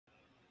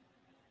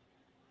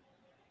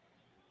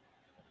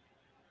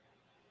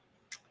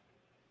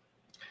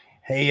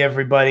Hey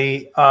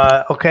everybody.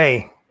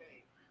 Okay,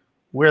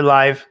 we're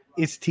live.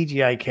 It's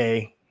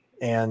TGIK,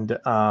 and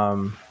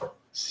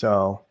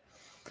so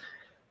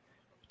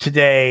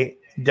today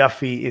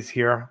Duffy is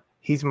here.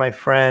 He's my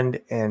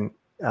friend, and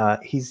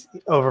he's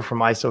over from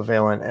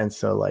Isovalent, and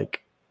so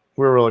like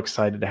we're real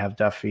excited to have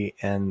Duffy.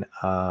 And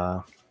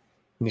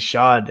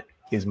Nishad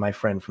is my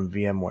friend from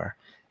VMware,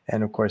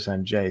 and of course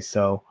I'm Jay.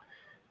 So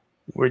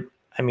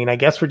I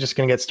guess we're just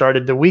gonna get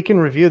started. The week in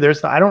review.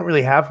 I don't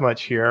really have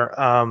much here.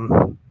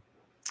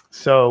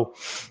 So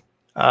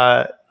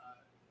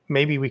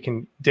maybe we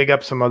can dig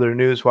up some other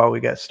news while we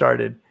get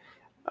started.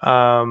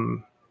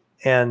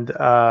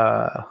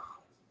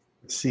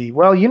 See,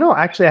 well,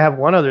 actually I have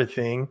one other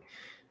thing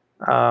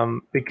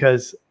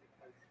because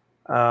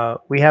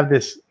we have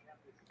this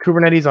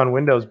Kubernetes on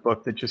Windows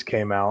book that just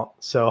came out.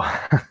 So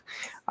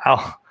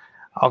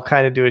I'll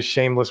kind of do a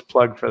shameless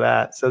plug for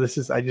that. So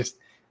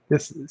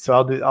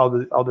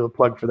I'll do a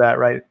plug for that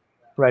right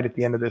at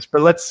the end of this.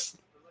 But let's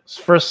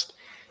first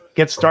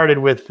get started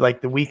with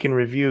like the week in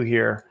review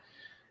here.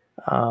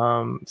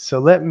 So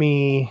let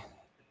me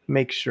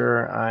make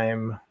sure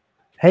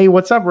hey,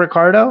 what's up,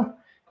 Ricardo?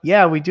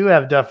 Yeah, we do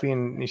have Duffy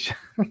and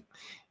Nishad.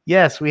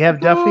 Yes, we have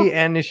Duffy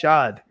and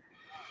Nishad.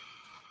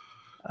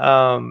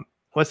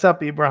 What's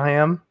up,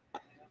 Ibrahim?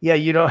 Yeah,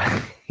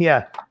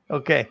 yeah,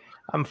 okay.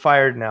 I'm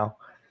fired now.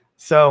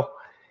 So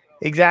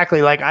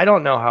exactly, like I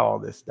don't know how all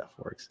this stuff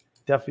works.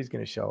 Duffy's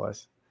gonna show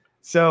us.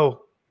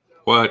 So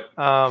what?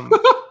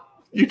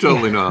 You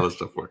totally know how this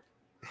stuff works.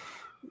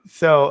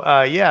 So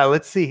yeah,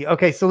 let's see.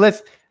 Okay, so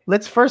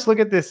let's first look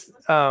at this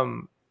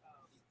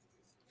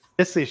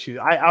this issue.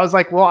 I was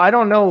like, well, I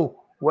don't know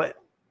what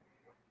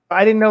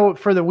I didn't know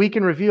for the week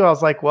in review. I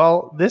was like,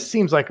 well, this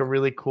seems like a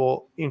really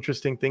cool,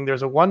 interesting thing.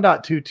 There's a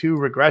 1.22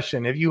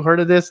 regression. Have you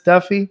heard of this,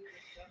 Duffy?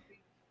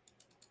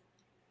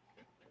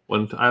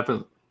 I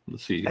haven't.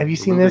 Let's see. Have you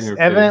seen this?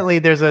 Evidently,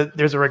 there's a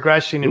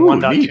regression in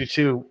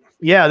 1.22.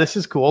 Yeah, this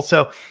is cool.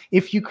 So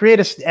if you create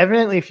a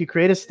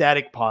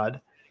static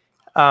pod,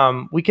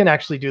 we can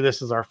actually do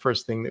this as our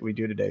first thing that we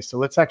do today. So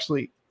let's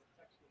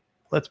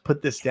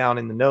put this down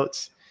in the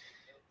notes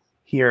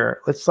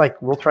here.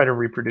 We'll try to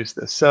reproduce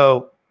this.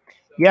 So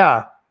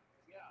yeah.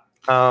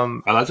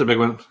 Oh, that's a big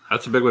one.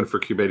 That's a big one for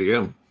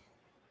KubeADM.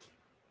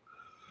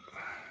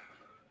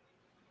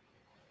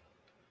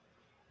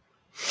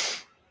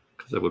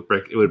 Because it would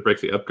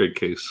break the upgrade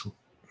case,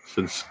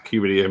 since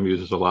KubeADM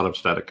uses a lot of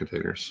static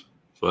containers.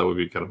 So that would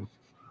be kind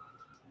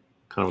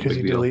of a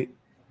big deal. Delete.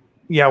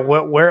 Yeah,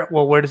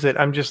 where does it?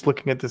 I'm just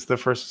looking at this the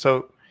first.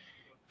 So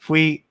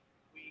if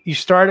you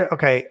start,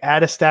 okay,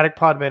 add a static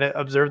pod minute,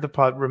 observe the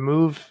pod,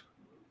 remove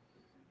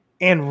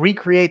and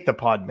recreate the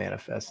pod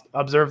manifest.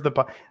 Observe the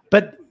pod.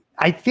 But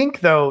I think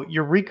though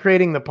you're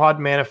recreating the pod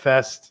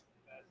manifest.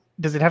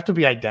 Does it have to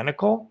be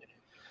identical?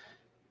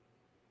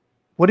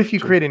 What if you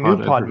create a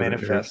new pod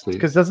manifest?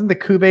 Because doesn't the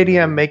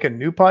KubeADM make a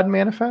new pod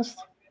manifest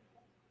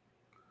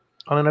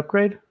on an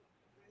upgrade?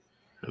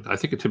 I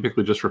think it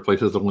typically just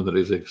replaces the one that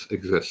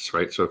exists,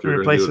 right? So if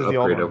you're going to do an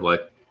upgrade of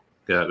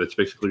it's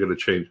basically going to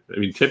change. I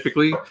mean,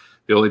 typically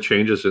the only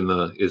change is in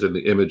the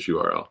image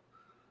URL,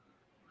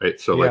 right?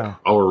 So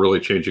all we're really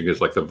changing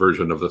is like the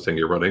version of the thing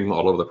you're running.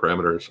 All of the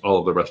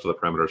rest of the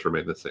parameters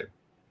remain the same.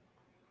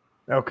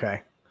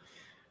 Okay.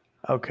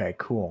 Okay.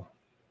 Cool.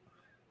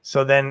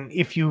 So then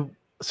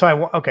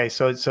so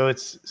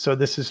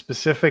this is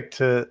specific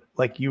to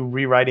like you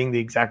rewriting the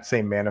exact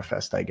same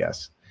manifest, I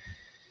guess.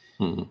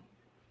 Mm-hmm.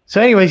 So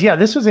anyways, yeah,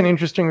 this was an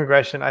interesting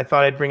regression. I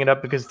thought I'd bring it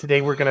up because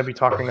today we're going to be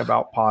talking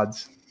about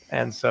pods.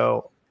 And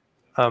so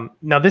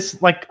now this,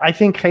 I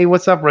think, hey,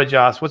 what's up,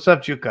 Rajas? What's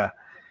up, Juka?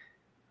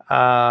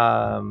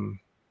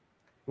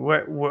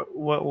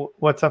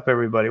 What's up,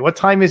 everybody? What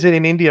time is it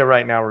in India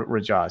right now,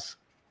 Rajas?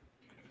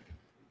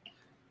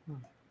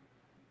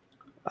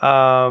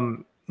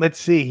 Let's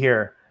see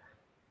here.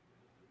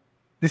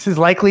 This is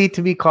likely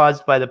to be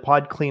caused by the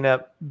pod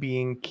cleanup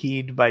being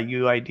keyed by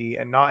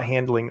UID and not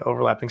handling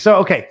overlapping. So,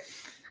 okay.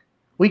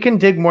 We can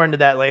dig more into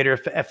that later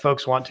if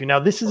folks want to.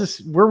 Now,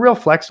 we're real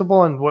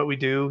flexible in what we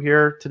do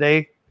here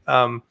today.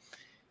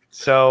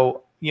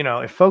 So,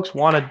 if folks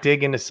want to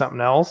dig into something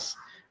else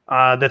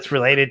that's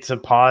related to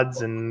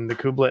pods and the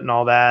kubelet and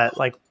all that,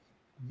 like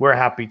we're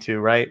happy to,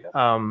 right?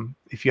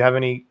 If you have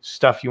any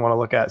stuff you want to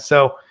look at.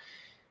 So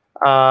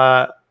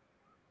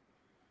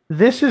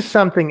this is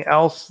something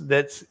else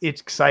that's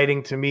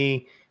exciting to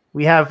me.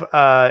 We have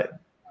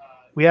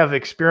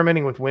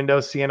experimenting with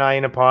Windows CNI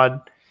in a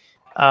pod.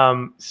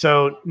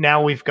 So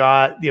now we've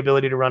got the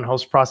ability to run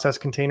host process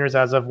containers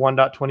as of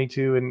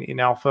 1.22 in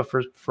alpha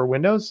for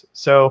Windows.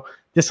 So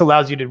this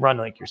allows you to run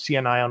like your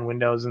CNI on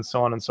Windows and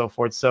so on and so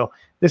forth. So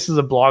this is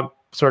a blog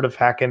sort of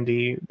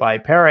hackmd by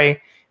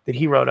Perry that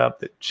he wrote up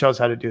that shows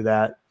how to do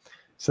that.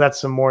 So that's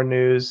some more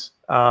news.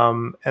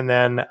 And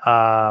then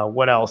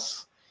what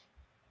else?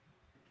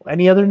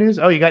 Any other news?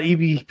 Oh, you got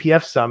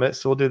Ebpf Summit.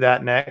 So we'll do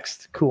that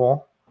next.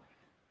 Cool.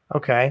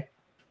 Okay.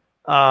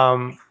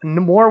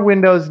 More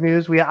Windows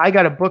news. I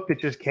got a book that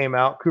just came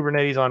out,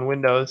 Kubernetes on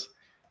Windows.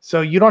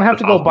 So you don't have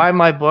to go buy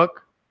my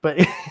book.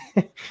 but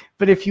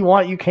but if you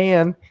want, you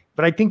can.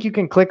 But I think you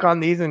can click on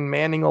these, and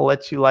Manning will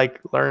let you like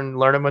learn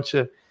a bunch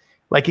of,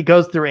 like it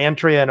goes through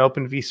Antria and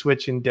Open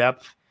vSwitch in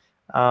depth,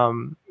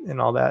 and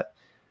all that.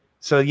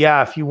 So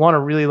yeah, if you want to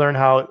really learn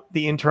how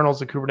the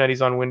internals of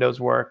Kubernetes on Windows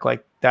work,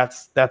 like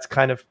that's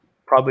kind of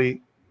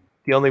probably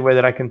the only way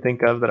that I can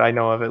think of, that I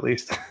know of at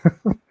least.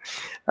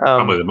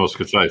 Probably the most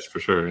concise for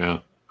sure. Yeah.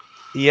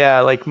 Yeah,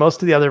 like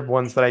most of the other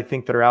ones that I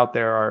think that are out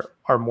there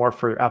are more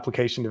for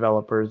application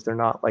developers. They're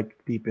not like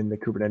deep in the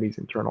Kubernetes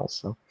internals.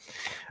 So,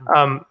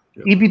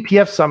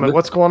 Ebpf Summit,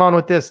 what's going on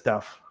with this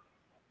stuff?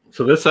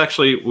 So this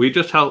actually, we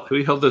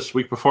held this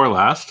week before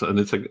last, and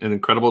it's an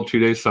incredible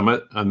 2-day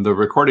summit, and the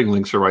recording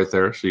links are right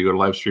there. So you go to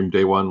live stream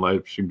day 1,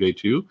 live stream day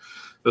 2.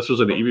 This was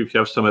an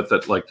Ebpf summit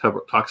that like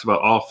talks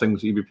about all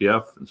things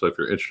Ebpf. And so if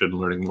you're interested in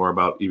learning more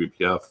about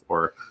Ebpf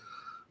or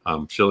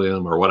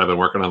Cilium or what I've been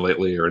working on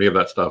lately or any of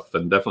that stuff,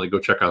 then definitely go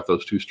check out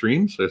those 2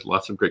 streams. There's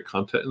lots of great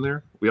content in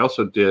there. We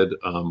also did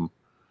a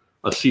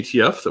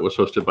CTF that was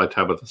hosted by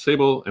Tabitha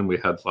Sable, and we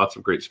had lots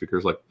of great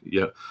speakers like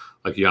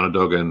Yana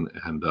Dogan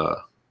and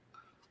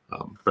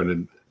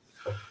Brendan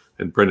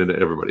and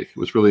everybody. It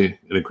was really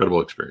an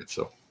incredible experience.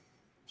 So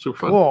super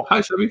fun. Cool. Hi,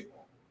 Sevi.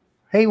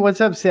 Hey,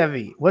 what's up,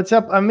 Sevi? What's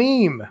up,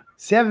 Amim?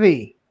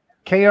 Sevi,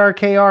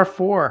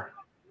 KRKR4.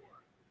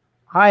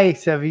 Hi,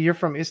 Sevi. You're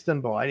from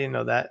Istanbul. I didn't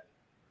know that.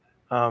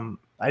 I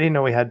didn't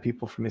know we had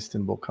people from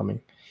Istanbul coming.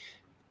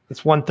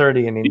 It's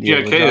 1:30 in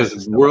India. TGIK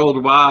is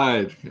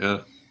worldwide.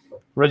 Yeah.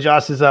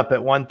 Rajas is up at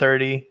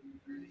 1:30.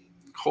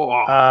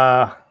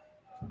 Cool.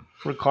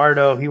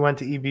 Ricardo, he went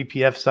to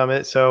Ebpf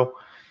Summit. So,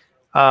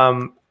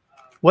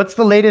 what's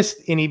the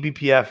latest in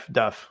Ebpf,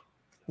 Duff?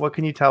 What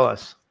can you tell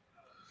us?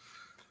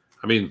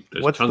 I mean,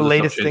 what's the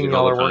latest thing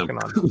y'all are working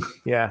on?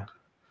 Yeah.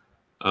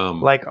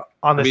 Like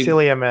on the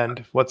Cilium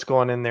end, what's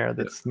going in there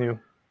that's new?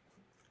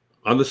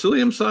 On the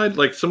Cilium side,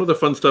 like some of the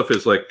fun stuff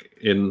is like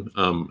in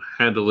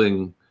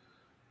handling,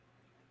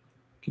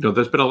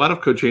 there's been a lot of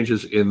code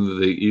changes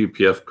in the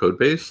Ebpf code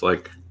base,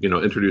 like,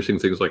 introducing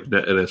things like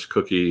netns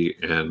cookie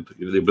and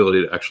the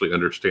ability to actually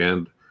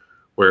understand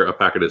where a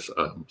packet is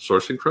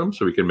sourcing from,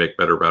 so we can make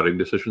better routing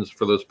decisions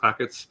for those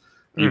packets,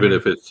 even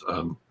if it's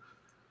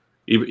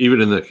even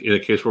in a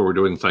case where we're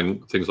doing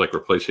things like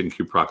replacing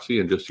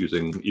kubeproxy and just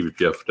using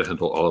Ebpf to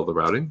handle all of the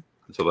routing.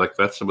 And so like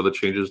that's some of the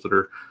changes that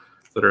are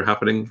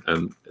happening,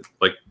 and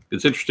like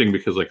it's interesting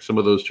because like some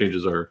of those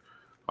changes are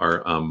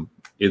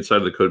inside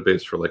the code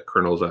base for like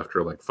kernels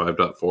after like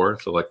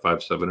 5.4, so like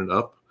 5.7 and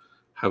up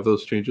have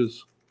those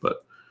changes.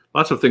 But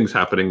lots of things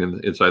happening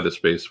inside the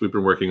space. We've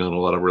been working on a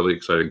lot of really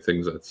exciting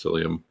things at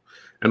Cilium,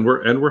 and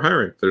we're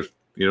hiring. There's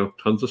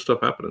tons of stuff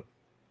happening.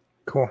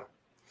 Cool.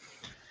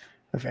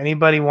 If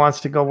anybody wants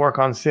to go work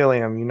on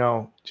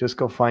Cilium, just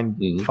go find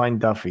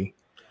Duffy.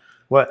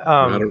 What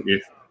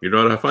you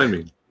know how to find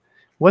me.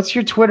 What's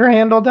your Twitter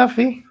handle,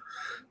 Duffy?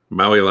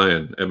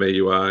 Mauilion,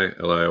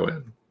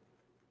 MAUILION.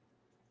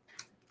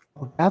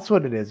 Oh, that's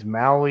what it is.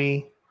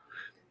 Maui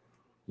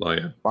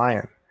Lion.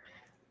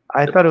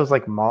 I thought it was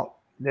like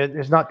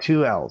there's not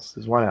 2 L's.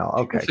 There's 1 L.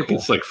 Okay. I think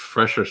it's like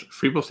French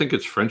people think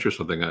it's French or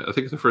something. I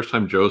think the first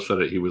time Joe said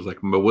it, he was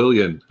like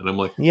mauilion, and I'm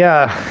like,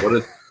 yeah.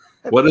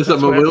 What is a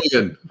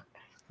mauilion?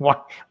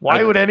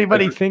 Why would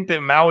anybody think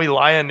that Maui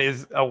Lion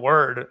is a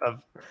word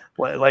of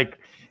like?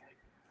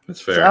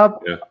 That's fair.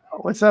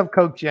 What's up,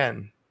 Coke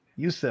Jen?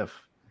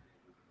 Yusuf.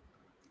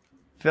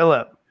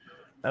 Philip.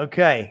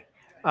 Okay.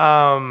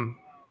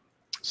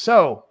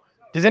 So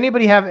does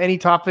anybody have any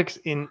topics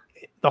in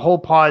the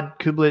whole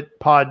kubelet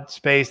pod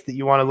space that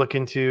you want to look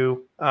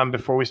into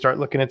before we start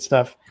looking at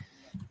stuff?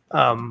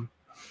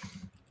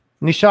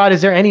 Nishad,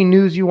 is there any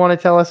news you want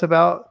to tell us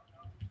about?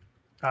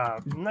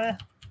 Nah.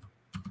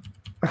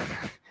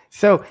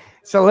 So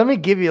let me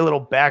give you a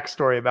little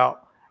backstory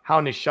about how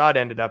Nishad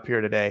ended up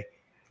here today.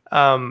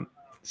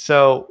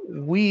 So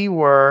we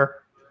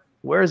were,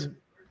 where is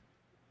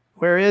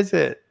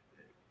it?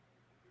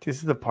 This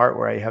is the part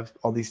where I have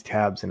all these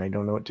tabs and I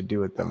don't know what to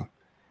do with them.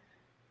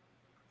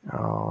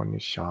 Oh,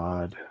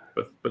 Nishad.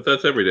 But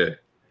that's every day.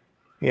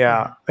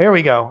 Yeah. There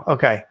we go.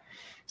 Okay.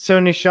 So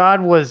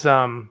Nishad was,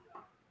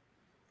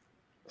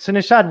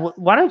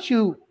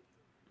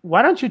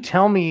 why don't you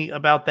tell me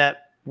about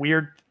that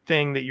weird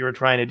thing that you were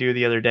trying to do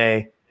the other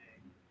day,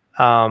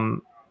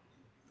 and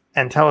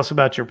tell us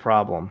about your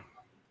problem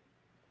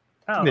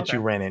that you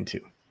ran into.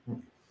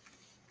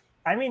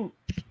 I mean,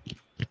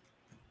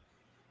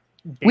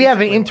 we have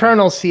an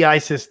internal CI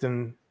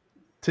system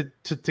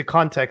to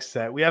context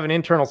that. We have an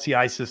internal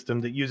CI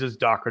system that uses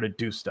Docker to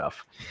do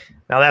stuff.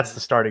 Now that's the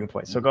starting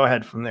point. So go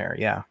ahead from there.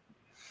 Yeah.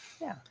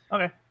 Yeah.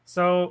 Okay.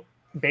 So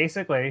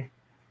basically,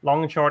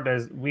 long and short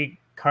is we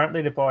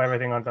currently deploy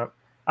everything on top.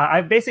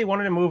 I basically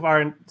wanted to move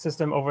our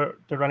system over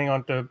to running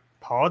onto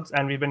pods,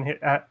 and we've been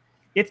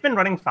it's been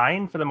running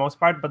fine for the most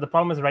part. But the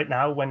problem is right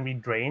now when we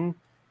drain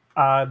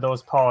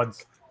those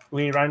pods,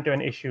 we run into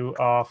an issue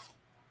of.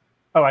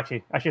 Oh,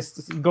 actually, I should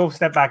go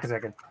step back a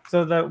second.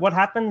 So what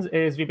happens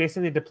is we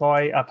basically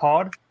deploy a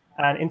pod,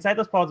 and inside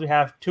those pods we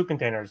have 2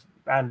 containers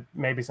and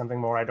maybe something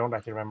more. I don't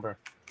actually remember.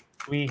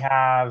 We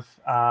have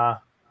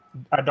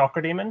a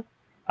Docker daemon,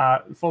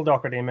 full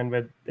Docker daemon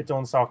with its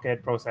own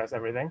socket, process,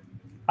 everything.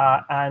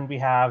 And we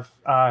have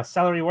a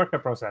Celery worker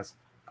process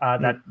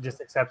that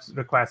just accepts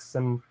requests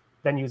and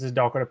then uses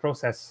Docker to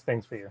process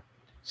things for you.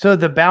 So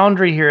the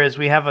boundary here is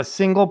we have a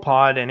single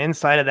pod, and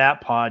inside of that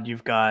pod,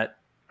 you've got,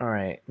 all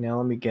right, now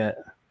let me get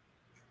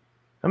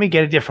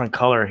a different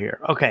color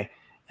here. Okay.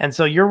 And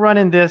so you're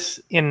running this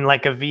in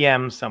like a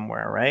VM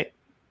somewhere, right?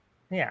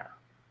 Yeah.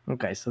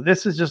 Okay. So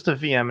this is just a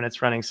VM and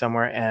it's running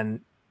somewhere,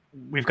 and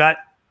we got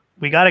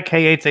a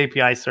K8s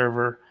API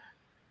server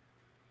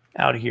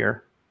out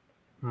here.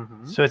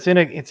 So it's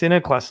in a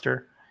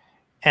cluster,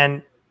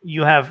 and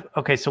you have,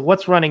 okay, so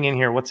what's running in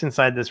here? What's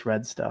inside this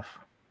red stuff?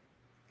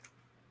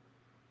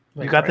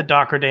 You got the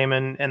Docker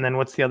daemon, and then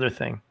what's the other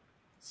thing?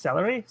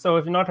 Celery. So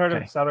if you've not heard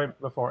of Celery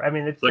before, I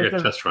mean, it's like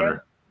a test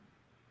runner.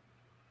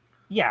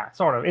 Yeah,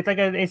 sort of. It's like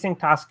an async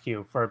task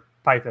queue for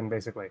Python,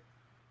 basically.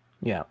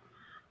 Yeah.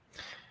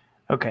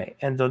 Okay,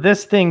 and so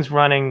this thing's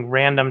running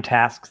random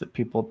tasks that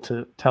people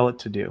tell it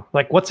to do.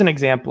 Like, what's an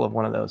example of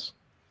one of those?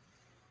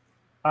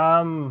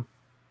 I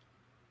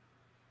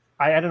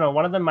don't know.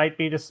 One of them might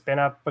be to spin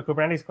up a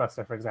Kubernetes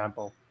cluster, for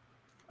example,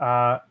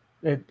 or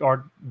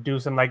do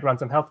some run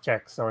some health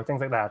checks or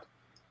things like that.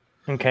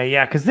 Okay,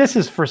 yeah, because this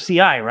is for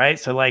CI, right?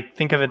 So like,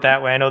 think of it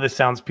that way. I know this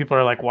sounds, people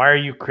are like, why are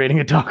you creating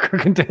a Docker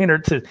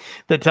container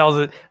that tells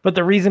it? But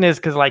the reason is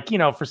because, like,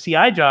 for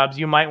CI jobs,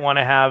 you might want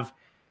to have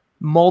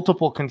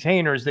multiple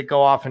containers that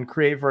go off and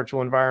create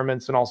virtual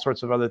environments and all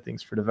sorts of other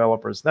things for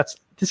developers.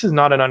 This is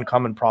not an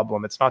uncommon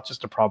problem. It's not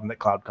just a problem that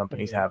cloud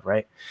companies have,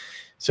 right?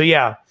 So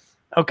yeah,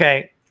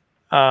 okay.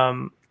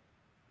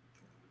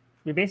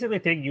 We basically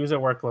take user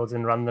workloads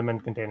and run them in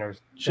containers.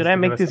 Should I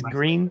make this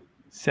green?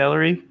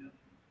 Celery?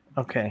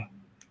 Okay,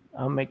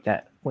 I'll make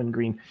that one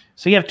green.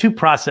 So you have two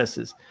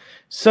processes.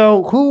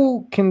 So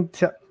who can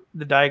tell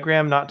the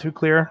diagram not too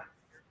clear?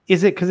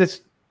 Is it because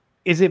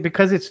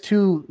it's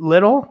too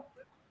little,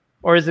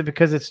 or is it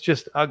because it's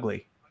just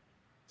ugly?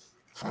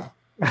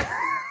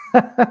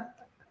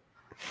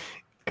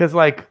 Because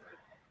I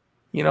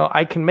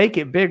can make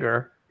it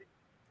bigger.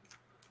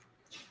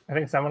 I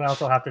think someone else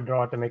will have to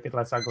draw it to make it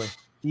less ugly.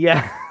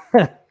 Yeah.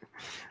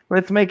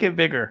 Let's make it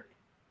bigger.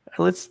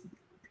 Let's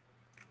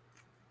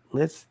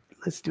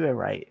do it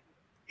right.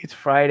 It's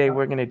Friday.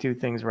 We're going to do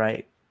things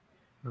right.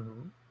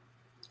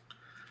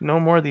 No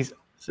more of these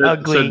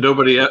ugly.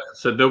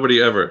 Said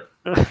nobody ever.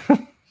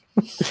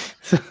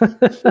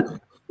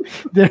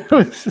 There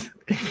was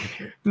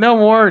no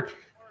more,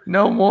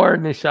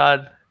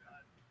 Nishad.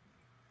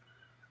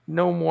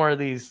 No more of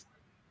these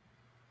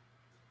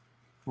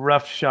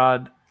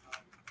roughshod.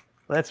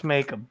 Let's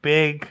make a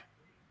big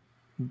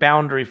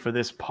boundary for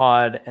this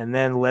pod, and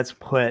then let's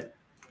put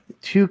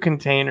 2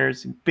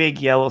 containers, big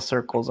yellow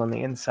circles on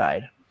the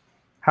inside.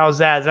 How's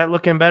that? Is that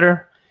looking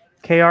better?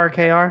 KR?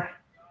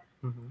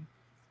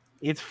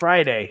 It's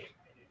Friday.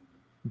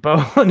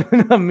 Both.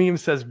 A meme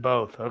says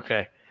both.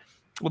 Okay.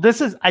 Well,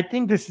 I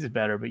think this is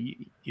better, but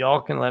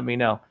y'all can let me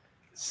know.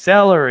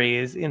 Celery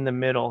is in the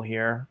middle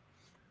here.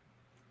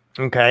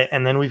 Okay.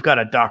 And then we've got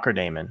a Docker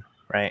daemon,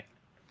 right?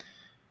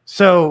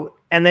 So,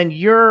 and then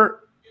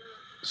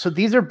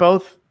these are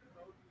both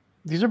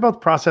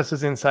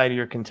processes inside of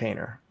your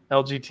container.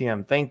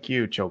 LGTM. Thank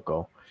you,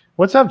 Choco.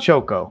 What's up,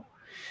 Choco?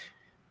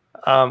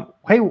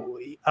 Hey,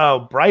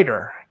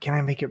 brighter. Can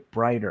I make it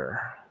brighter?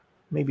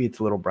 Maybe it's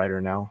a little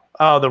brighter now.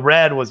 Oh, the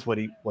red was what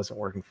he wasn't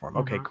working for him.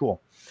 Okay,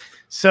 cool.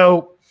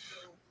 So,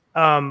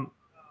 all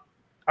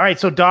right.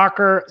 So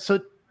Docker. So,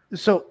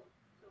 all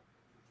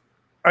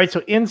right.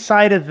 So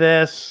inside of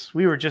this,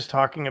 we were just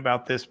talking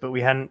about this, but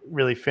we hadn't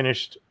really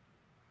finished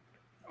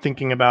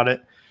thinking about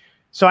it.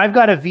 So I've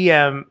got a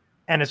VM,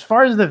 and as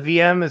far as the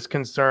VM is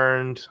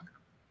concerned,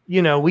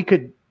 we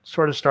could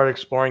sort of start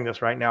exploring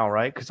this right now,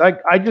 right? Because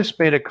I just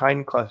made a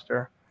kind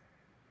cluster.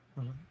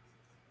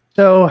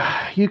 So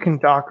you can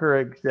Docker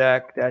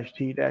exec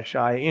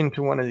 -t-i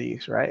into one of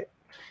these, right?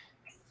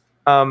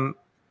 And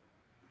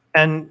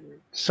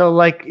so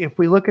if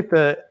we look at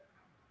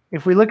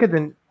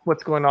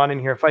what's going on in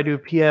here, if I do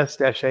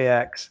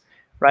ps-ax,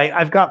 right?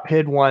 I've got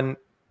PID1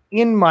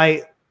 in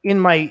my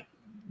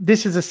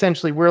this is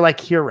essentially, we're like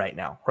here right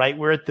now, right?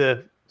 We're at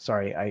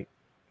sorry, I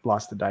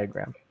lost the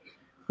diagram.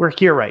 We're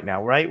here right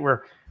now, right?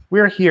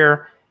 We're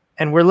here,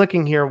 and we're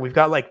looking here. We've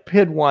got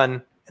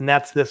PID1, and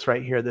that's this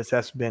right here, this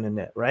sbin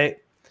init, right?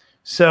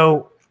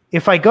 So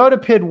if I go to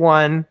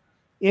PID1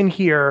 in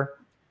here,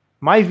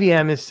 my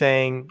VM is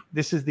saying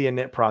this is the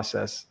init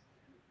process.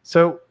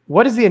 So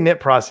what does the init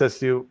process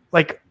do?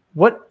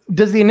 What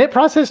does the init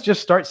process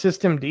just start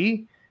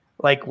systemd?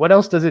 What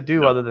else does it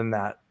do other than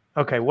that?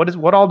 Okay,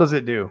 what all does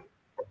it do?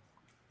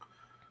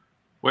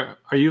 Where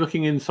are you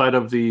looking inside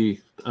of the?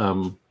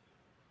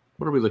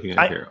 What are we looking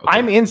at here? Okay.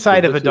 I'm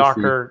inside of a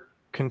Docker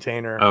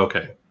container. Oh,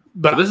 okay,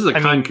 but so this is a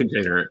kind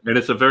container, and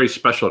it's a very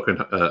special,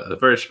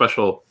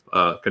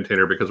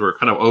 container because we're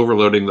kind of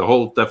overloading the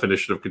whole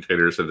definition of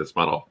containers in this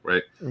model,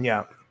 right?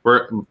 Yeah.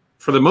 Where,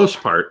 for the most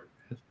part,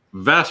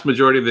 vast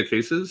majority of the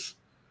cases,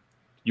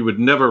 you would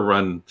never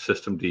run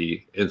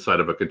systemd inside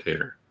of a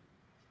container.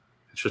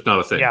 It's just not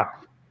a thing. Yeah.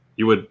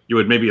 You would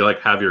maybe like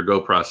have your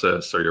Go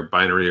process or your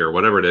binary or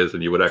whatever it is,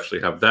 and you would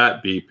actually have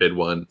that be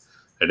PID1,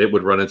 and it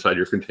would run inside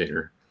your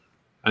container.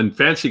 In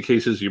fancy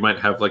cases, you might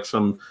have like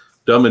some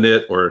dumb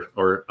init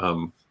or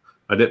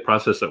a init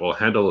process that will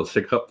handle a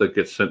sig up that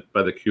gets sent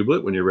by the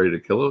kubelet when you're ready to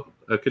kill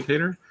a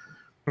container.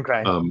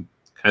 Okay.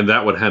 And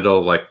that would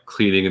handle like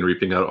cleaning and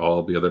reaping out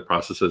all the other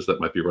processes that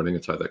might be running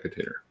inside that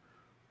container.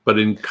 But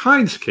in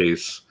Kind's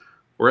case,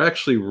 we're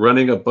actually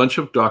running a bunch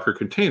of Docker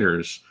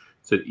containers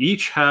that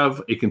each have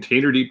a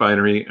containerd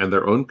binary and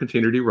their own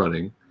containerd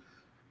running.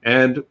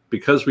 And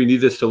because we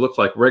need this to look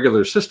like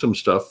regular system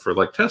stuff for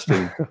like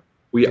testing,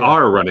 we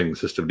are running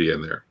systemd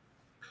in there.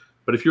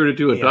 But if you were to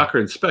do a Docker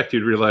inspect,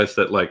 you'd realize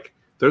that like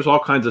there's all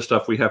kinds of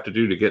stuff we have to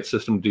do to get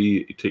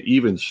systemd to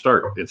even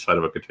start inside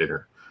of a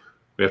container.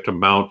 We have to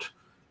mount,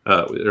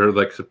 or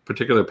like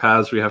particular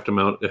paths we have to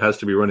mount. It has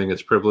to be running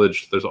as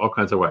privileged. There's all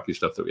kinds of wacky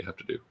stuff that we have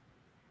to do.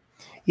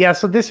 Yeah,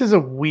 so this is a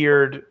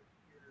weird...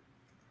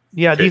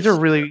 Yeah, these are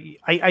really...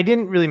 I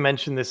didn't really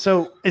mention this.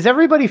 So is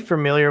everybody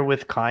familiar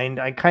with Kind?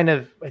 I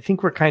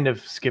think we're kind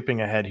of skipping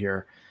ahead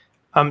here.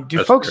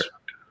 Do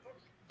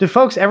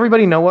folks,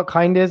 everybody know what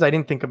Kind is? I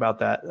didn't think about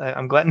that.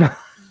 I'm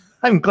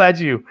glad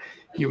you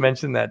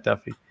mentioned that,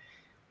 Duffy.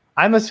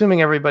 I'm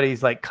assuming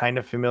everybody's like kind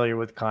of familiar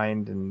with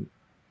Kind and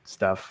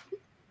stuff,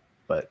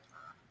 but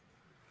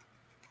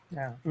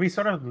yeah, we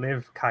sort of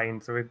live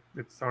Kind, so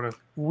it's sort of...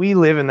 We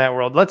live in that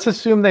world. Let's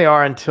assume they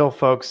are until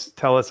folks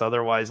tell us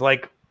otherwise.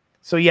 Like,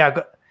 so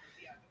yeah.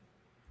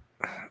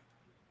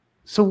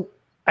 So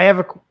I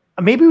have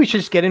maybe we should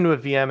just get into a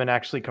VM and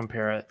actually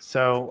compare it.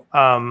 So,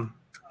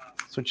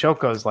 so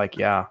Choco's like,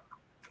 yeah.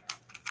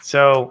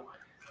 So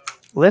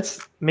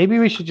maybe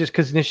we should just,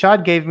 because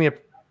Nishad gave me a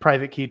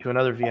private key to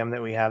another VM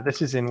that we have.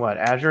 This is in what,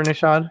 Azure,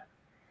 Nishad?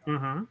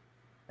 Mm-hmm.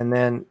 And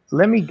then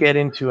let me get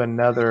into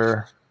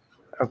another.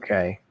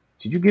 Okay.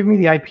 Did you give me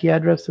the IP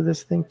address to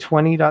this thing?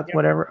 20 dot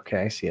whatever?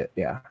 Okay, I see it.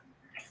 Yeah.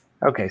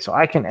 Okay, so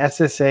I can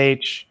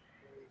SSH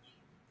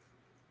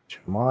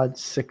mod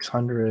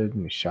 600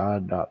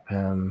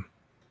 nishad.pem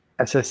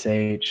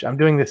SSH. I'm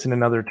doing this in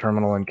another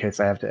terminal in case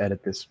I have to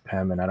edit this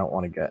PEM and I don't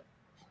want to get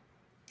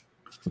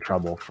in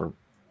trouble for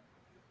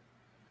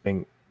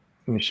being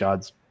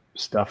Nishad's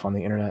stuff on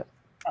the internet.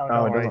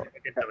 Oh, it doesn't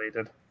get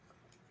deleted.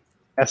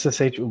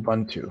 SSH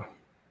Ubuntu.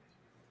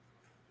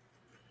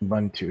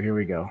 Ubuntu, here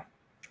we go.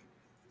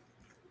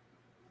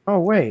 Oh,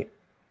 wait.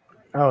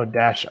 Oh,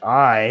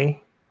 -I.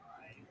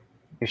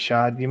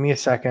 Nishad, give me a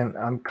second.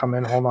 I'm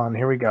coming. Hold on.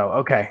 Here we go.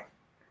 Okay.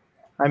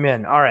 I'm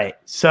in. All right.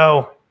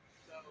 So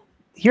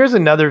here's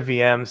another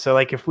VM. So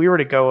like if we were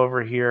to go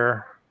over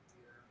here.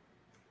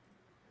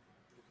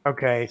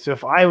 Okay. So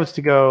if I was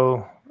to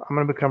go, I'm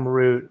going to become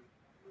root,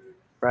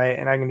 right?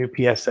 And I can do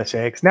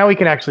PSSX. Now we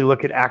can actually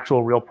look at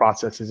actual real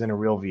processes in a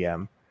real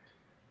VM.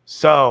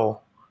 So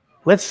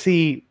let's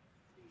see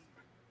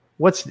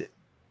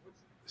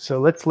so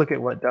let's look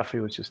at what Duffy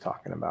was just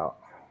talking about.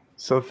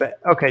 So,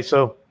 okay.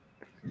 So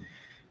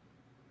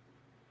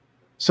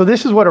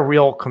this is what a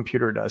real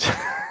computer does.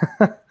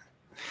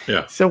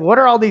 Yeah. So what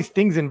are all these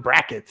things in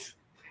brackets?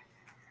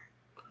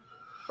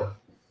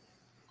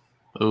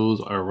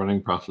 Those are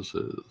running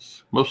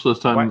processes. Most of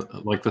the time,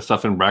 like the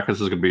stuff in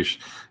brackets is going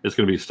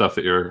to be stuff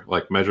that you're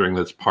like measuring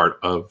that's part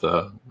of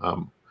the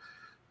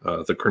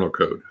kernel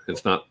code.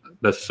 It's not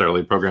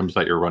necessarily programs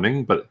that you're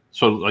running, but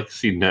so like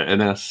see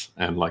netns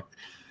and like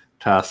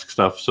task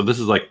stuff. So this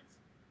is like,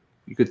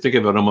 you could think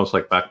of it almost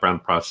like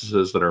background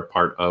processes that are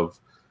part of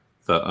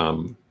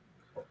the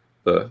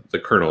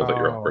kernel that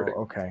you're operating.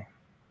 Okay.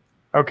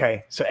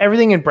 Okay. So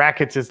everything in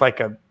brackets is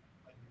like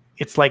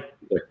it's like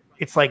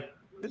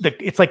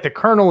the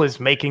kernel is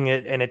making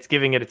it and it's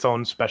giving it its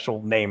own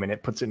special name and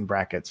it puts it in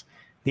brackets.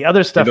 The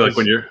other stuff like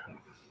when you're,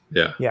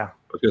 yeah. I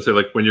was gonna say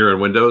like when you're in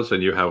Windows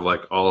and you have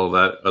like all of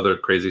that other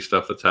crazy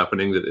stuff that's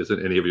happening that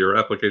isn't any of your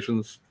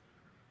applications.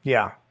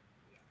 Yeah.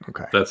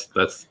 Okay. That's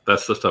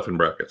the stuff in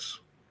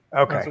brackets.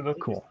 Okay. So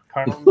cool.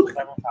 Kernel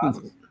level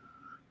tasks.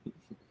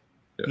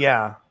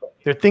 Yeah.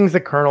 There are things the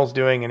kernel's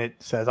doing and it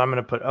says, I'm going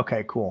to put,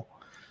 okay, cool.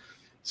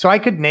 So I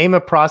could name a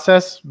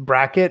process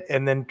bracket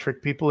and then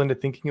trick people into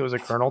thinking it was a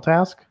kernel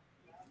task?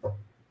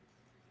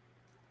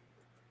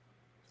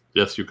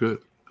 Yes, you could.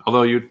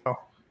 Although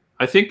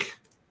I think,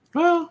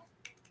 well,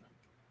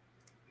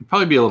 it'd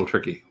probably be a little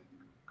tricky.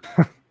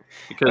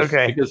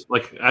 Because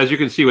like, as you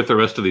can see with the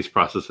rest of these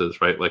processes,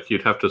 right? Like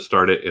you'd have to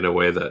start it in a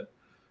way that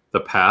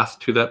the path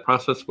to that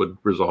process would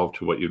resolve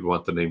to what you'd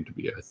want the name to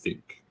be, I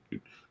think.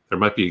 There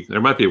might be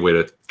a way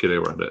to get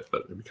around it,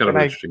 but it'd be kind of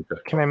interesting.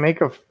 Can I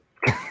make a...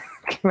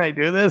 Can I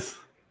do this?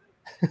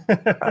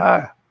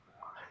 How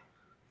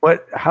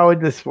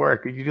would this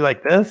work? Would you do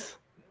like this?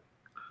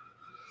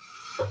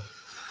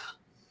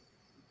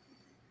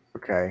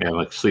 Okay. Yeah,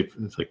 like sleep.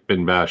 It's like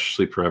bin bash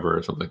sleep forever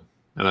or something.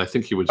 And I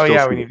think you would still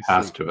see a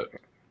path to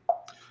it,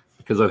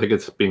 because I think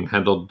it's being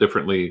handled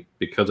differently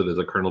because it is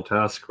a kernel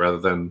task rather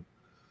than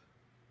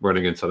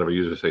running inside of a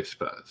user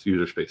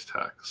space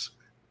task.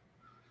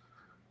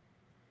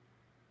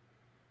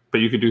 But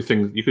you could do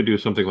things. You could do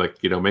something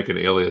like make an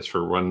alias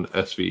for run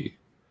sv,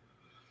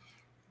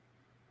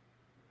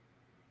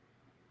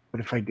 What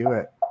if I do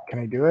it? Can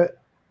I do it?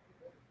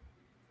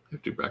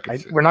 Do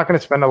brackets. We're not going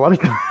to spend a lot of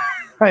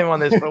time on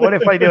this, but what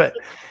if I do it?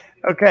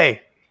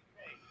 Okay.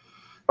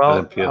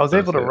 Well, I was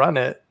able to run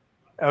it.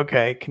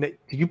 Okay. Did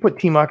you put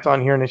tmux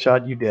on here,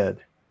 Nishad? You did.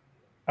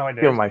 Oh, I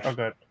did.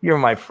 Good. You're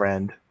my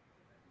friend.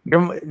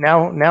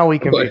 Now we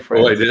can be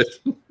friends. Oh, I did.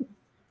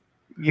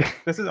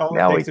 This is all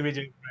it takes to be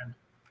Jake's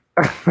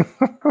friend.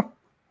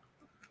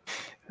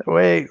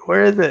 Wait,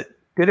 where is it?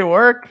 Did it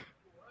work?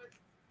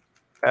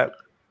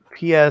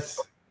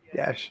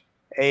 PS-AX.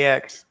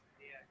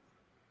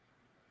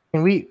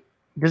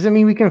 Does it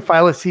mean we can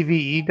file a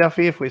CVE,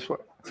 Duffy, if we swear?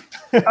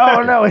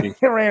 Oh, no, it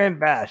ran in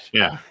bash.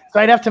 Yeah. So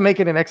I'd have to make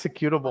it an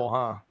executable,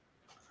 huh?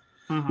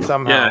 Mm-hmm.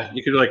 Somehow. Yeah,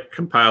 you could like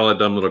compile a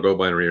dumb little Go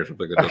binary or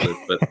something that does it,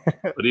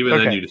 but even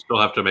then, you'd still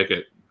have to make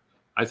it.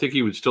 I think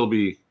you would still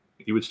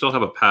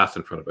have a path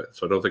in front of it,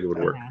 so I don't think it would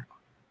work.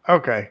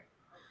 Okay.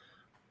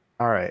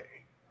 All right.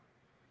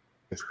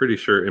 I'm pretty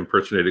sure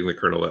impersonating the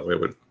kernel that way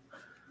would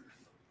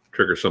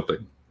trigger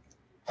something.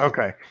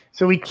 Okay,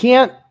 so we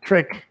can't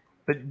trick.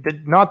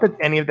 Not that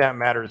any of that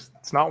matters.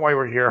 It's not why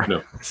we're here.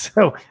 No.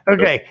 So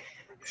okay. Nope.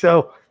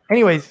 So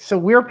anyways, so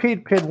we're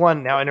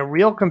PID1 now in a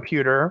real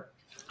computer.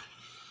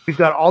 We've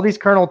got all these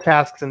kernel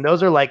tasks, and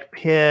those are like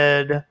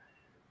PID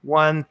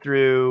 1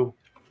 through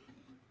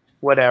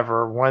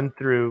whatever, 1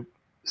 through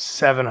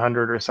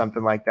 700 or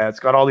something like that. It's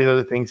got all these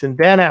other things. And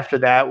then after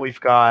that, we've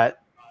got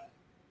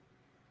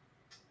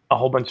a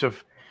whole bunch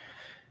of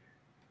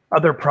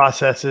other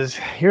processes.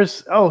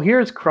 Here's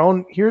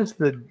Cron. Here's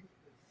the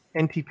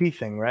NTP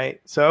thing,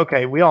 right? So,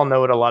 okay, we all know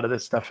what a lot of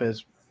this stuff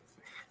is.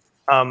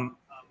 And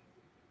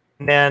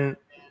then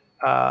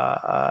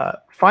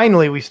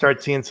finally, we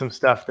start seeing some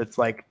stuff that's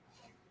like,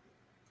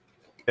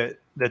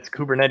 that's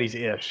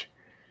Kubernetes-ish.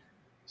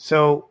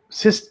 So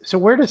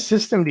where does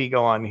systemd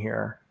go on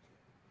here?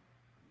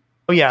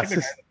 Oh yeah,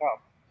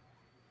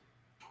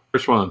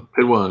 first one,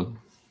 PID1.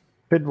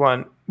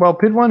 PID1. Well,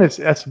 PID1 is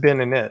sbin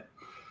init.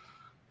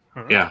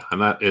 Yeah,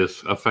 and that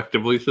is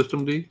effectively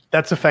systemd.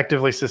 That's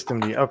effectively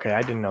systemd. Okay,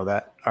 I didn't know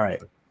that. All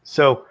right,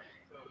 so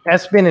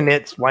sbin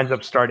init winds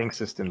up starting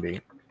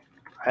systemd.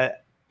 I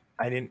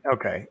didn't.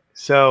 Okay,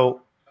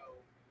 so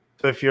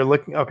if you're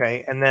looking,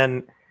 okay, and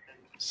then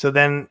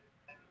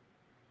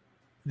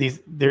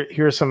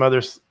here are some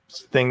other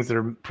things that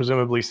are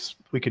presumably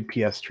we could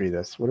PS tree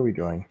this. What are we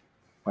doing?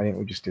 Why didn't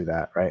we just do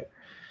that, right?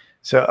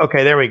 So,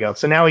 okay, there we go.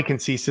 So now we can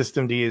see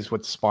systemd is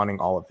what's spawning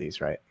all of these,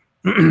 right?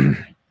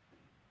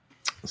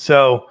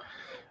 So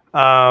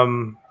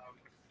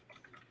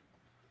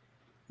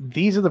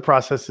these are the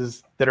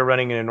processes that are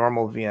running in a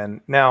normal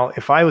VM. Now,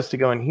 if I was to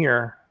go in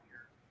here,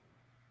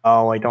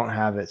 oh, I don't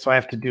have it. So I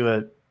have to do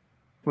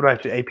what do I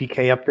have to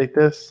APK update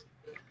this?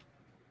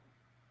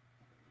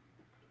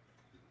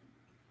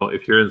 Well,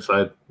 if you're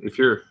inside,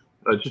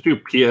 just do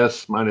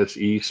PS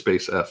 -E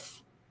space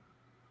F.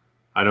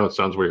 I know it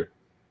sounds weird.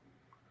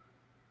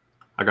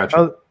 I got you.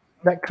 Oh,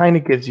 that kind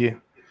of gives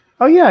you.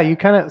 Oh yeah, you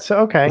kind of. So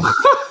okay,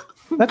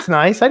 that's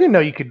nice. I didn't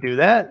know you could do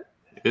that.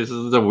 This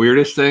is the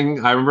weirdest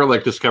thing. I remember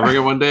like discovering it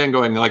one day and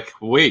going like,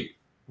 "Wait,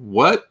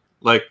 what?"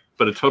 Like,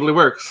 but it totally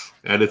works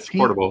and it's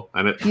portable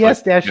and it.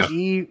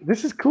 PS-E.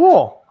 This is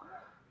cool.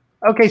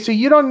 Okay, so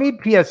you don't need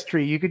PS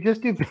tree. You could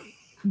just do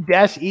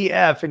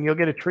 -EF and you'll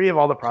get a tree of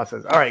all the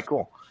processes. All right,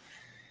 cool.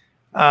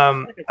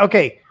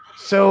 Okay,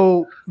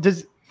 so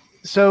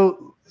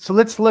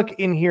let's look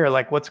in here,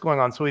 like what's going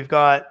on. So we've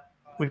got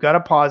a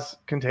pause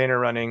container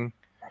running.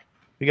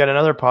 We got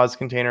another pause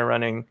container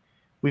running.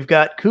 We've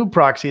got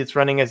kubeproxy. It's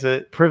running as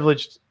a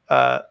privileged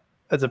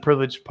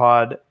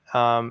pod,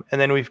 and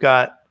then we've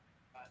got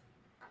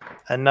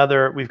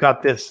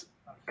this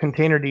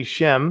containerd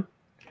shim,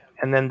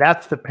 and then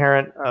that's the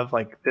parent of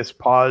like this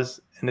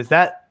pause. And does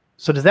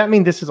that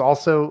mean this is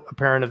also a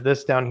parent of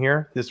this down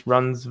here? This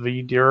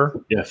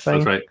runsvcdir? Yes, thing?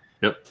 That's right.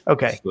 Yep.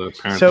 Okay. It's the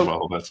parent of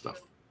all that stuff.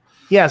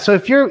 Yeah. So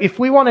if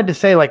we wanted to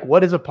say like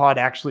what is a pod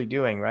actually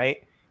doing,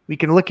 right? We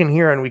can look in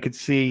here and we could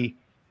see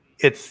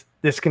it's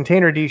this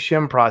containerd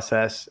shim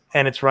process,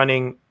 and it's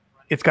running.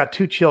 It's got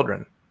 2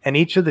 children, and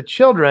each of the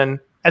children,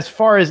 as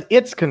far as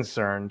it's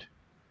concerned,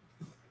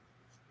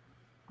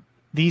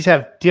 these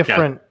have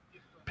different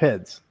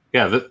PIDs.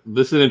 Yeah,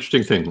 this is an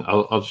interesting thing.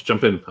 I'll just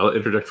jump in. I'll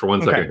interject for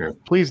 1 second here.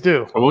 Please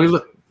do. So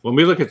when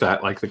we look at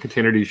that, like the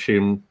containerd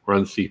shim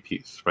runc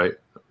piece, right?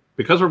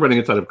 Because we're running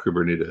inside of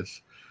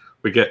Kubernetes,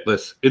 we get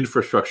this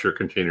infrastructure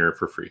container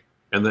for free,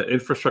 and the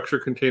infrastructure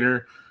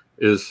container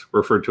is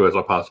referred to as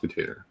a pause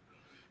container,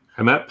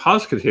 and that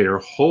pause container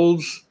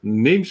holds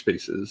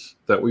namespaces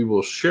that we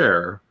will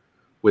share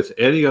with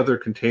any other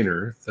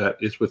container that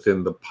is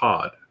within the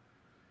pod.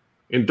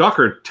 In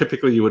Docker,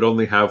 typically you would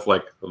only have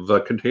like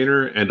the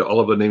container and all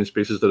of the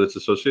namespaces that it's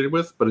associated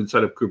with, but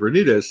inside of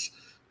Kubernetes,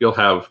 you'll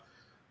have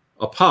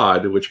a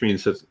pod, which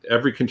means that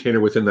every container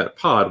within that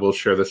pod will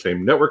share the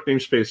same network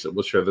namespace. It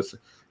will share this.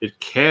 It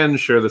can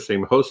share the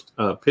same host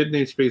PID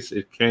namespace.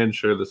 It can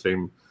share the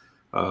same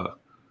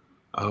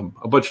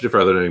a bunch of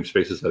different other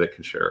namespaces that it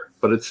can share,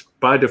 but it's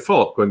by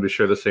default going to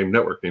share the same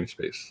network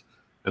namespace.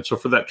 And so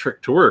for that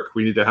trick to work,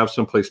 we need to have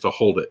some place to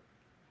hold it,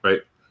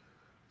 right?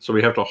 So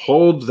we have to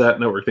hold that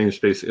network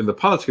namespace in the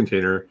pods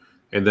container,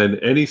 and then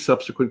any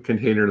subsequent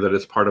container that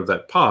is part of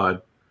that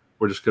pod,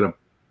 we're just going to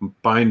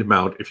bind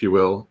mount, if you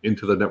will,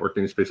 into the network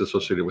namespace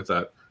associated with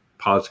that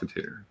pods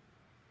container.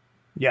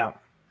 Yeah.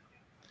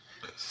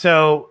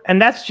 So,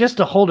 and that's just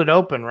to hold it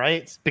open,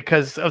 right? It's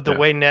because of the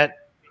way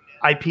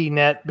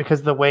IPnet, because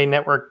of the way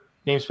network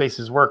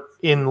namespaces work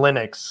in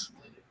Linux.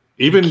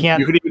 You could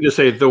even just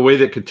say the way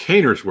that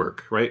containers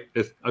work, right?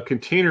 If a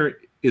container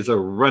is a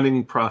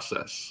running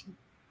process.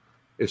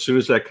 As soon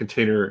as that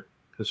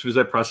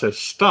process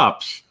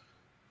stops,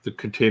 the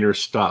container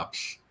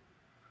stops.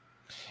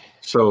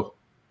 So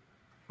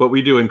what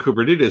we do in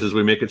Kubernetes is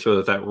we make it so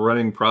that that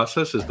running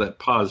process is that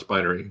pause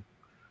binary.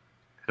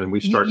 And we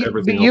start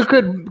everything else.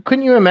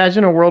 Couldn't you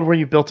imagine a world where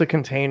you built a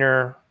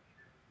container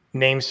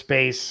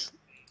namespace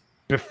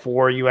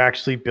before you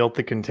actually built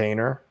the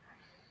container?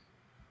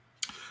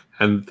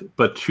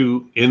 But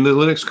in the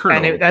Linux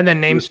kernel. And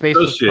then namespace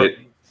was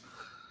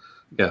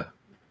yeah.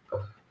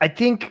 I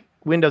think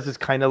Windows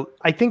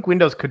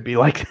could be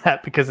like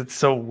that because it's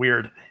so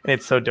weird and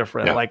it's so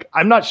different. Yeah. Like,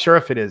 I'm not sure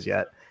if it is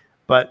yet,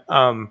 but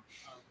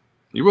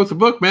you wrote the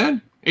book,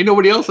 man. Ain't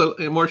nobody else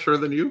more sure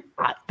than you.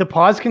 The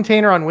pause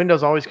container on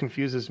Windows always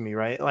confuses me,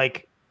 right?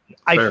 Like,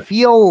 I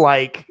feel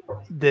like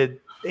the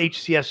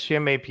HCS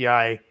shim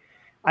API,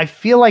 I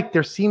feel like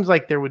there seems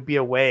like there would be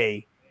a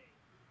way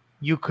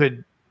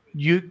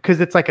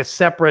because it's like a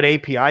separate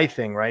API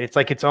thing, right? It's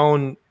like its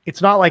own.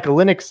 It's not like in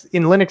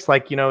Linux,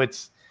 like,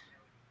 it's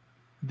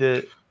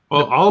the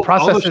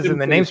processes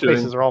and the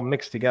namespaces are all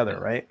mixed together,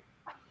 right?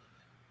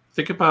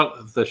 Think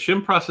about the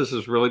shim process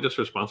is really just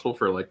responsible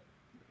for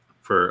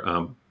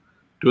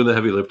doing the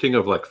heavy lifting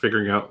of like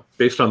figuring out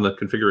based on the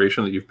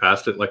configuration that you've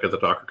passed it, like at the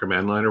Docker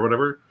command line or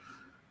whatever,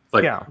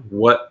 like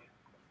what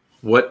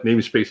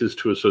namespaces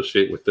to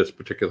associate with this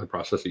particular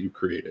process that you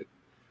created.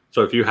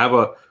 So if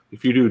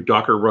you do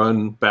docker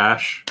run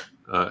bash,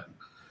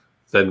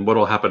 then what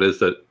will happen is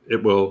that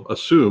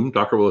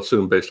Docker will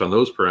assume based on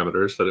those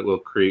parameters that it will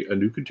create a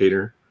new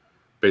container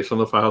based on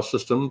the file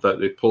system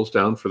that it pulls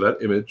down for that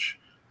image,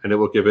 and it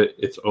will give it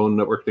its own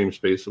network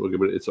namespace. It will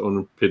give it its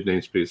own PID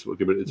namespace. It will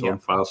give it its own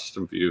file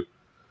system view.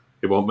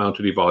 It won't mount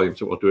any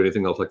volumes. It won't do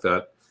anything else like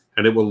that.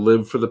 And it will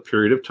live for the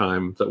period of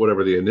time that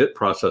whatever the init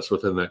process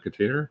within that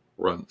container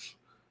runs.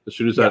 As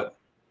soon as that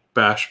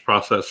bash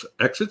process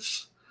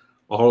exits,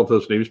 all of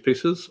those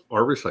namespaces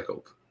are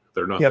recycled.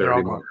 They're not there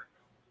anymore.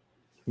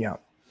 Yeah.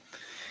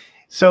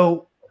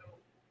 So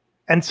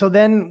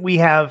then we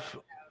have,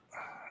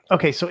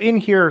 so in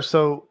here,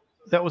 so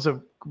that was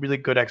a really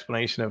good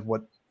explanation of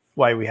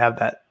why we have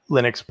that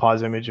Linux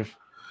pause image, if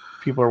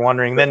people are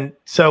wondering. And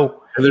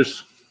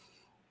there's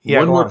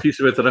one more piece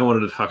of it that I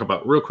wanted to talk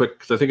about real quick,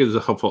 because I think it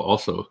is helpful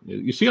also.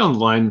 You see on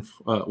line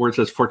where it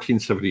says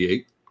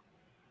 1478,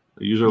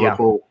 user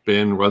local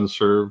bin run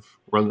serve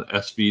run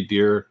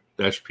svdir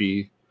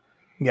 -p.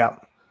 Yeah.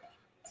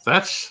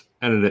 That's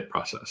an init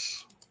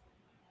process.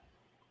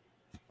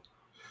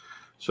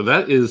 So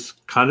that is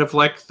kind of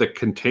like the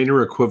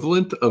container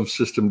equivalent of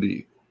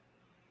systemd.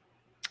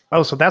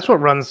 Oh, so that's what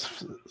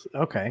runs.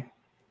 Okay.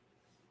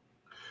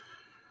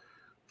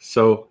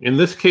 So in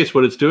this case,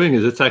 what it's doing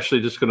is it's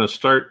actually just going to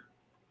start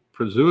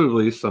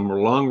presumably some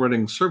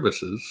long-running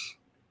services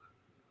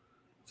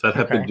that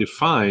have been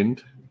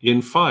defined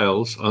in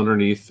files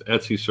underneath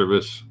etc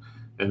service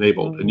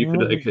enabled. And you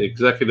could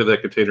execute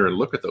that container and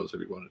look at those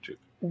if you wanted to.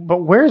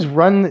 But where's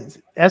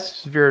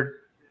runsvcdir?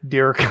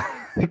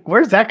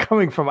 Where's that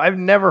coming from? I've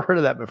never heard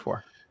of that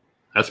before.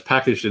 That's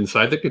packaged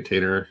inside the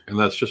container, and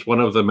that's just one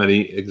of the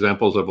many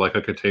examples of like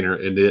a container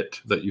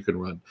init that you can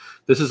run.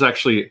 This is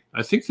actually,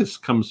 I think this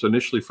comes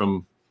initially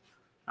from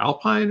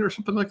Alpine or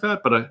something like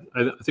that, but I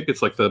think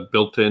it's like the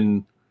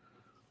built-in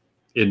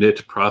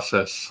init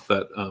process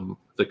that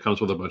comes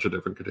with a bunch of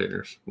different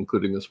containers,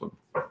 including this one.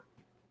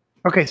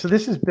 Okay, so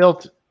this is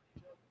built.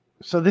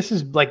 So this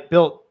is like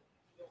built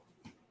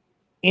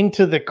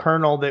into the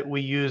kernel that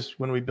we use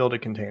when we build a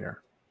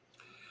container.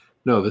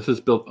 No, this is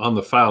built on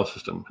the file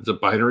system. It's a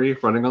binary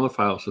running on the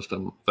file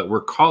system that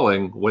we're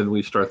calling when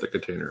we start the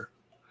container.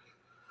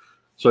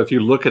 So if you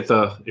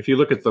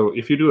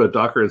do a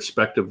Docker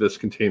inspect of this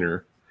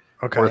container,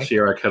 or a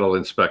CRI kettle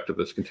inspect of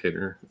this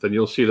container, then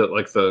you'll see that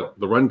like the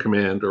run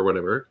command or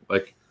whatever,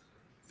 like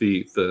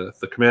the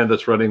command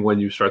that's running when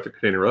you start the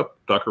container up,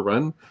 docker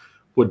run,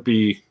 would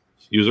be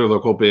user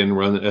local bin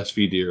run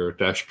svdir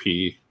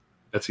 -p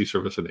etc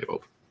service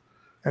enabled.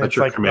 And that's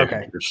your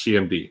command, your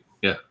CMD.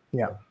 Yeah.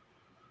 Yeah.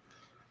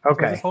 Okay.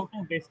 So is this whole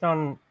thing based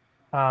on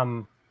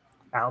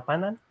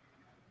Alpine then?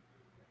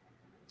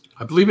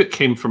 I believe it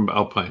came from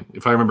Alpine,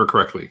 if I remember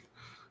correctly.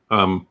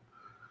 Like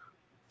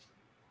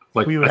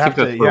we would I think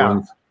have that's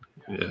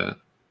to,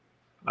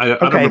 I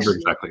don't remember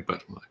exactly,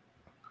 but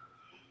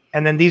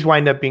and then these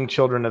wind up being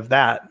children of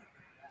that.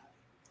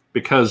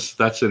 Because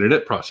that's an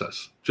init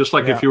process. Just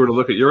like if you were to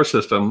look at your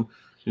system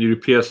and you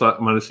do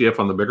ps-ef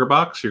on the bigger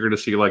box, you're going to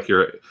see like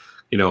your,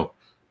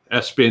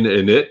 sbin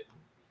init,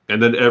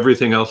 and then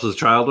everything else is a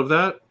child of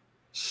that.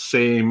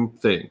 Same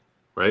thing,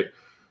 right?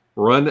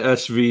 Run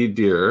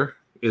svdir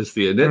is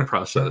the init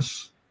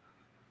process,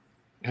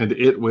 and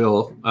it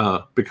will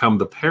become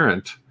the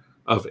parent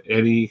of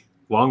any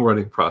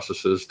long-running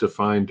processes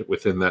defined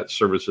within that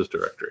services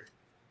directory.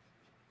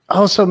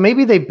 Oh, so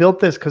maybe they built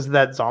this because of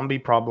that zombie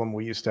problem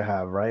we used to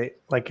have, right?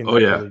 Like in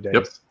the early days.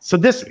 Yep. So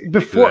this,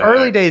 before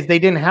early days, they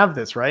didn't have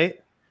this,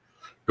 right?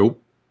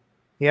 Nope.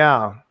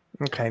 Yeah.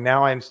 Okay,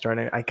 now I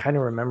kind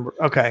of remember.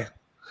 Okay.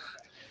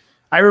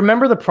 I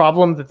remember the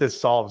problem that this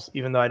solves,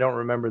 even though I don't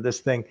remember this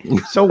thing.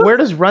 So where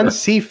does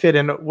runc fit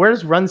in?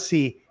 Where's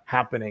runc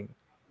happening?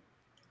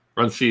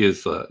 Runc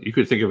is, you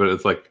could think of it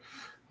as like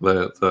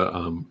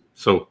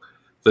so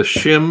the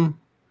shim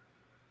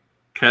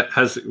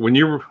has, when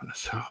you're,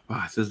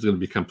 this is going to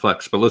be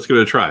complex, but let's give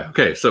it a try.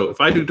 Okay, so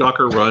if I do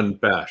docker run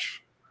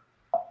bash,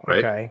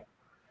 right? Okay.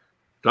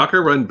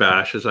 Docker run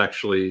bash is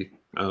actually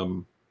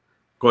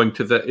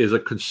is a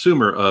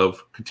consumer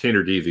of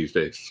containerd these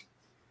days.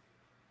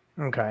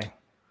 Okay.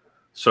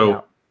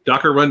 So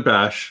docker run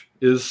bash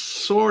is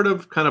sort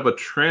of kind of a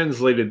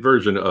translated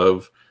version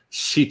of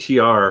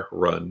CTR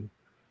run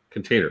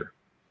container,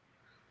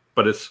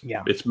 but it's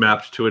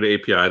mapped to an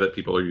API that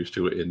people are used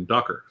to in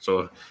Docker.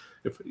 So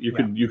if you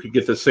could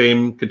get the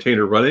same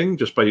container running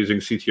just by using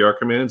CTR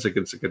commands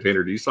against a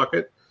containerd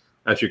socket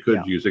as you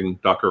could using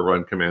docker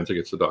run commands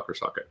against the Docker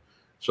socket.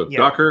 So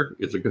Docker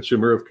is a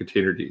consumer of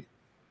containerd.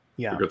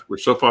 Yeah. We're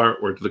so far,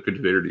 we're to the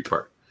containerd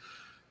part.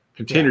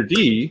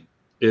 Containerd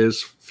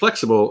is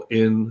flexible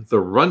in the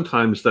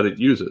runtimes that it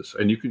uses,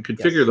 and you can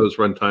configure those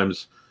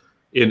runtimes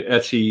in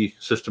etc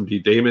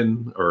systemd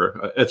daemon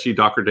or etc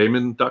docker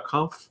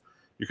daemon.conf.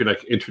 You can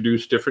like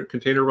introduce different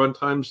container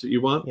runtimes that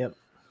you want. Yep.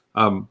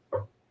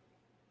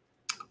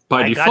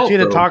 By default, got you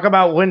to talk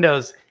about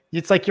Windows.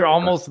 It's like you're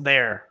almost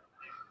there.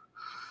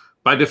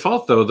 By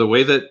default, though, the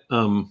way that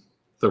the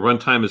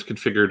runtime is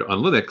configured on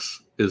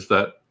Linux is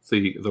that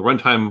the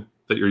runtime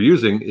that you're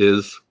using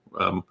is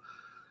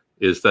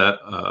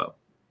that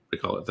they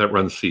call it that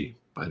runc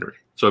binary.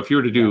 So if you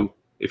were to do,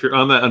 if you're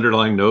on that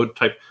underlying node,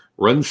 type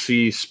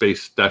runc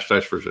space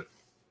 -- version.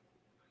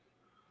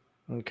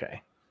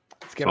 Okay.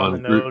 Let's get on the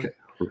node.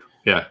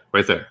 Yeah,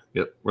 right there.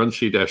 Yep,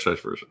 runc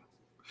 -- version.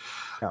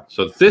 Yeah.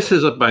 So this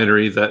is a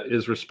binary that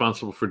is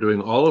responsible for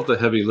doing all of the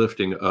heavy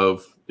lifting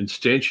of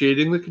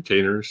instantiating the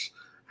containers,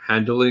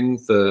 handling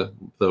the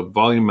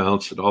volume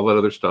mounts and all that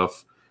other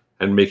stuff,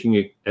 and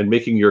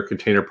making your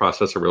container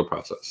process a real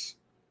process.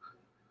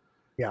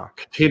 Yeah.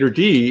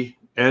 Containerd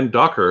and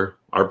Docker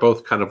are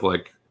both kind of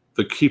like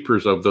the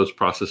keepers of those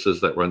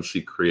processes that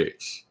runc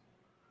creates.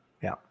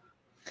 Yeah.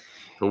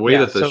 The way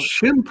that the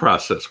shim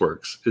process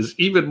works is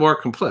even more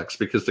complex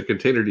because the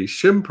containerd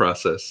shim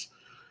process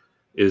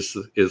is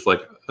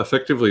like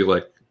effectively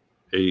like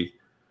a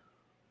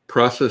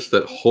process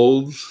that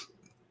holds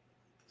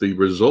the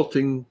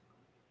resulting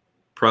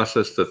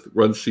process that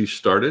runc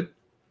started.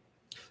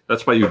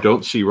 That's why you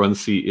don't see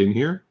runc in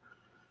here,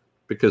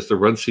 because the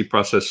runc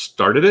process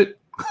started it.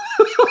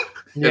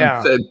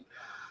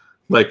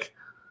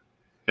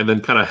 and then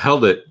kind of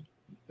held it,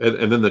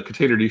 and then the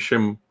containerd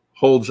shim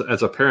holds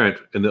as a parent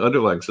in the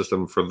underlying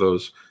system for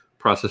those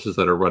processes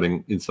that are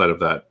running inside of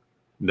that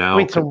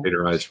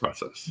containerized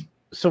process.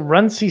 So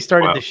runc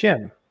started the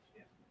shim.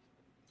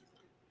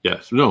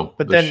 Yes, no,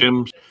 but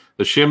the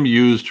shim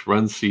used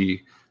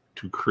runc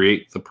to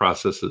create the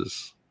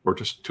processes, or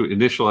just to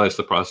initialize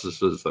the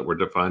processes that were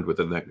defined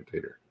within that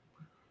container.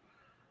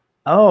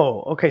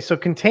 Oh, okay. So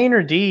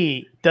containerd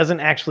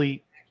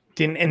didn't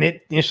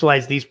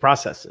initialize these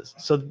processes.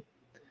 So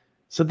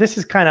this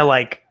is kind of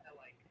like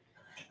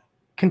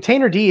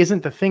containerd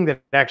isn't the thing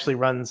that actually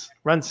runs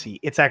runc.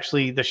 It's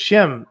actually the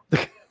shim.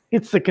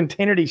 It's the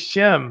containerd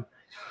shim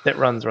that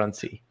runs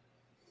runc.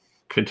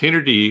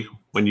 Containerd,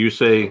 when you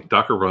say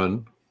docker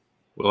run,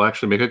 will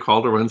actually make a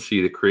call to runc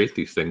to create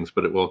these things,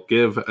 but it will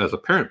give as a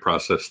parent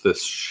process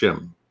this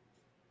shim.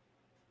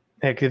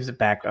 It gives it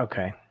back.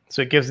 Okay.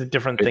 So it gives a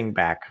different thing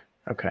back.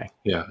 Okay.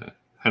 Yeah.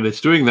 And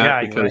it's doing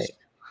that because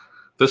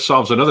this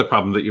solves another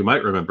problem that you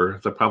might remember.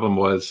 The problem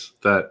was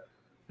that,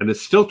 and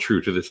it's still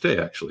true to this day,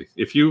 actually.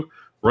 If you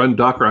run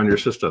Docker on your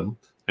system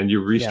and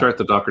you restart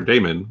the Docker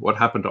daemon, what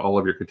happened to all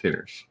of your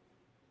containers?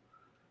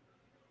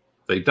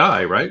 They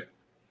die, right?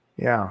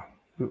 Yeah.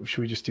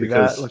 Should we just do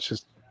that?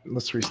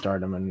 Let's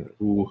restart them, and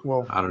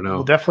I don't know.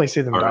 We'll definitely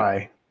see them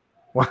die.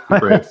 What?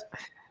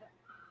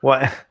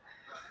 What?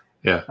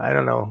 Yeah. I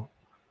don't know.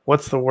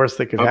 What's the worst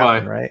that could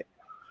happen, right?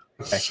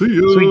 Okay. See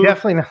you. So we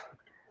definitely know.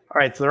 All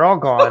right, so they're all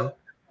gone.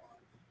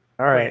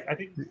 All right. I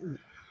think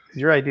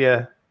your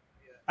idea.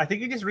 I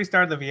think you just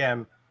restart the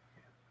VM.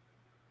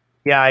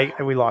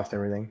 Yeah, we lost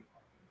everything.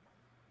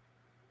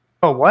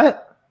 Oh,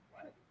 what?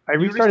 I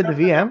restarted the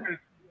VM?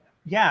 Docker.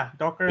 Yeah,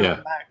 Docker on the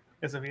Mac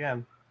is a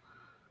VM.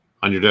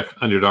 On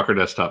your Docker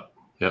desktop.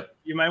 Yep.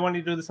 You might want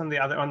to do this on the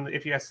other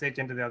if you SSH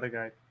into the other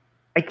guy.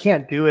 I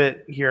can't do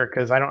it here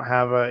because I don't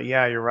have a.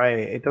 Yeah, you're right.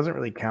 It doesn't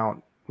really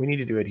count. We need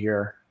to do it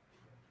here.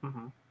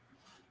 Mm-hmm.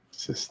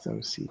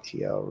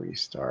 Systemctl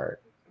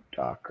restart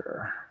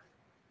Docker.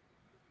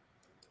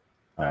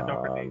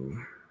 Docker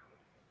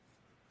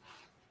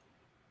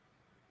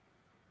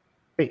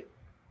wait.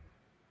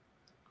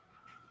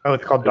 Oh,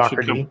 it's called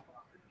Docker D.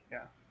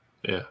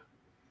 Yeah.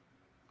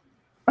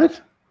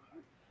 What?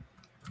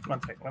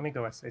 One second. Let me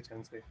go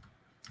SHNC.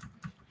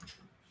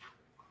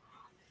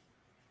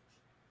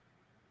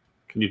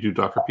 Can you do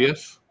Docker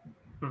PS?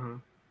 Mm-hmm.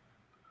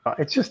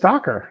 It's just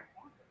Docker.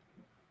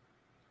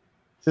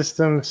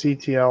 System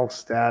CTL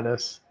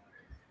status.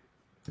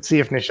 Let's see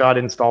if Nishad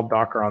installed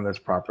Docker on this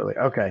properly.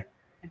 Okay.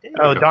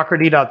 Oh, Docker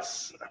D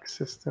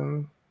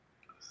system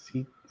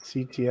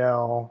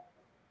CTL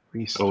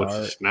restart. Oh, it's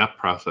a snap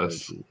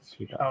process.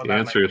 Oh, the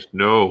answer is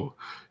no.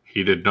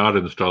 He did not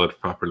install it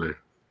properly.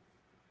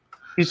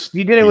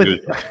 You did it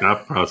with the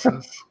snap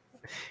process.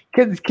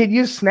 Can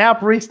you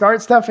snap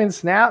restart stuff in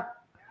snap?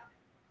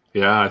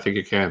 Yeah, I think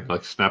you can,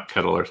 like snap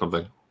kettle or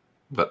something.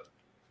 But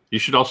you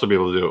should also be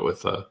able to do it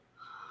with.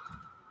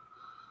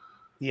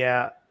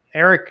 Yeah,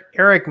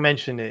 Eric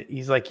mentioned it.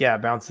 He's like, yeah,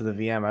 bounce to the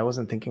VM. I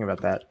wasn't thinking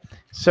about that.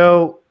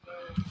 So,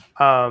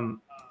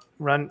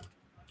 run.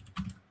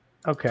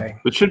 Okay.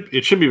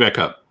 It should be back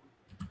up.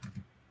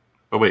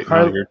 Oh wait,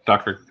 no, you're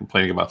Docker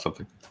complaining about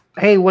something.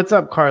 Hey, what's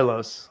up,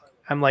 Carlos?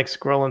 I'm like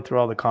scrolling through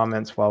all the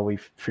comments while we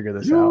figure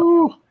this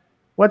out.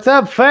 What's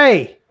up,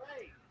 Faye?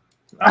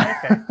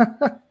 Okay.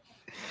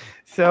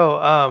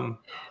 So,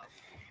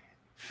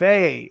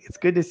 Faye, it's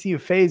good to see you.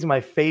 Faye's my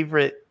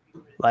favorite,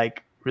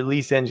 like,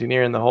 release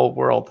engineer in the whole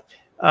world.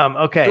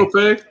 Okay. Go,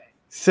 Faye.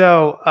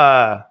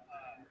 So,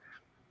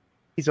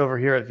 he's over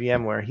here at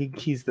VMware.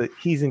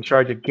 He's in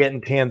charge of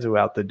getting Tanzu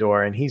out the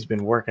door, and he's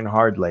been working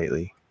hard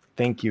lately.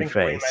 Thank you,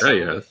 Faye.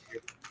 Yeah.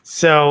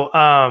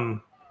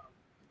 So,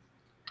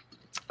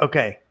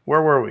 okay,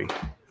 where were we?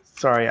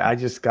 Sorry, I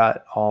just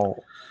got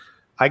all.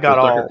 I got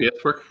all. Docker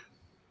PS work?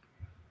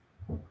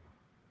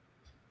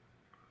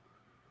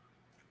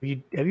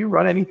 Have you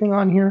run anything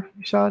on here,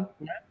 Nishad?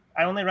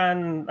 I only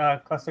ran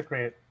cluster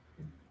create.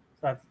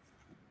 So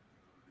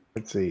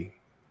let's see.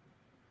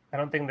 I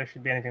don't think there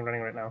should be anything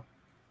running right now.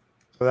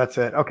 So that's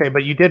it. Okay,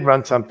 but you did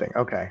run something.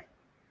 Okay.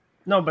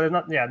 No, but it's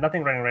not. Yeah,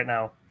 nothing running right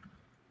now.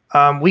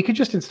 We could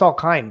just install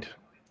kind,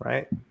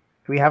 right? Do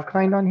we have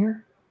kind on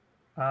here?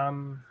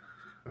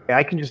 Okay,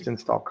 I can just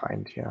install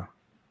kind. Yeah.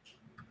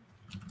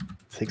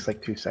 It takes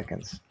like 2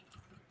 seconds.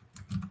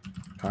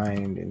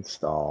 Kind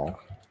install.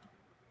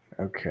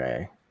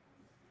 Okay.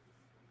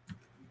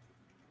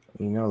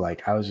 You know,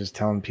 like I was just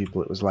telling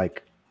people, it was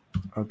like,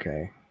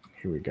 okay,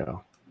 here we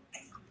go.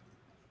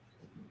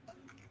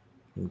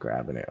 I'm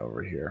grabbing it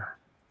over here.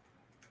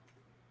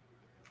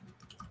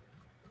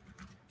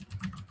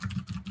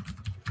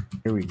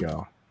 Here we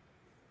go.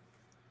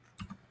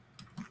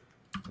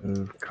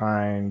 Move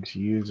kind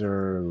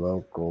user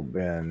local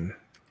bin.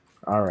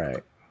 All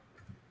right.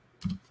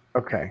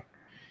 Okay.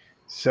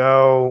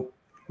 So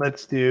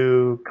let's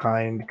do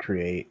kind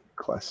create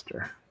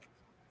cluster.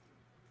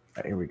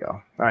 All right, here we go.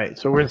 All right.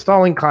 So we're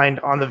installing kind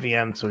on the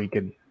VM so we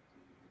could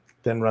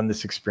then run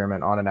this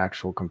experiment on an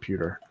actual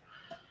computer.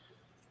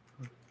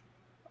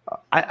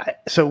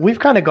 So we've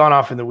kind of gone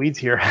off in the weeds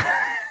here,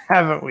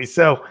 haven't we?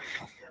 So,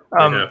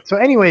 so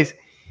anyways,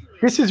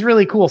 this is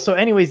really cool. So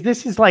anyways,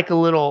 this is like a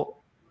little,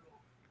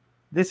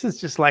 this is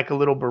just like a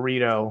little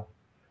burrito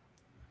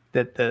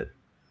that the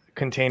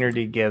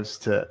containerd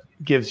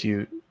gives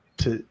you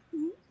to,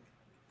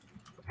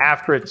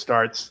 after it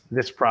starts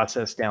this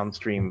process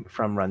downstream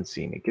from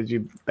runc. It gives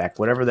you back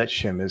whatever that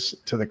shim is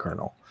to the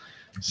kernel.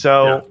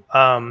 So,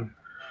 I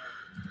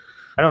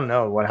don't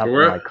know what happened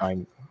to my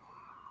kind.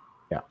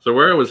 Yeah. So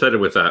where I was headed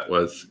with that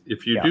was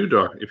if you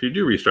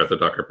do restart the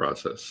Docker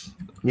process,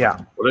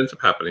 what ends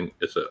up happening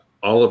is that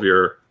all of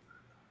your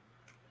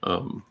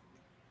all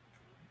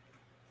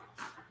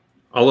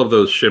of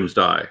those shims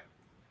die.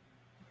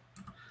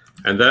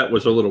 And that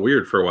was a little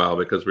weird for a while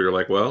because we were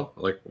like, well,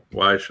 like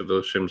why should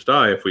those shims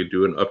die if we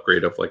do an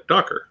upgrade of like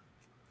Docker?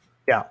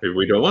 Yeah. Maybe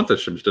we don't want the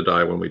shims to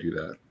die when we do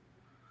that.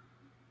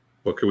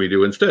 What can we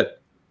do instead?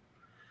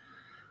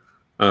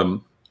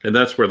 And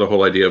that's where the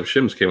whole idea of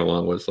shims came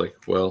along, was like,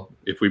 well,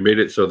 if we made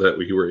it so that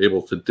we were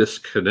able to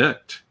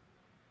disconnect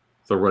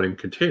the running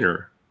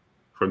container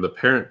from the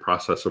parent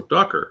process of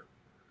Docker,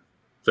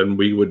 then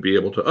we would be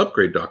able to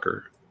upgrade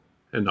Docker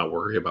and not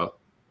worry about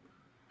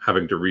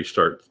having to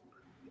restart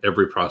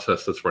every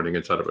process that's running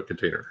inside of a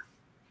container.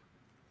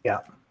 Yeah.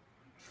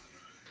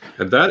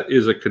 And that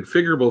is a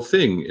configurable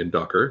thing in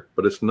Docker,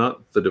 but it's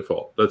not the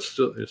default. That's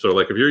still, so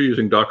like if you're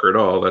using Docker at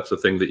all, that's a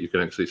thing that you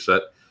can actually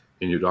set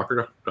in your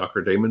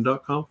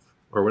dockerdaemon.conf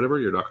or whatever,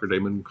 your Docker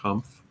daemon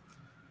conf,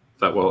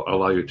 that will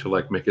allow you to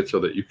like make it so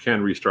that you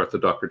can restart the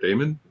Docker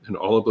daemon and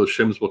all of those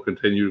shims will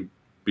continue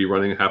be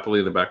running happily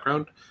in the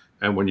background.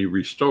 And when you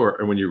restart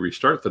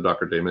the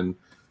Docker daemon,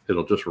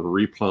 it'll just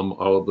replumb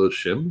all of those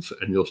shims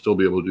and you'll still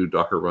be able to do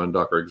Docker run,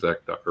 Docker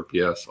exec, Docker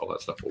PS, all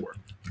that stuff will work.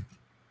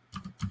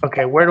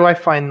 Okay, where do I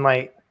find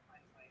my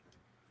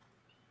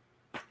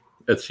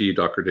Etsy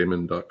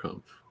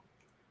dockerdaemon.conf.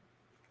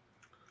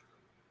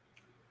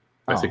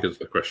 I think is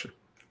the question.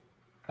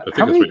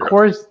 How many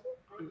cores?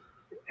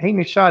 Hey,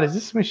 Nishad, does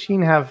this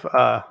machine have?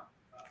 I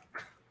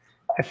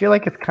feel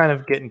like it's kind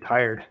of getting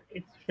tired.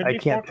 I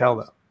can't tell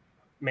though.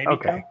 Maybe.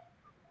 Okay.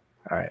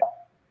 All right.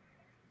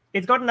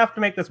 it's got enough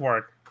to make this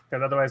work,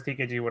 because otherwise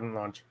TKG wouldn't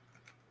launch.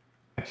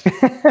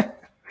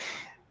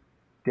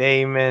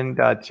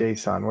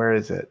 Daemon.json. Where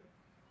is it?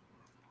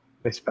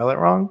 Did I spell it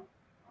wrong?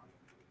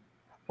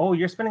 Oh,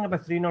 you're spinning up a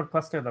 3-node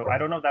cluster, though. I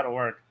don't know if that'll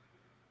work.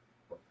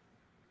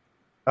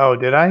 Oh,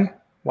 did I?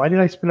 Why did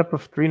I spin up a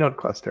 3-node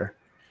cluster?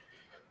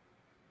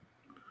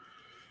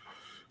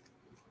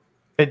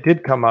 It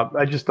did come up.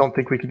 I just don't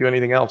think we can do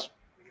anything else.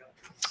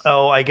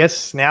 Oh, I guess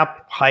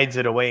Snap hides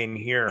it away in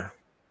here.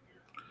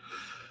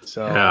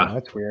 So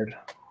that's weird.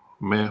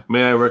 May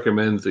I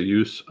recommend the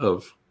use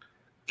of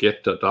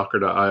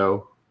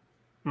get.docker.io?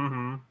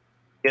 Mm-hmm.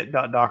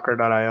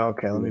 Get.docker.io.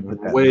 Okay, let me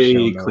put that.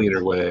 Way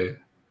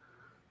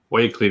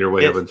cleaner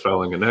way of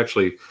installing. And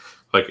actually,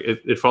 like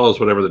it follows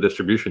whatever the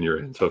distribution you're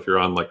in. So if you're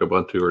on like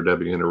Ubuntu or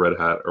Debian or Red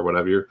Hat or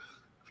whatever,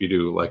 if you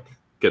do like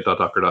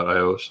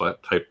get.docker.io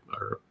type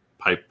or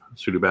pipe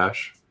sudo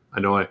bash, I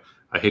know I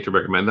hate to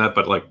recommend that,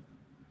 but like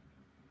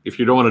if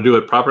you don't want to do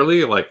it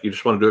properly, like you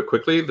just want to do it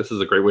quickly, this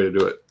is a great way to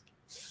do it.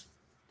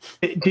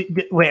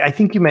 Wait, I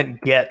think you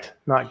meant get,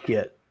 not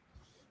git.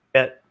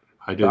 Get.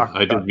 I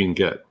did mean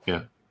get.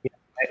 Yeah.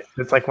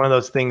 It's like one of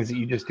those things that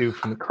you just do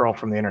from the curl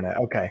from the internet.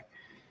 Okay.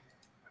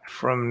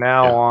 From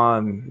now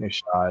on,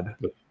 Nishad.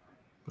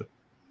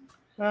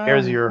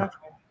 Here's your.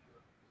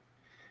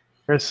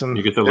 Here's some.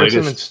 You get the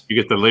latest. You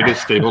get the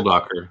latest stable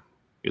Docker.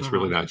 It's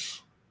really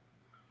nice.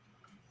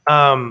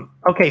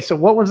 Okay, so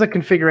what was the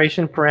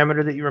configuration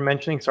parameter that you were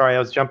mentioning? Sorry, I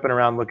was jumping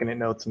around looking at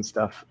notes and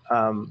stuff.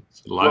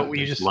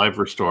 Live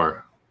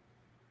restore.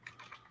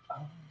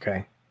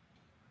 Okay.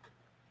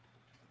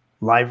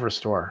 Live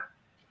restore.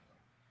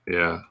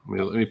 Yeah,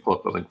 let me pull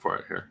up the link for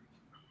it here.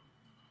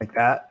 Like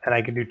that, and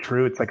I can do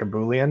true. It's like a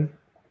Boolean.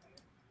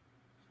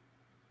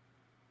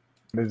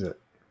 What is it?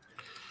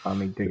 Let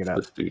me dig it up.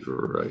 This dude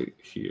right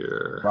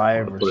here.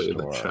 Live restore. Put it in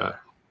the chat.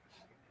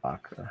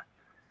 Docker.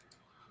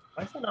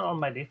 Why is that not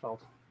on by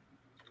default?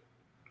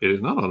 It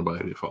is not on by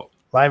default.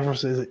 Live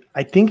versus.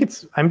 I think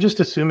it's. I'm just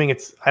assuming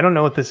it's. I don't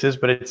know what this is,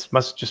 but it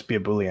must just be a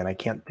Boolean. I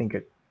can't think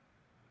it.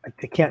 I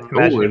can't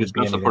imagine. Oh, it is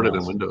not supported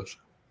in Windows.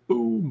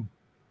 Boom.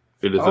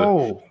 It is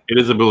it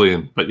is a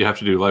Boolean, but you have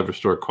to do live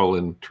restore :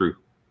 true.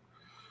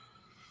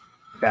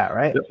 That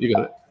right? Yep, you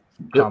got it.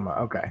 Yep. Comma.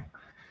 Okay.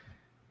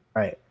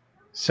 All right.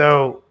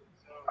 So,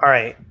 all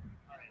right.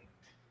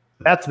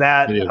 That's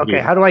that. Okay.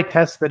 How do I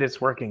test that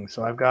it's working?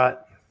 So I've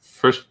got.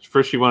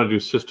 First, you want to do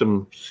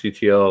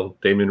systemctl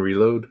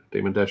daemon-reload.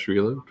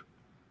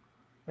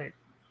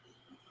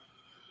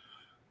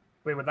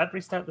 Wait, would that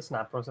restart the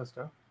snap process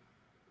too?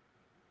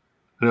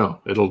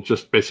 No, it'll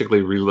just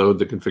basically reload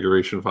the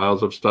configuration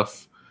files of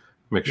stuff.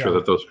 Make sure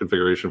that those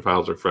configuration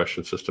files are fresh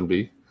in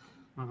systemd.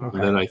 Okay.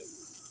 And then I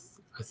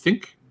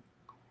think.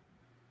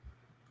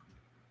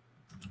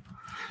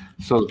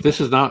 So this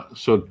is not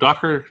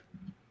Docker.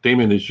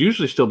 Daemon is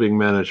usually still being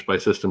managed by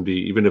systemd,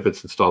 even if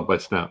it's installed by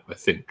Snap, I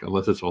think,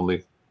 unless it's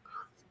only,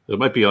 it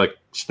might be like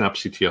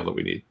snapctl that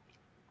we need.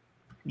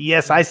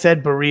 Yes, I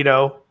said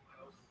burrito.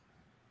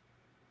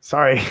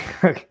 Sorry.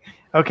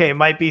 Okay, it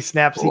might be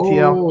snapctl.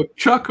 Oh,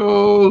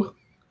 Choco,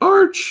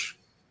 Arch.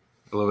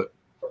 I love it.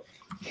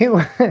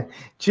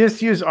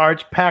 Just use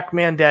Arch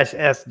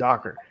pacman-s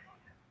Docker.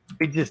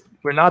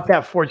 We're not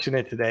that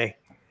fortunate today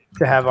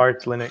to have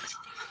Arch Linux.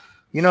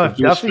 You know, if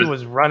Duffy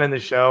was running the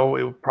show,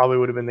 it probably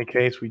would have been the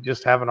case. We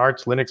just have an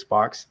Arch Linux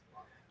box.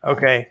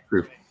 Okay.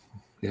 True.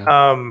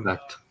 Yeah.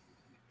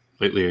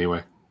 Lately,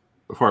 anyway.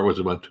 Before it was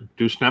Ubuntu.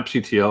 Do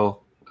snapctl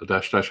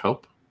 --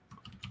 help.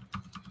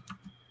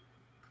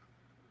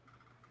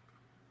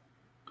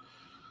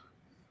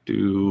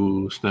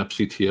 Do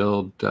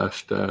snapctl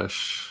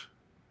 --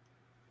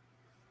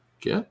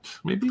 get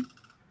maybe.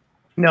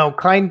 No,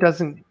 kind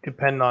doesn't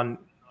depend on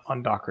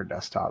Docker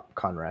desktop,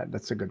 Conrad.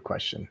 That's a good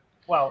question.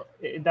 Well,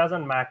 it does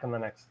on Mac and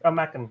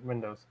Mac and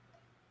Windows.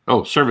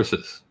 Oh,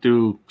 services.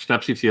 Do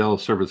snapctl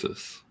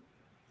services.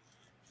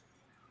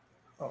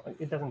 Oh,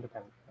 it doesn't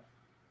depend.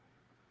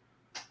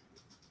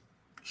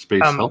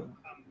 Space help.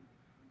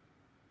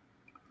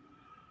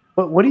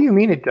 But what do you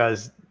mean it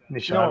does,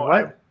 Nishad? No,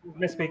 what? I'm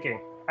misspeaking.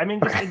 I mean,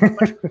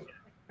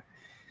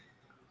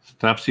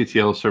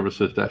 snapctl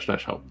services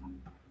 -- help.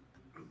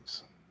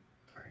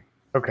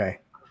 Okay.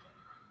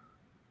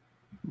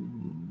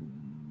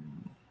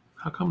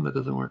 How come that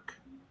doesn't work?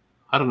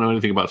 I don't know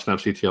anything about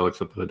snapctl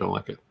except that I don't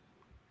like it.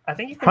 I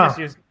think you can just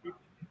use.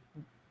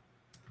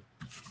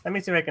 Let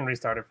me see if I can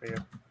restart it for you.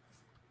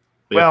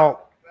 Yeah.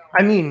 Well,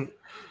 I mean.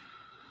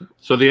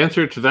 So the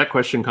answer to that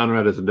question,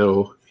 Conrad, is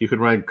no. You can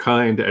run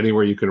kind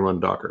anywhere you can run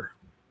Docker.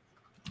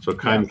 So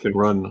kind can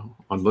run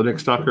on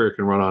Linux Docker. It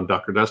can run on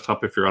Docker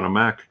desktop if you're on a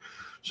Mac.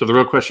 So the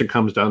real question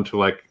comes down to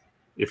like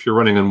if you're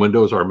running on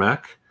Windows or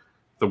Mac,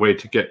 the way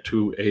to get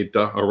to a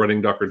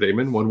running Docker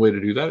daemon, one way to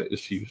do that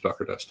is to use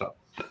Docker desktop.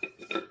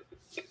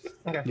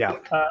 Okay. Yeah.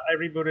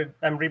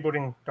 I'm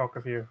rebooting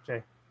Docker for you,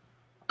 Jay.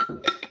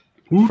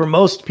 For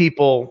most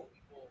people,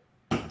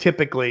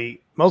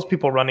 most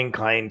people running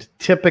kind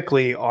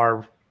typically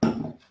are,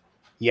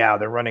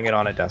 they're running it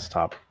on a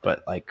desktop,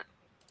 but like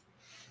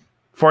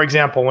for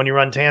example, when you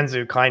run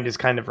Tanzu, kind is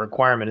kind of a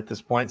requirement at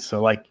this point.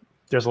 So like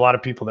there's a lot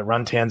of people that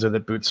run Tanzu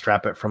that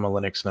bootstrap it from a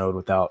Linux node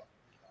without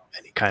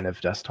any kind of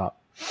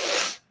desktop.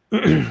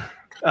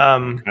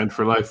 And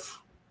for life.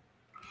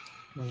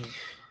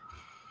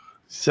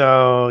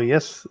 So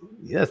yes,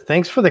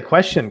 thanks for the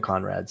question,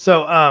 Conrad.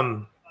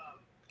 So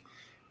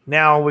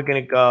now we're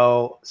gonna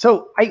go.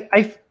 So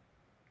I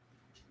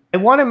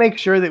want to make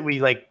sure that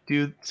we like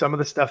do some of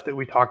the stuff that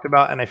we talked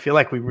about, and I feel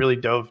like we really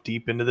dove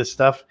deep into this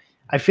stuff.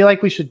 I feel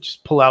like we should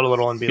just pull out a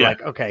little and be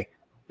like, okay,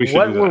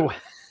 what were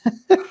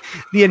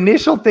the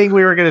initial thing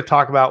we were going to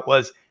talk about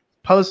was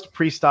post,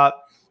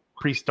 pre-stop,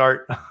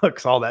 pre-start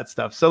hooks, all that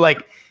stuff. So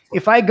like,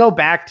 if I go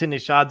back to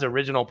Nishad's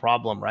original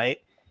problem, right,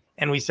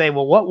 and we say,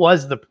 well, what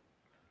was the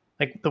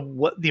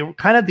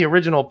kind of the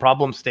original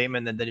problem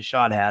statement that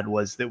Nishad had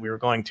was that we were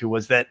going to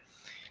was that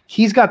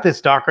he's got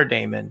this Docker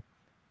daemon,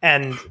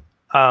 and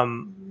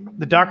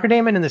the Docker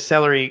daemon and the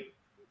Celery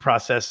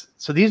process.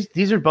 So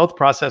these are both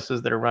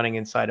processes that are running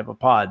inside of a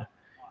pod,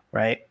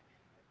 right?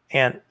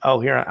 And oh,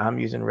 here I'm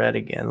using red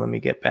again. Let me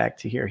get back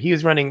to here. He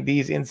was running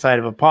these inside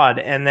of a pod,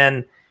 and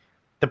then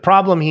the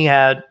problem he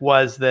had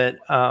was that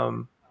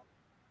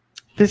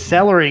this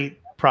Celery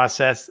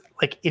process,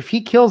 like if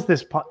he kills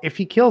this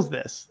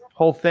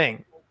whole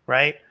thing,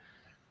 right?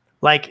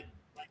 Like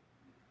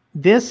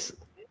this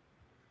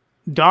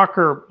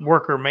Docker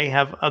worker may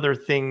have other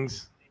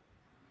things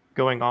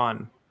going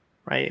on,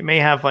 right? It may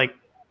have like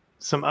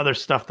some other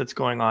stuff that's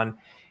going on.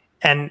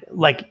 And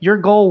like your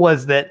goal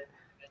was that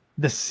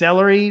the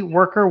Celery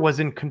worker was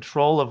in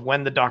control of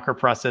when the Docker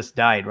process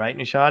died, right,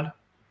 Nishad?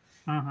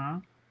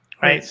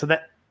 Right. So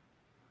that.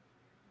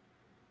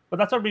 But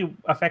that's what we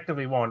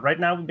effectively want. Right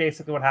now,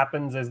 basically what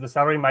happens is the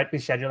Celery might be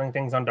scheduling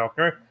things on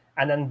Docker,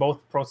 and then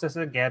both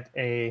processes get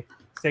a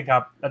sig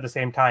up at the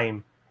same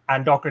time,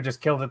 and Docker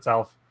just kills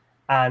itself.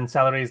 And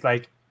Celery is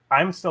like,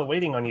 I'm still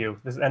waiting on you.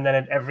 And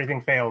then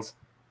everything fails.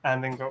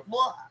 And then go,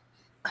 whoa.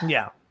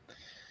 Yeah.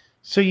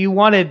 So you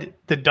wanted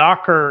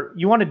Docker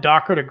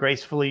to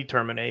gracefully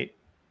terminate.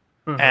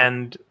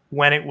 And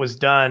when it was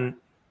done,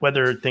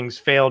 whether things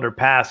failed or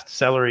passed,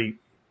 Celery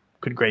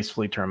could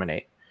gracefully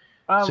terminate.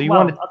 So you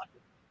wanted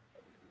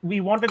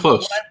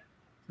close.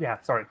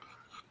 Sorry.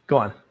 Go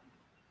on.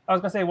 I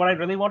was going to say what I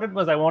really wanted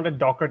was I wanted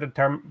Docker to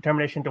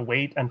termination to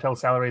wait until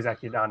Celery is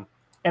actually done.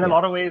 In a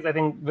lot of ways, I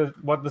think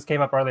what this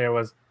came up earlier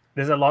was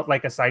there's a lot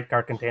like a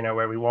sidecar container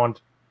where we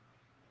want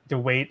to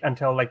wait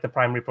until like the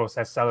primary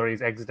process Celery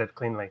is exited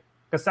cleanly.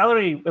 Because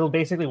Celery will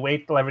basically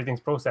wait till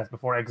everything's processed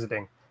before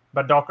exiting.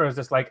 But Docker is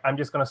just like, I'm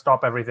just going to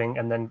stop everything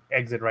and then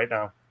exit right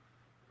now.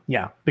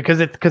 Yeah, because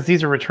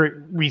these are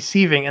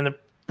receiving, and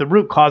the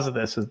root cause of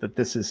this is that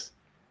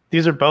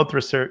these are both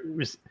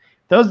receiving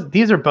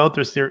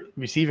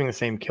the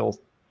same kill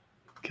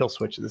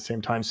switch at the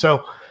same time.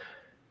 So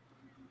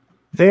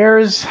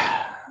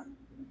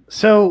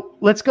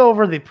let's go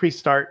over the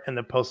pre-start and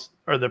the post,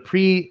 or the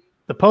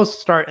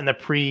post-start and the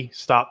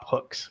pre-stop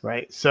hooks,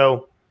 right?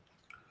 So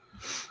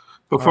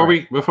before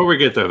we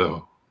get there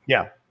though.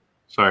 Yeah.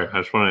 Sorry, I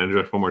just want to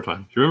interrupt one more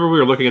time. Do you remember we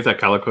were looking at that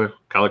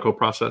Calico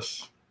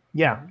process?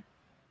 Yeah.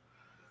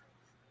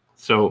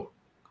 So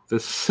the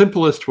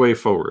simplest way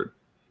forward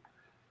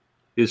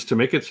is to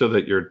make it so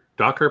that your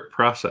Docker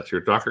process, your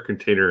Docker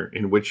container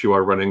in which you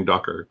are running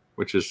Docker,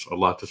 which is a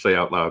lot to say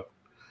out loud.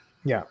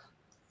 Yeah.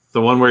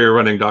 The one where you're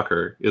running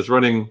Docker is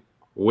running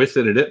with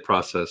an init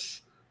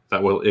process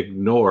that will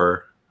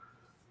ignore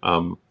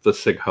the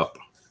sig hub.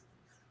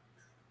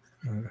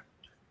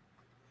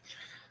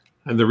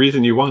 And the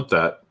reason you want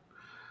that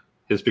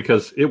is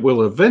because it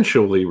will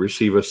eventually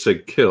receive a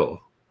sig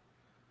kill.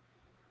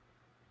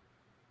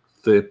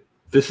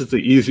 This is the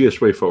easiest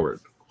way forward.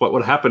 What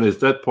would happen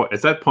is at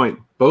that point,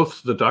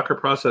 both the Docker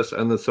process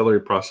and the Celery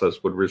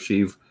process would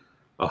receive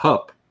a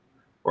hup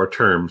or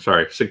term,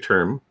 sig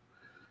term.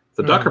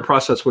 The Docker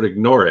process would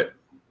ignore it.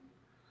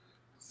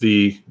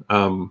 The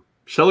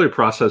Celery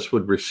process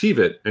would receive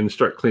it and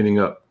start cleaning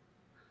up.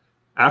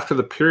 After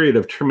the period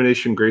of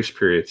termination grace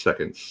period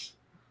seconds,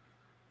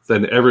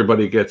 then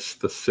everybody gets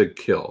the sig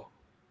kill.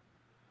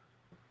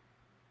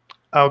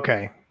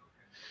 Okay.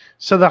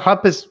 So the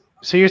hup is,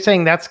 so you're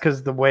saying that's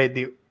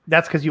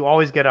because you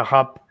always get a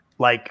hup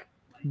like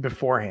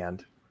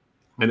beforehand.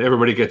 And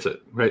everybody gets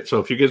it, right?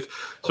 So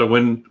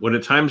when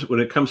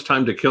it comes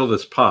time to kill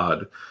this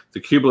pod, the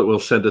kubelet will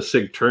send a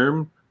sig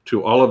term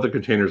to all of the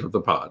containers of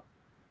the pod.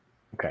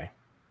 Okay.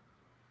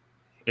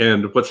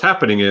 And what's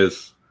happening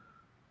is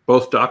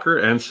both Docker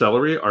and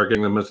Celery are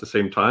getting them at the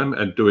same time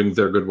and doing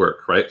their good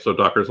work, right? So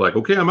Docker's like,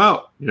 okay, I'm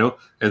out,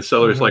 and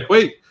Celery's like,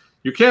 wait,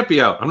 you can't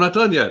be out. I'm not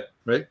done yet,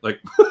 right? Like,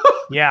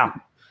 yeah.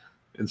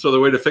 And so the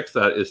way to fix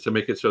that is to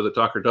make it so that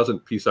Docker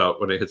doesn't peace out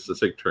when it hits the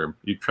sig term.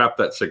 You trap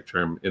that sig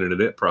term in an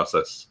init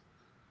process.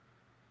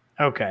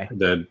 Okay.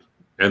 And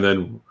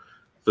then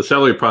the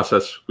Celery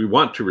process, we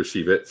want to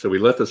receive it, so we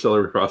let the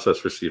Celery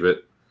process receive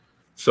it.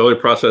 Celery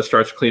process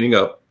starts cleaning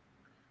up.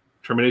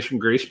 Termination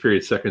grace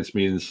period seconds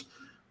means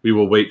we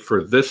will wait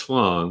for this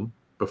long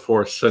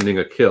before sending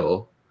a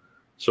kill.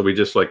 So we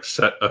just like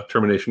set a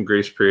termination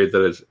grace period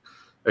that is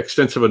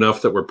extensive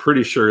enough that we're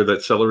pretty sure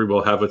that Celery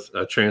will have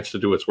a chance to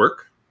do its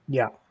work.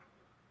 Yeah.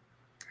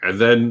 And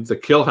then the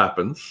kill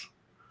happens.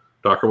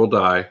 Docker will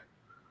die.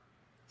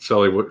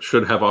 Celery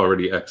should have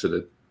already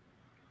exited.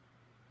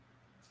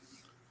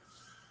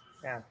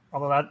 Yeah,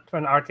 although that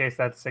in our case,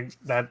 that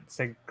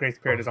sig grace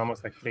period is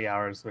almost like 3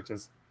 hours, which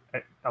is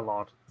a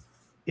lot.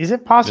 Is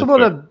it possible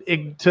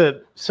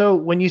to so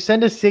when you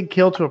send a sig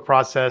kill to a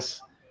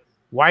process,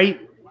 why?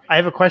 I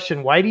have a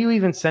question. Why do you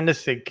even send a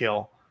sig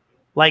kill?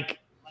 Like,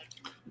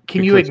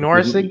 can you ignore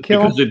a sig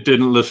kill? Because it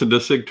didn't listen to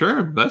sig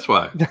term. That's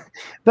why.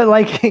 But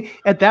like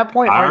at that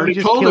point, I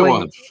already told it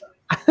once.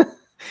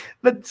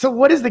 But so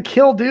what does the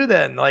kill do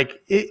then?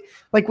 Like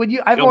when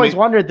you, I've always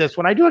wondered this.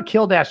 When I do a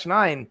kill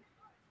 -9,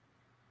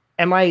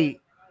 am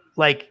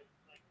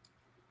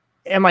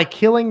I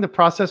killing the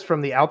process from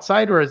the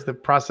outside, or is the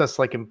process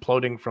like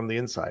imploding from the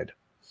inside?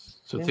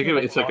 So think of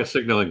it, it's like a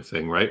signaling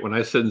thing, right? When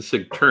I send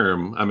sig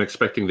term, I'm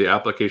expecting the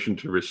application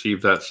to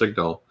receive that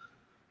signal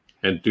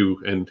and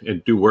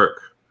do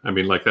work. I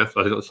mean, like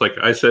it's like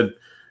I said,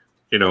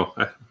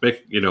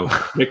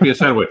 make me a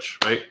sandwich,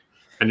 right?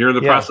 And you're in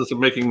the process of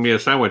making me a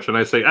sandwich, and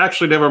I say,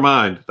 actually, never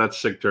mind, that's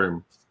sig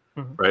term,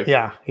 right?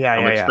 Yeah.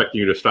 I'm expecting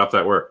you to stop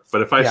that work.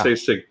 But if I say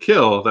sig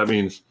kill, that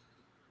means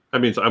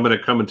I'm going to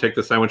come and take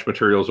the sandwich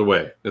materials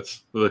away.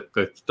 It's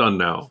done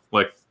now.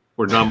 Like,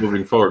 we're not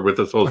moving forward with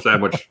this whole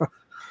sandwich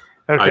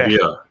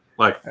idea.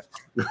 Like,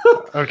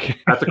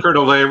 at the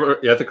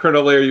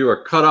kernel layer, you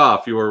are cut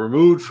off. You are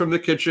removed from the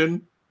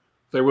kitchen.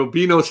 There will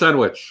be no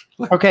sandwich.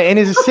 Okay, and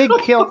is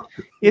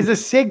a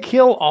sig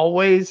kill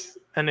always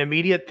an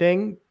immediate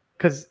thing?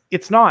 Because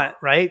it's not,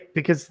 right?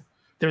 Because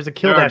there's a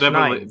kill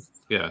 -9.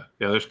 Yeah.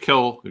 There's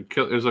kill.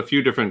 There's a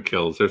few different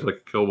kills. There's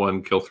like kill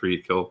 1, kill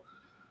 3, kill.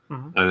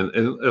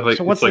 And like,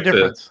 so what's the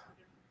difference?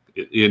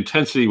 The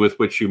intensity with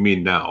which you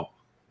mean now.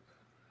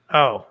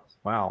 Oh,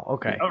 wow.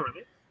 Okay. Oh,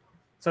 really?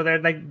 So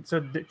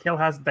the kill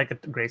has like a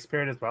grace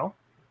period as well?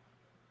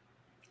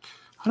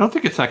 I don't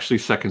think it's actually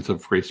seconds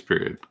of grace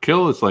period.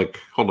 Kill is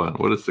like, hold on,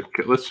 what is the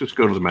kill? Let's just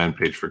go to the man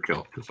page for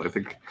kill, because I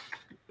think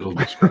it'll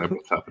describe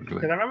what's happening there.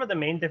 Because I remember the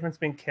main difference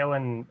between kill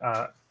and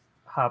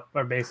hop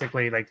are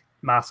basically like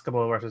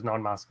maskable versus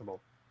non-maskable.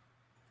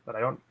 But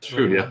I don't.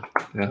 True, yeah.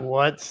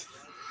 What's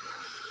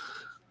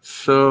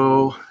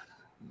so?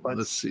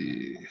 Let's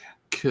see.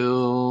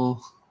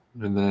 Kill,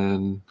 and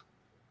then.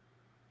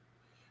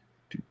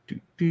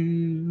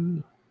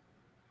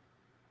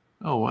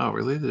 Oh wow!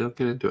 Really? They don't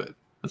get into it.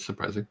 That's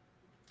surprising.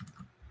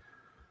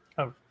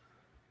 Oh,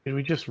 did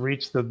we just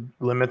reach the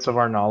limits of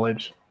our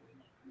knowledge?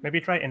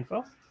 Maybe try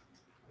info.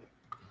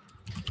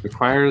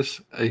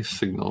 Requires a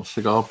signal.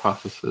 Signal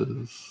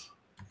processes.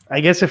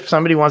 I guess if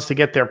somebody wants to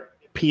get their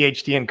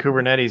PhD in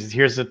Kubernetes,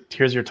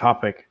 here's your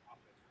topic.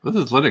 This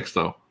is Linux,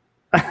 though.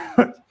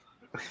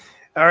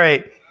 All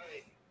right.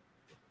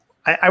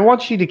 I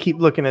want you to keep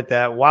looking at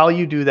that. While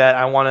you do that,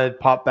 I want to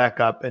pop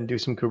back up and do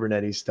some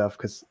Kubernetes stuff,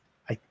 because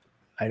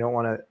I don't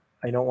want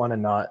to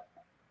not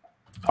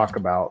talk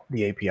about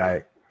the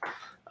API.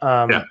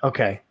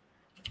 Okay.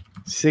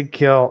 Sig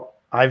kill.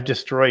 I've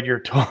destroyed your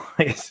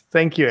toys.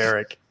 Thank you,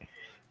 Eric.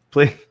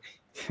 Please.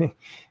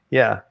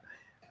 Yeah.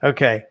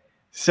 Okay.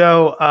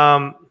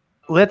 So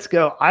let's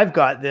go. I've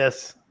got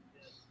this.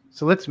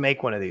 So let's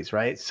make one of these,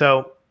 right?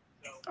 So,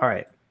 all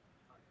right.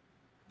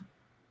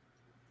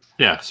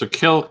 Yeah. So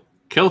kill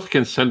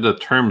can send a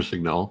term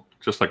signal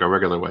just like a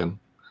regular one,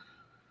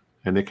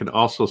 and it can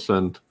also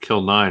send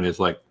kill 9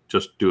 is like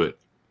just do it,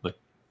 like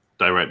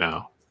die right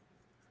now.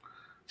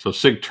 So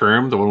sig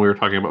term, the one we were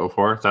talking about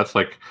before, that's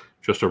like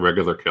just a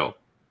regular kill.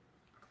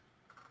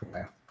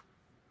 Okay.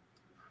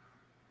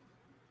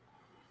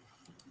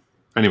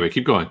 Anyway,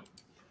 keep going.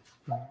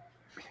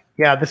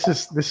 Yeah, this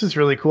is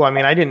really cool. I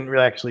mean, I didn't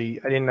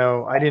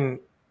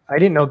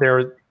know there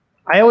were.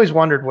 I always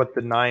wondered what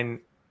the 9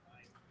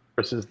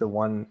 versus the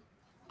 1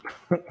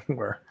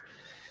 were.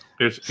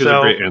 Here's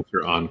a great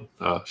answer on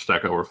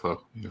Stack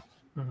Overflow. Yeah.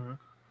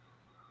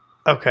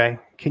 Okay,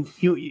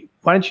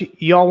 why don't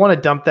you all want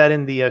to dump that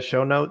in the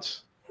show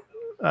notes?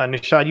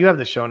 Nishad, you have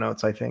the show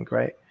notes, I think,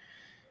 right?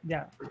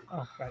 Yeah.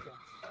 Oh, right.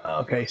 Yeah.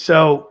 Okay,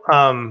 so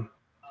all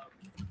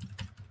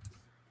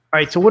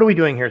right. So what are we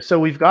doing here? So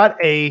we've got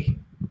a.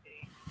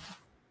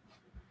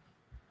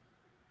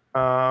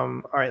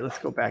 All right, let's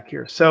go back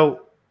here.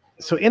 So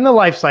in the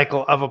life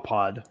cycle of a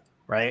pod,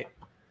 right?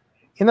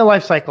 In the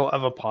life cycle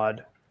of a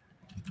pod,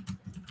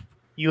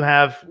 we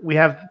have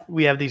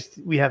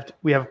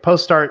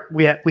post start.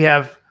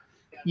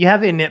 You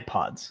have init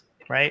pods,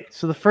 right?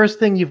 So the first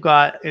thing you've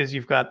got these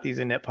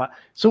init pods.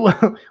 So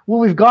well,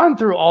 we've gone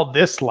through all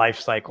this life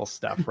cycle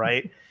stuff,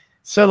 right?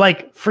 So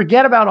like,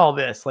 forget about all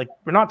this. Like,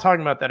 we're not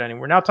talking about that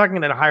anymore. We're now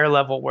talking at a higher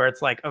level where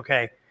it's like,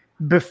 okay,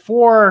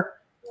 before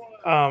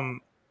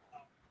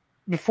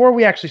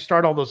we actually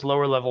start all those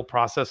lower level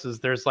processes,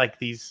 there's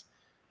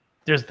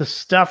the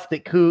stuff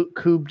that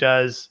Kube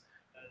does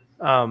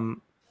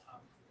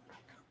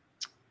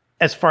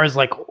as far as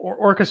like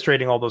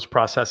orchestrating all those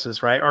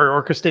processes, right?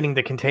 Or orchestrating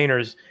the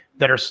containers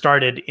that are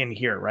started in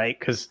here, right?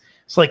 Because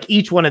it's like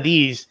each one of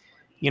these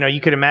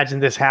you could imagine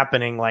this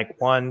happening like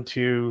 1,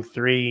 2,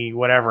 3,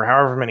 whatever,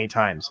 however many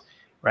times,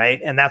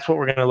 right? And that's what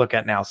we're going to look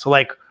at now. So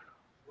like,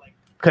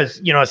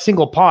 because, a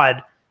single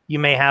pod, you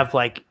may have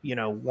like,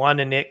 one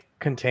init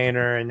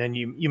container, and then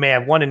you may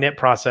have one init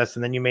process,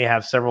 and then you may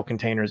have several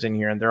containers in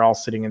here, and they're all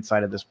sitting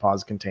inside of this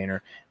pods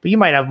container. But you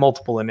might have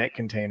multiple init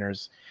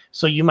containers.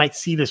 So you might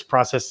see this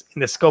process in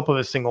the scope of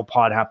a single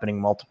pod happening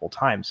multiple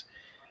times.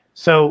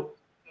 So,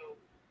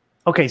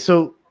 okay,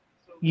 so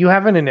you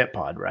have an init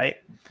pod, right?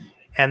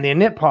 And the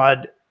init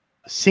pod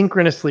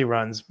synchronously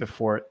runs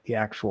before the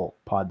actual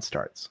pod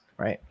starts,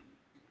 right?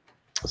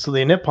 So the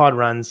init pod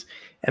runs,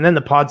 and then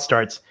the pod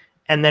starts.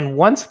 And then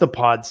once the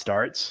pod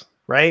starts,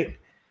 right,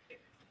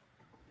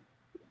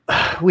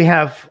 we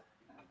have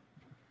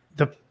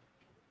the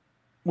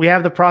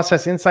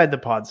process inside the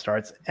pod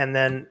starts, and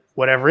then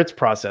whatever its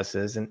process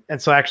is.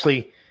 And so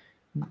actually,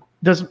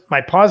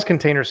 my pods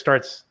container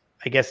starts,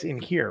 I guess,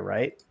 in here,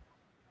 right?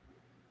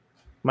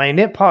 My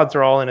init pods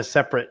are all in a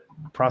separate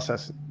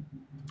process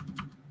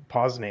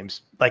pods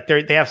names. Like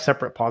they have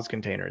separate pods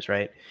containers,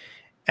 right?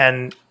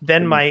 And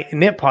then my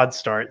init pod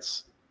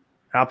starts.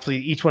 Obviously,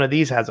 each one of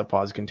these has a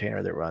pods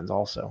container that runs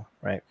also,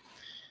 right?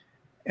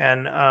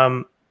 And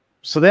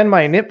so then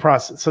my init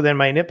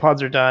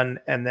pods are done,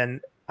 and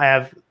then I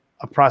have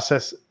a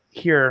process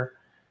here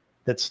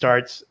that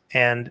starts,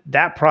 and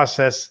that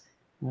process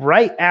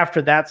right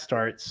after that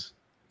starts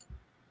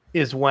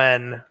is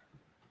when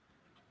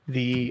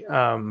the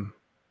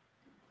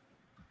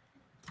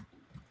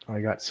I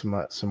got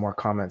some more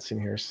comments in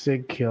here.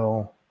 Sig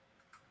kill.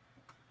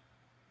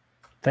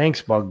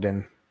 Thanks,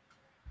 Bogdan.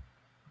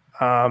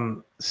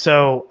 And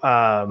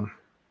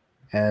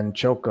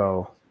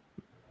Choco.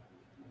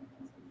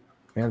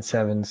 Man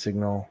 7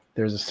 signal.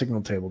 There's a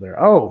signal table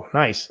there. Oh,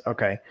 nice.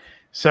 Okay.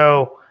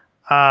 So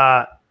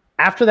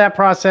after that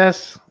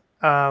process,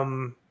 we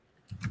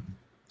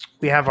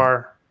have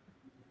our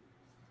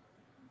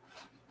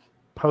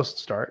post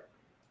start.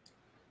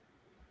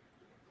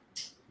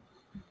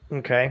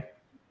 Okay.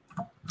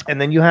 And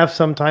then you have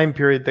some time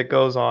period that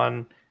goes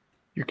on.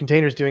 Your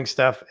container's doing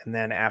stuff. And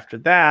then after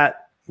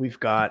that, we've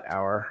got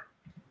our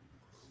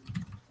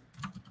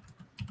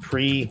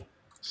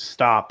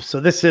pre-stop.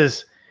 So this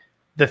is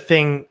the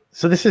thing.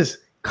 So this is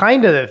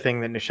kind of the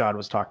thing that Nishad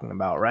was talking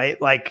about,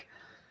 right? Like,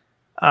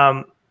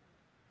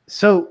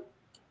 so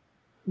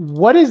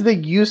what is the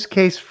use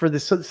case for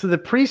this? So the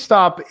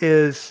pre-stop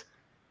is,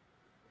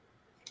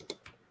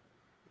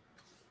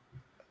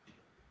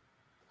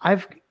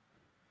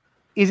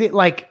 is it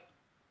like,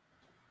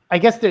 I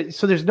guess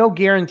so there's no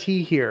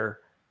guarantee here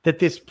that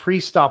this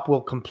pre-stop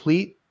will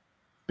complete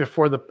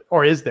before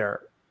or is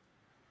there?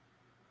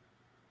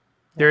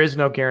 There is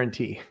no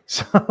guarantee.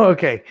 So,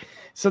 okay.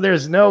 So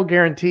there's no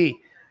guarantee.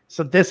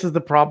 So this is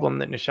the problem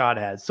that Nishad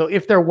has. So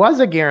if there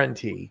was a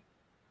guarantee.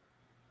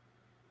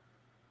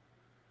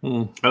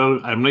 I'm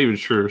not even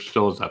sure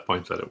still at that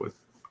point that it would.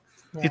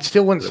 Yeah. It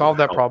still wouldn't solve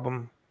that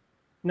problem.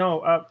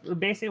 No,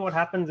 basically what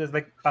happens is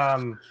like,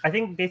 I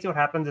think basically what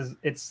happens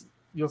is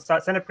you'll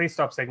send a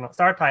pre-stop signal,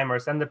 start timer,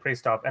 send the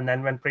pre-stop, and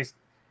then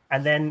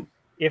and then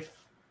if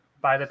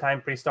by the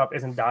time pre-stop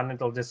isn't done,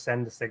 it'll just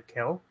send the sig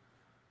kill.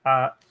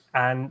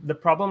 And the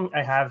problem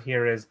I have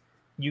here is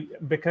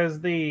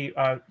because the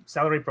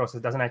Celery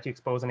process doesn't actually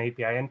expose an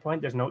API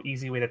endpoint, there's no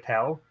easy way to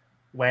tell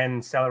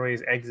when Celery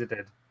is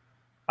exited,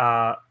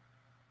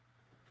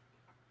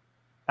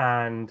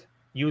 and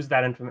use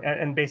that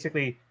and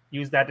basically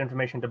use that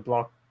information to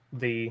block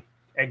the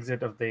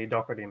exit of the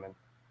Docker daemon.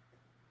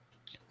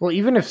 Well,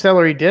 even if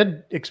Celery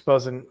did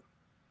expose an,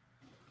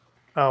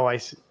 oh, I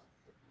see.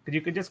 But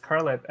you could just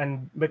curl it,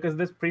 and because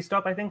this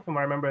pre-stop, I think, from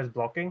what I remember, is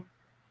blocking,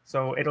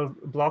 so it'll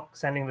block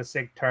sending the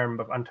sig term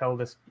until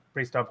this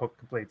pre-stop hook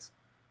completes.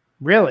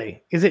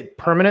 Really? Is it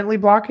permanently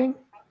blocking?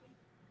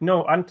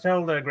 No,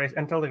 until the grace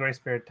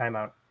period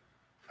timeout.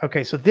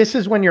 Okay, so this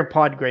is when your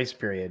pod grace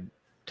period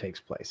takes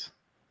place.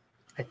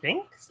 I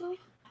think so.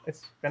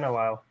 It's been a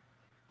while.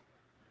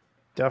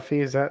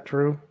 Duffy, is that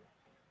true?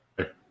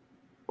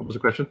 What was the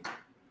question?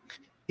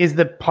 Is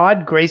the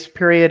pod grace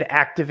period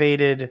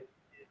activated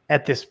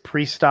at this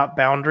pre-stop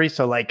boundary?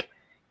 So like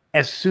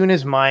as soon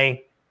as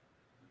my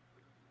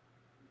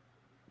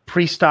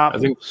pre-stop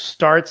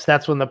starts,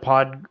 that's when the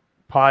pod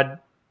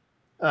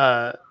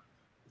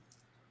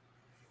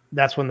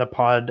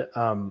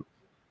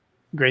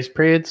grace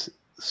periods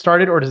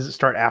started, or does it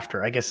start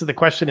after? I guess the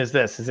question is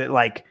this: is it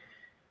like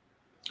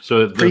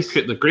so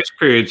the grace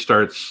period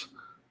starts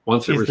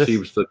once it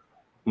receives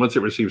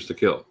the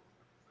kill?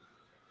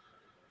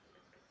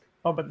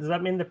 Oh, but does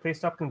that mean the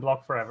pre-stop can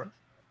block forever?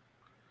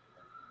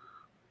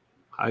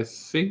 I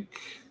think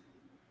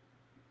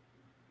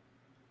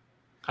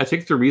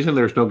the reason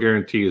there's no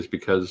guarantee is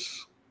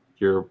because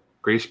your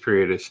grace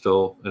period is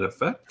still in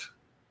effect.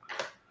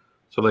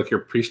 So like your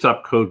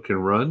pre-stop code can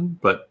run,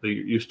 but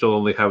you still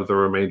only have the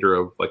remainder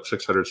of like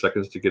 600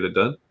 seconds to get it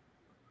done.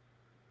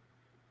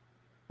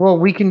 Well,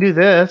 we can do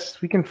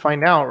this. We can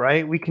find out,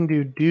 right? We can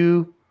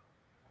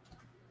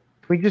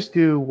we just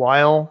do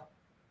while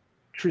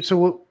true.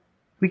 So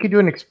we could do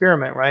an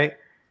experiment, right?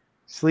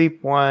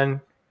 Sleep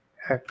 1,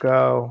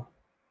 echo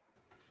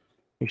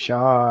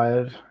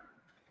Nishad.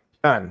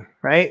 Done,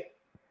 right?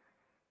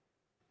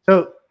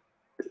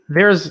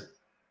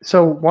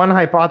 So one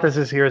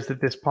hypothesis here is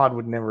that this pod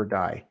would never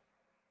die.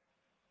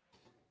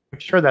 I'm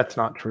sure that's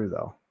not true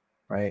though,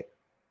 right?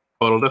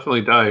 Well, it'll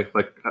definitely die.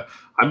 Like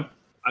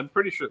I'm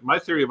pretty sure my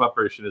theory of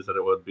operation is that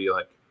it would be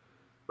like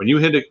when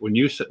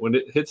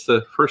it hits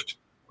the first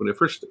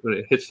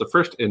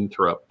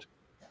interrupt,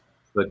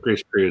 that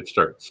grace period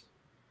starts,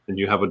 and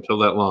you have until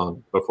that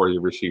long before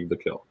you receive the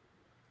kill,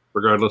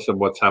 regardless of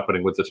what's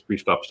happening with this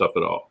pre-stop stuff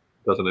at all.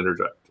 It doesn't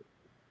interject.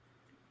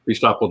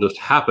 Pre-stop will just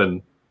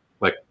happen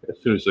like as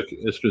soon as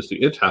the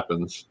int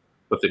happens,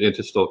 but the int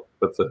is still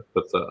the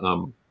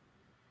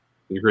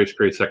grace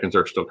period seconds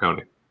are still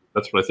counting.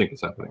 That's what I think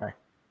is happening. Okay.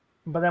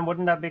 But then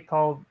wouldn't that be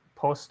called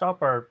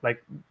post-stop or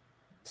like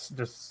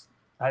just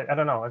I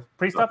don't know. If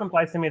pre-stop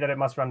implies to me that it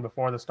must run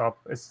before the stop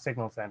is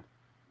signal sent.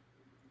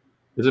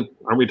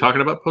 Aren't we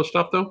talking about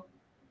post-stop though?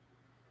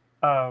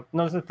 No,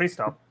 this is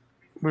pre-stop.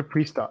 We're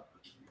pre-stop.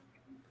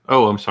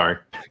 Oh, I'm sorry.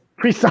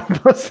 Pre-stop.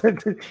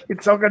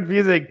 It's so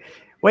confusing.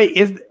 Wait,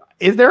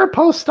 is there a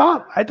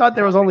post-stop? I thought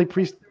there was only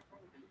pre-stop.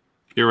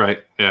 You're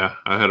right. Yeah,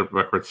 I had it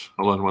backwards.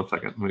 Hold on 1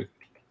 second.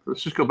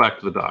 Let's just go back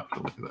to the doc.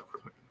 I'll look at that for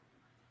a second.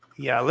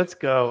 Yeah, let's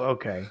go.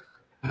 Okay.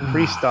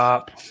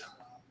 Pre-stop.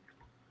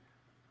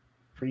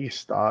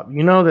 Pre-stop.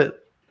 You know that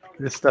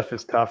this stuff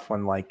is tough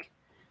when like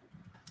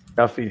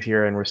Duffy's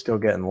here and we're still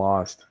getting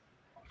lost.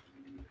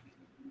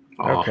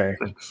 Oh, okay.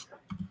 Thanks.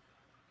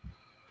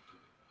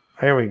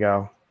 Here we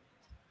go.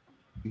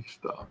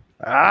 Pre-stop.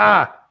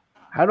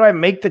 How do I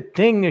make the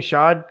thing,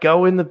 Nishad,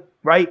 go in the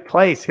right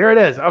place? Here it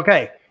is.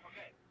 Okay.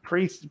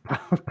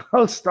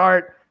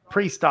 Post-start,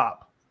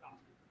 pre-stop.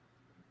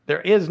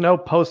 There is no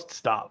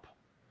post-stop.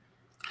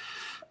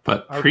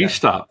 But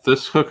pre-stop,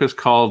 this hook is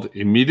called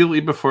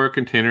immediately before a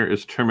container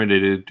is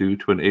terminated due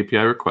to an API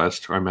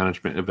request or a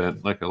management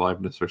event like a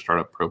liveness or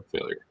startup probe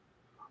failure.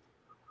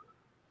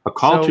 A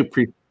call to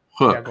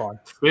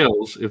pre-hook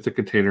fails if the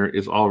container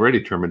is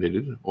already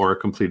terminated or a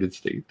completed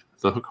state.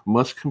 The hook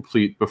must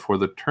complete before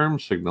the term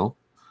signal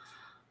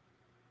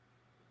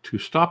to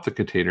stop the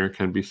container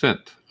can be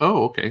sent.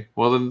 Oh, okay.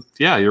 Well, then,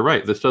 yeah, you're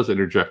right. This does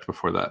interject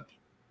before that.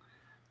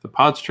 The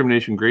pod's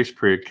termination grace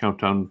period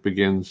countdown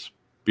begins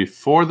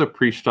before the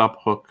pre-stop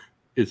hook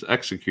is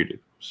executed.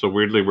 So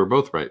weirdly, we're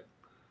both right.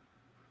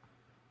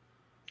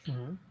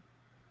 Mm-hmm.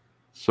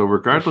 So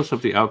regardless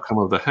of the outcome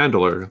of the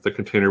handler, the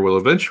container will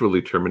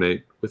eventually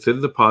terminate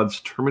within the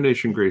pod's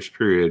termination grace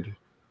period.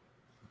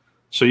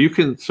 So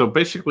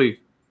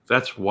basically,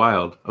 that's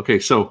wild. Okay,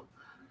 so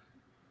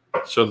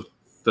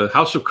the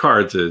house of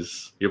cards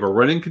is you have a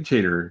running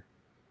container,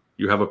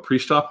 you have a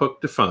pre-stop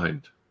hook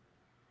defined.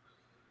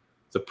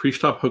 The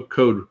pre-stop hook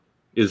code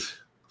is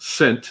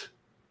sent,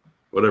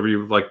 whatever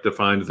you like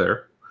defined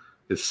there,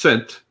 is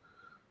sent.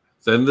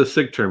 Then the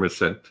sig term is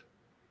sent.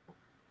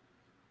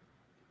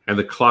 And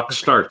the clock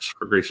starts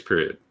for grace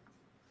period.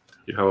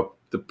 You have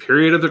the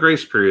period of the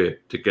grace period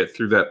to get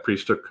through that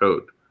pre-stop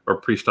code or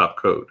pre-stop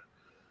code.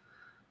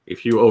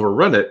 If you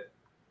overrun it,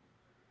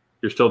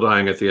 you're still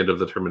dying at the end of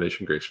the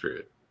termination grace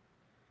period.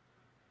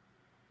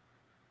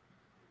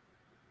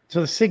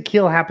 So the sig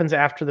kill happens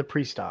after the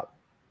pre-stop.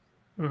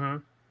 Mm-hmm.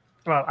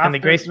 Well, and the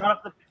grace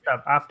not the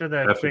pre-stop, after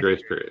the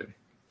grace period.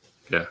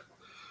 Yeah.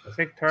 The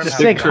sig term. The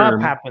sig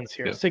term happens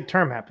here. Yeah. Sig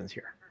term happens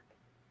here.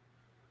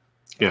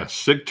 Yeah,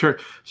 sig term.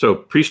 So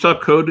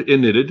pre-stop code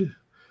initted,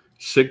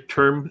 sig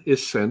term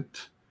is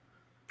sent,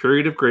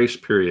 period of grace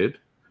period,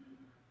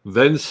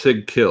 then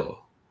sig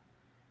kill.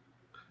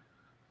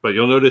 But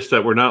you'll notice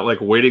that we're not like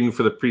waiting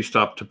for the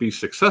pre-stop to be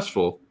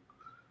successful.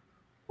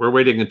 We're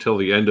waiting until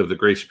the end of the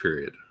grace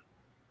period.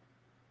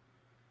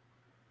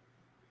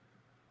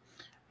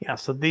 Yeah,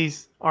 so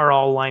these are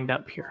all lined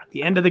up here.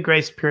 The end of the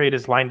grace period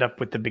is lined up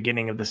with the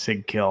beginning of the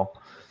sig kill.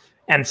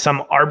 And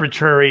some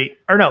arbitrary,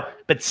 or no,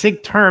 but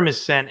sig term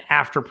is sent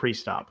after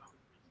pre-stop.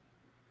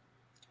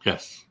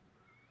 Yes.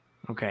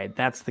 Okay,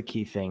 that's the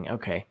key thing.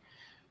 Okay.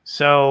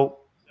 So,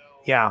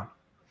 yeah.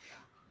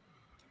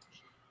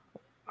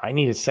 I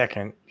need a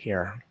second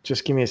here.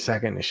 Just give me a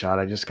second, Nishad.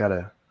 I just got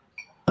to.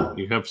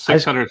 You have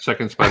 600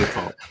 seconds by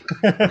default.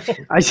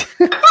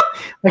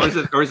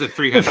 or is it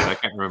 300? I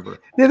can't remember.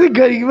 This is a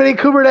good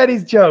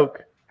Kubernetes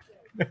joke.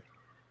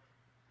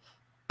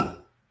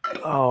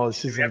 Oh,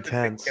 this is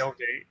intense. Kill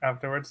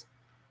afterwards.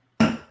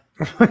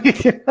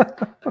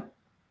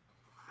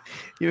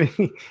 You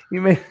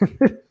made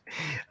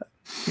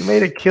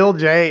a kill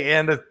J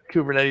and a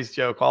Kubernetes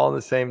joke all in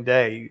the same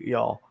day,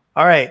 y'all.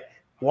 All right.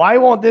 Why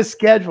won't this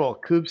schedule?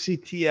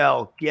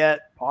 kubectl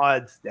get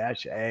pods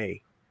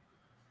 -a.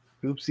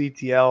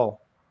 kubectl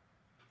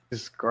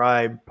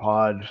describe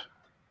pod.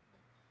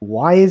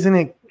 Why isn't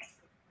it?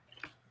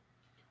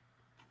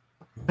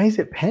 Why is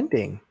it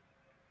pending?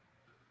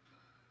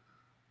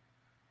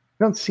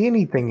 I don't see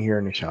anything here,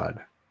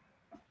 Nishad.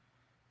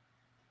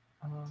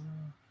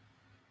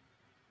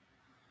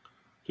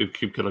 Did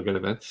kubectl get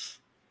events?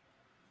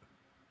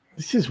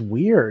 This is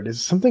weird.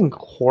 Is something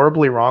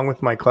horribly wrong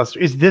with my cluster?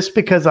 Is this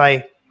because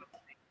I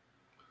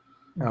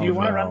Do you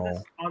want to run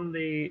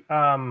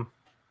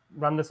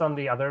this on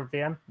the other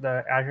VM,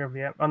 the Azure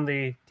VM, on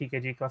the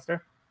TKG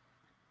cluster?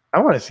 I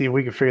want to see if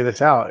we can figure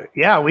this out.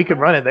 Yeah, we could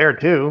run it there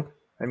too.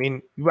 I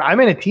mean, I'm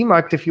in a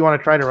tmux. If you want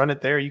to try to run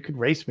it there, you could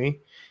race me.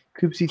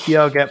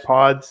 kubectl get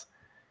pods.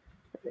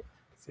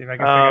 See if I can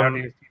figure out how to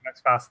use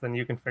tmux fast, then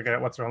you can figure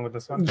out what's wrong with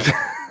this one.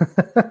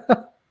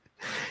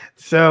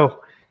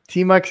 So,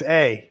 tmux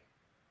A.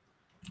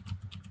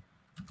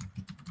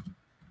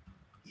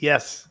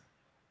 Yes,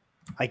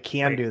 I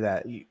can do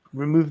that. You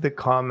remove the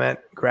comment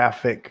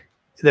graphic.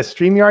 The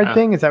StreamYard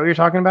thing, is that what you're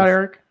talking about,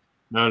 Eric?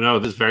 No,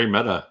 this is very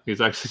meta.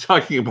 He's actually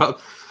talking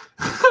about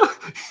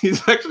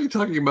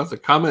the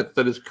comment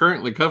that is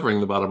currently covering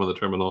the bottom of the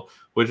terminal,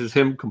 which is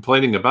him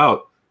complaining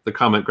about the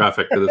comment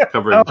graphic that is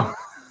covering the bottom.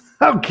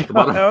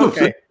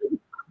 Okay.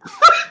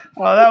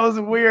 Oh, that was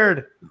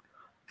weird.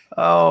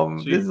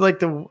 This is like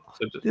this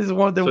is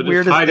one of the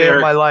weirdest days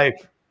of my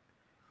life.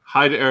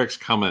 Hide Eric's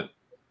comment,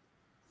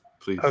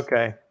 please.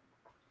 Okay.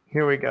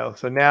 Here we go.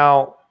 So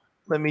now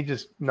let me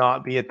just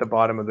not be at the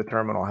bottom of the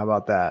terminal. How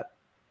about that?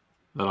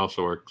 That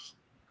also works.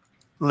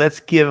 Let's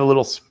give a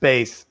little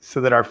space so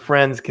that our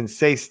friends can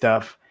say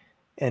stuff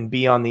and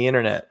be on the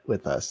internet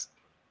with us.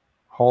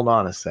 Hold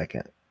on a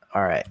second.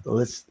 All right,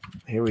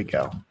 here we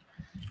go.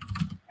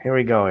 Here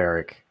we go,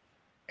 Eric.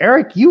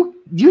 Eric, you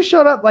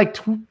showed up like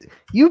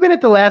you've been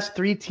at the last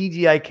 3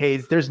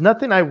 TGIKs. There's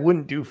nothing I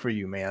wouldn't do for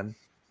you, man.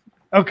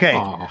 Okay.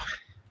 Aww.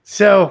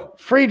 So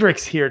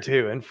Friedrich's here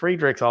too, and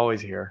Friedrich's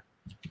always here.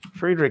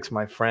 Friedrich's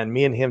my friend.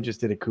 Me and him just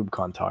did a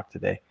KubeCon talk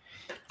today.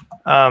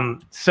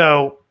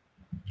 So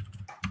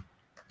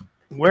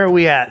where are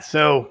we at?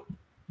 So,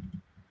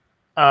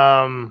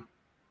 why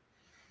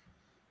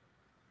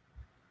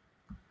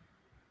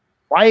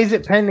is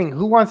it pending?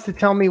 Who wants to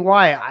tell me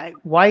why?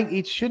 Why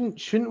it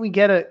shouldn't we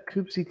get a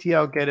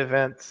kubectl get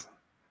events?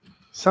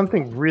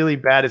 Something really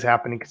bad is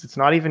happening because it's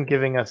not even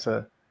giving us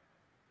a.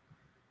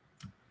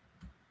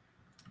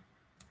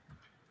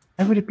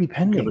 Why would it be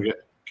pending?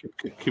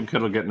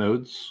 Kubectl get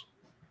nodes.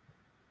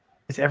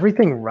 Is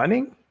everything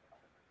running?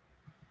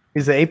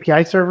 Is the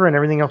API server and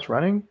everything else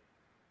running?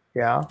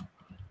 Yeah.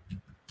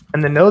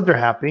 And the nodes are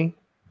happy.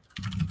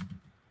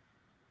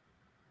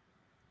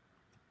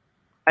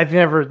 I've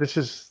never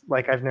kubectl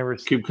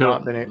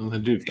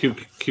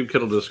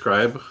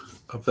describe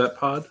of that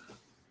pod.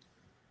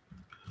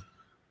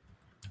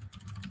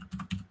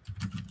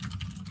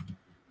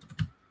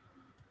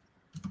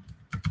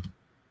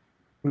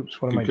 Oops,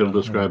 what am I doing? Kubectl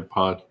describe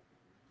pod.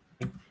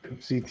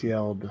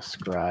 kubectl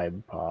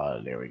describe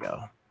pod. There we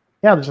go.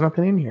 Yeah, there's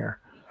nothing in here.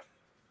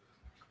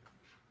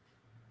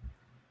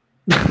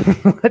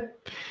 What?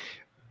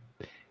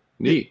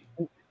 Neat.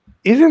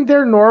 Isn't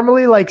there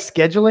normally like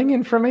scheduling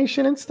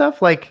information and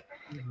stuff? Like,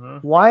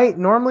 why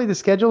normally the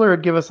scheduler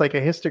would give us like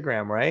a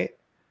histogram, right?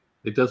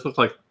 It does look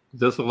like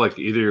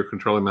either your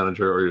controller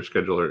manager or your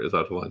scheduler is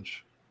out to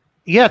lunch.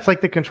 Yeah, it's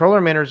like the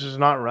controller manager is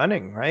not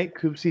running, right?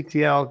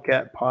 kubectl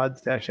get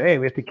pods -a.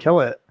 We have to kill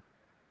it.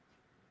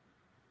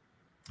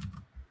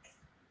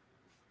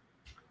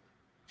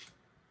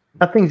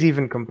 Nothing's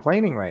even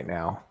complaining right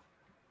now.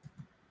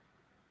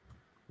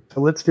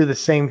 So let's do the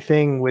same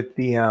thing with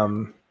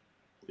the.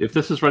 If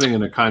this is running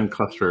in a kind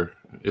cluster,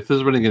 if this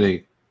is running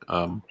in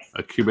a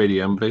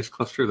kubeadm based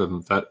cluster,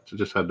 then that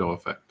just had no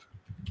effect.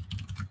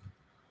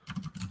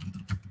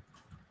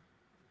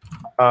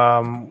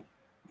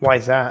 Why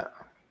is that?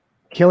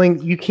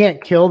 You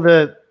can't kill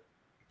the.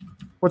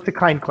 What's the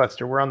kind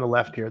cluster? We're on the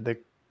left here.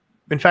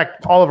 In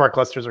fact, all of our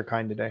clusters are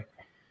kind today.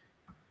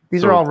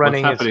 These are all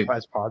running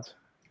as pods.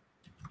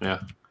 Yeah.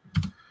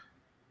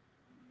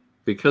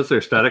 Because they're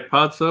static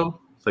pods, though.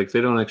 Like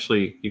they don't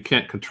actually, you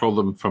can't control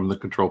them from the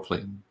control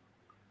plane.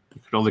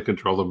 You can only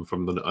control them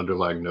from the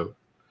underlying node.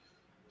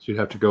 So you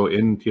have to go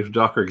in, you have to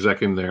Docker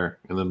exec in there,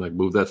 and then like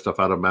move that stuff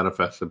out of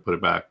manifest and put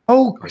it back.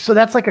 Oh, so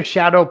that's like a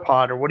shadow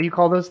pod, or what do you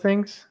call those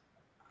things?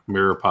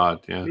 Mirror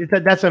pod, yeah.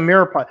 That's a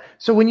mirror pod.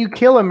 So when you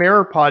kill a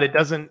mirror pod, it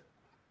doesn't.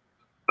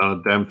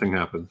 Damn thing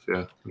happens,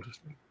 yeah. It just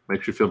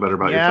makes you feel better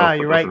about yourself. Yeah,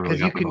 you're right. Because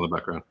really you can. In the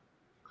background.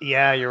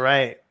 Yeah, you're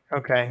right.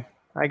 Okay,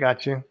 I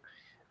got you.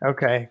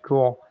 Okay,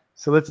 cool.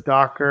 So let's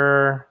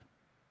Docker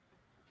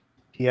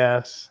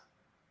PS.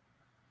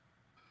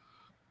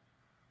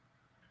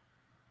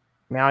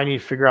 Now I need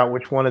to figure out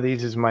which one of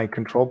these is my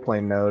control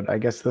plane node. I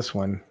guess this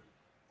one.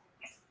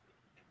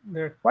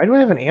 There. Why do I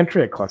have an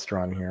Antria cluster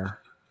on here?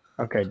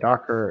 Okay,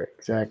 Docker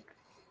exec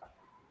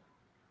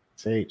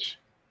sh.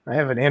 I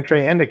have an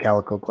Antria and a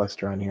Calico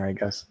cluster on here, I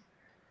guess.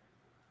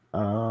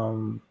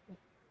 Now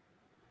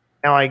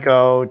I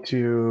go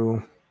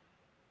to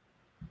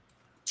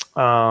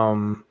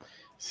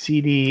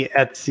cd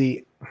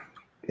etc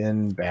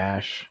in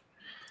bash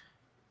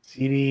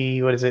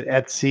cd, what is it,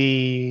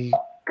 etc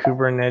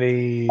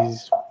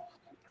Kubernetes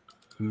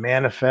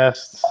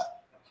manifests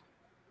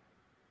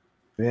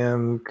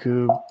vim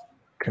kube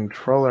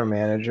controller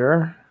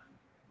manager.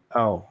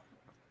 Oh,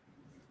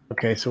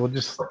 okay, so we'll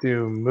just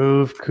do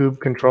move kube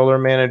controller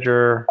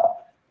manager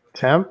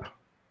temp,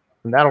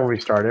 and that'll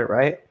restart it,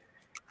 right?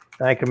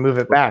 And I can move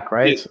it back,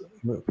 right?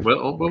 move.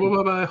 Well,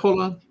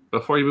 hold on.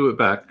 Before you move it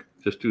back,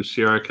 just do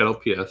CR kettle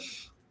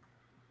PS.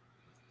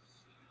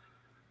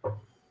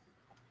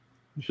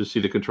 You should see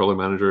the controller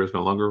manager is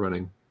no longer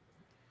running.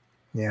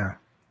 Yeah.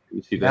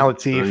 You see that? Now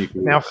let's see if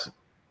now.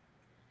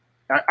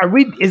 Are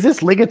we? Is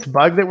this Liggett's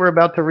bug that we're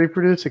about to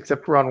reproduce?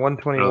 Except we're on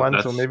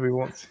 121, so maybe we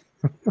won't.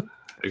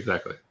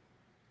 Exactly.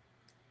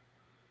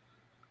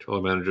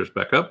 Controller manager's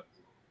back up.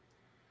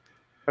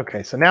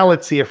 Okay, so now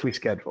let's see if we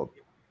scheduled.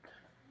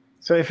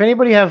 So if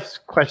anybody has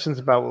questions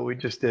about what we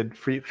just did,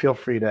 feel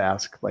free to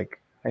ask.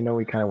 Like I know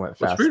we kind of went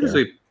fast. What's weird is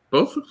they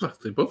both look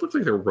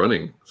like they're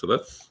running. So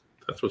that's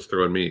what's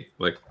throwing me.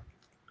 Like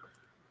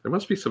there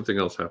must be something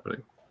else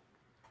happening.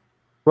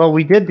 Well,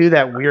 we did do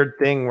that weird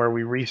thing where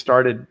we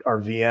restarted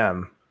our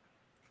VM.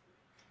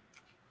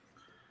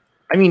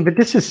 I mean, but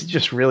this is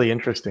just really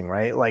interesting,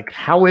 right? Like,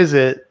 how is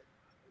it?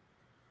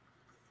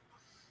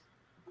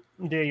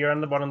 Yeah, you're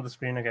on the bottom of the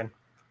screen again.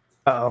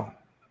 Uh-oh.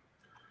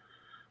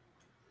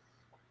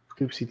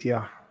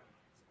 kubectl.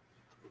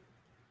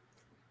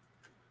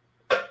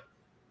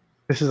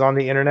 This is on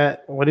the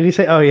internet. What did he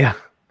say? Oh, yeah.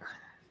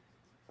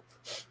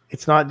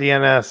 It's not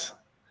DNS.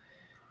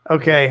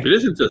 Okay. It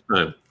isn't this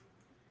time.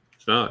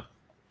 It's not.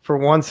 For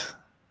once.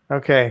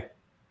 Okay.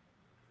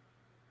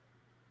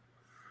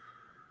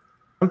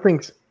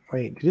 Something's...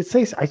 Wait, did it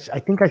say... I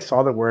think I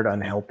saw the word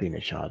unhealthy,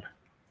 Nishad.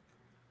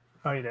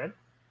 Oh, you did?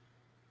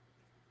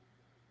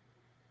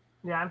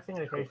 Yeah, I'm seeing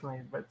it occasionally,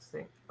 but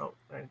see. Oh,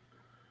 right.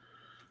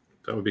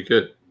 That would be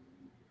good.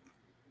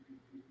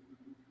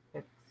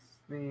 It's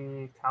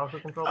the Calico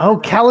control. Oh,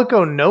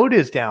 Calico node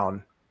is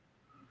down.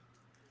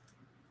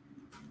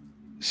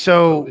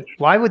 So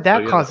why would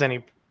that cause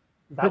any...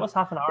 That was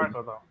half an hour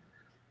ago, though.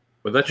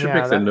 But that should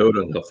make the node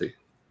unhealthy.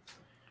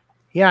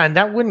 Yeah, and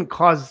that wouldn't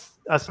cause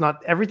us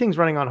not... Everything's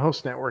running on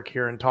host network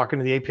here and talking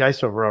to the API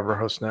server over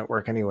host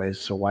network anyways,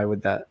 so why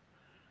would that...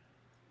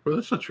 Well,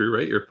 that's not true,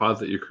 right? Your pod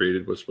that you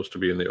created was supposed to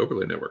be in the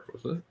overlay network,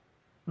 wasn't it?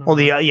 Well,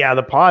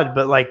 the pod,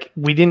 but like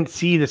we didn't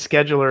see the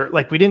scheduler.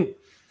 Like we didn't...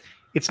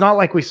 It's not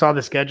like we saw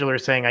the scheduler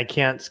saying, I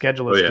can't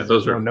schedule this because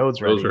there's no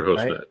nodes ready. Those are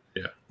hostnet, right?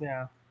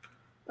 yeah.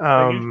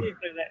 Yeah. Usually if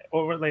the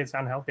overlay is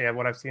unhealthy,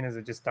 what I've seen is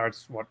it just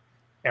starts,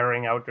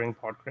 erroring out during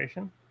pod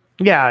creation?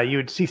 Yeah, you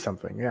would see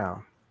something, yeah.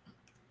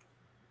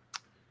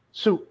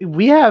 So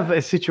we have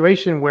a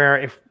situation where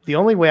if the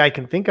only way I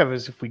can think of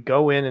is if we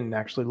go in and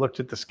actually looked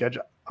at the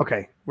schedule.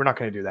 Okay, we're not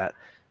going to do that.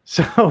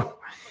 So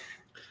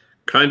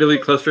kindly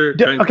cluster,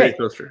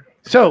 cluster.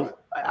 So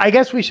I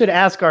guess we should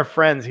ask our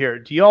friends here.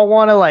 Do y'all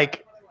want to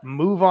like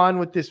move on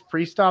with this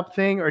pre-stop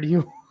thing, or do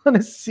you want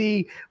to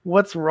see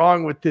what's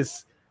wrong with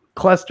this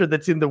cluster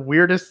that's in the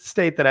weirdest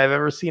state that I've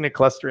ever seen a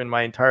cluster in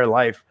my entire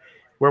life,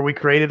 where we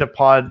created a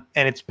pod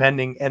and it's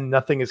pending and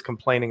nothing is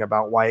complaining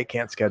about why it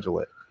can't schedule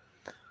it?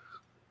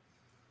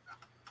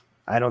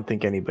 I don't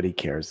think anybody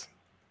cares.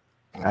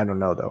 I don't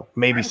know, though.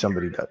 Maybe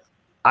somebody does.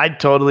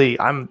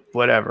 I'm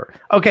whatever.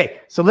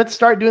 Okay, so let's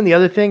start doing the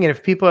other thing. And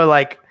if people are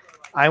like,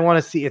 I want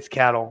to see it's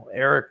cattle,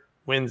 Eric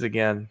wins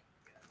again.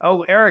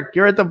 Oh, Eric,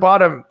 you're at the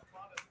bottom.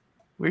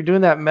 We're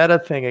doing that meta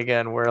thing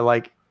again where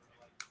like,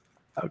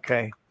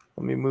 okay,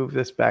 let me move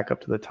this back up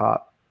to the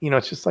top. You know,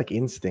 it's just like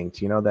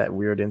instinct, you know, that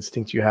weird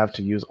instinct you have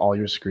to use all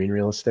your screen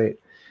real estate.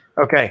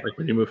 Okay. Like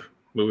when you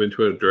move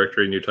into a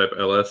directory and you type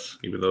ls,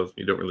 even though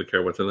you don't really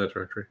care what's in that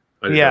directory.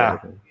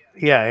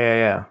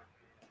 Yeah.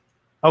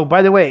 Oh,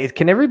 by the way,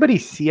 can everybody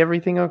see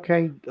everything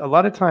okay? A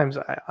lot of times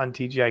on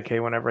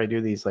TGIK, whenever I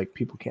do these, like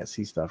people can't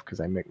see stuff because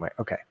I make my...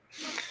 Okay.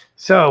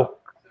 So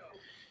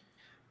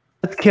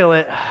let's kill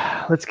it.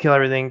 Let's kill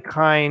everything.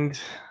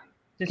 Just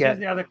use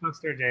the other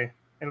cluster, Jay.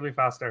 It'll be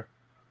faster.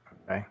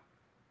 Okay.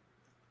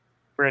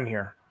 We're in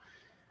here.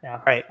 Yeah.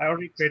 All right. I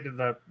already created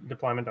the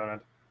deployment on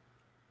it.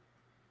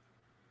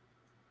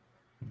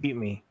 Beat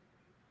me.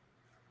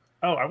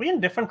 Oh, are we in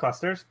different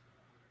clusters?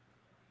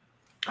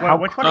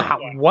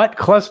 What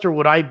cluster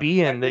would I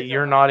be in that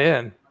you're not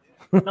in?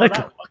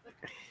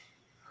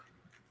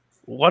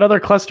 What other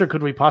cluster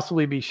could we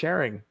possibly be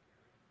sharing?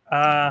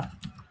 I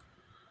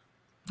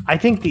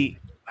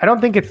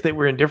don't think it's that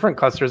we're in different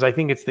clusters. I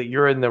think it's that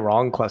you're in the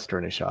wrong cluster,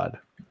 Nishad.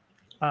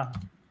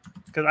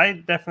 Because I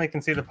definitely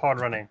can see the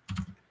pod running.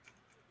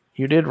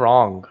 You did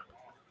wrong.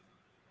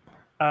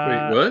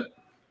 Wait, what?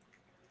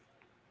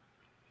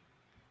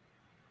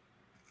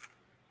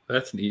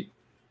 That's neat.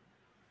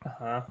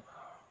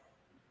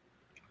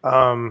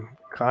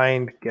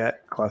 Kind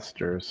get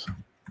clusters.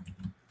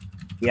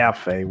 Yeah,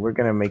 Faye, we're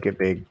gonna make it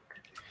big.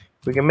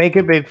 We can make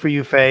it big for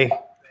you, Faye.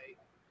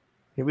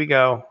 Here we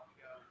go.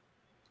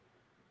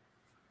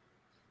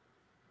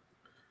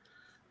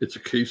 It's a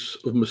case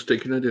of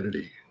mistaken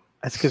identity.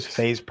 That's because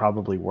Faye's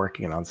probably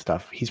working on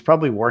stuff. He's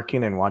probably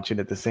working and watching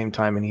at the same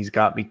time, and he's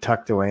got me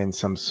tucked away in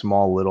some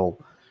small little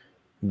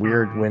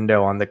weird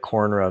window on the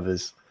corner of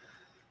his...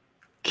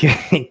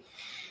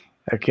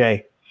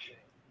 Okay.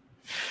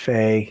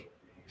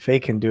 Faye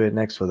can do it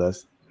next with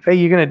us. Faye,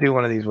 you're going to do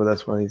one of these with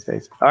us one of these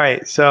days. All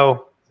right,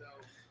 so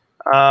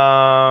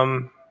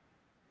my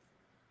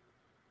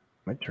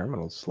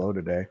terminal's slow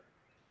today.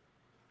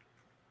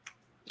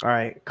 All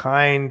right,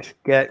 kind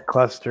get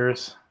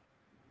clusters.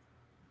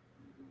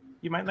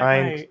 You might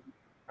like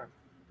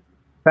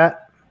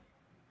that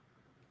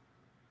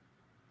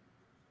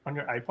on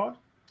your iPod.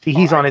 See,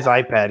 he's on his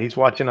iPad. He's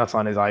watching us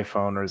on his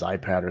iPhone or his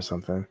iPad or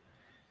something.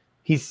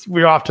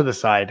 We're off to the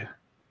side.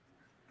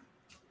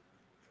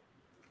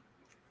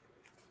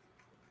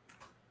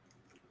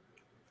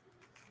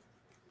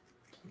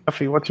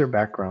 Duffy, what's your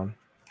background?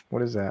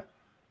 What is that?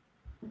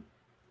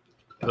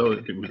 Oh,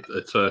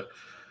 it's a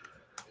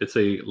it's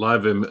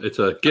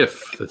a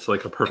GIF. It's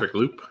like a perfect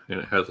loop, and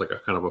it has like a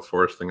kind of a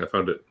forest thing. I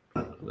found it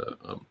on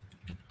the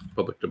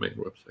public domain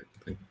website.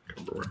 I think I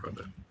remember where I found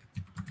it.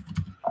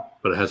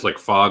 But it has like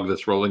fog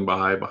that's rolling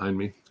by behind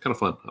me. It's kind of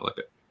fun. I like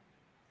it.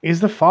 Is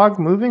the fog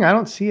moving? I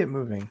don't see it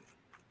moving.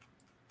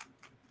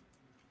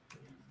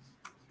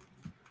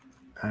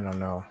 I don't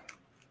know.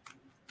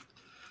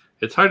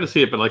 It's hard to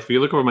see it, but like if you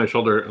look over my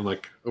shoulder and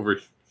like over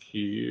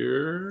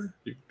here,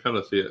 you can kind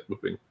of see it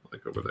moving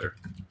like over there.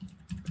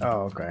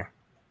 Oh, okay.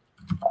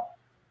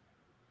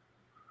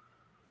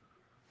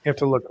 You have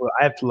to look.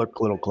 I have to look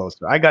a little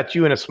closer. I got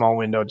you in a small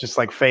window, just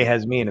like Faye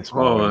has me in a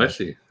small window. I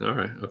see. All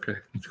right. Okay.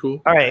 It's cool.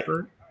 All right.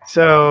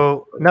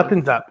 So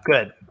nothing's up.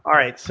 Good. All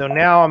right. So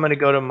now I'm going to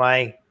go to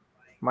my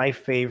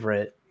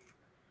favorite.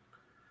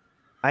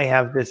 I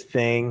have this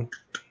thing.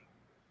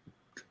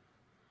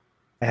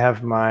 I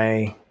have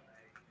my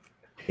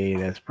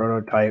that's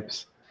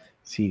prototypes,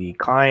 cd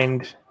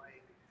kind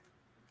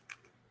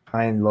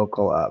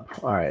local up.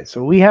 All right.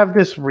 So we have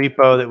this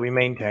repo that we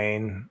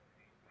maintain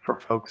for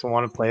folks who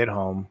want to play at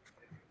home.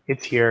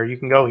 It's here. You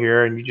can go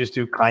here and you just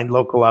do kind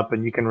local up,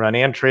 and you can run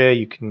Antria.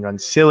 You can run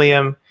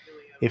Cilium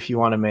if you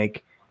want to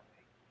make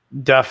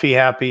Duffy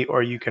happy,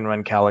 or you can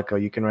run Calico.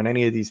 You can run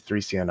any of these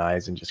 3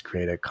 CNIs and just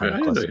create a kind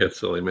of cluster. I didn't know you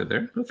had Cilium in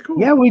there. That's cool.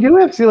 Yeah, we do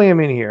have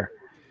Cilium in here.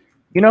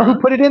 You know who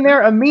put it in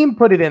there? Amin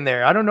put it in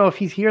there. I don't know if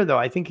he's here, though.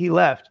 I think he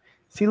left.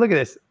 See, look at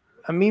this.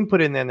 Amin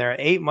put it in there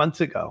 8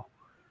 months ago.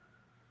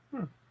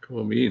 Cool,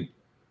 Amin.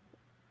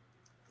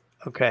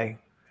 Okay.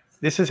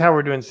 This is how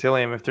we're doing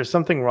Cilium. If there's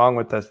something wrong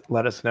with us,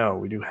 let us know.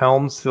 We do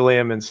Helm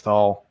Cilium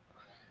install.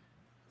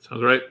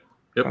 Sounds right.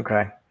 Yep.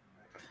 Okay.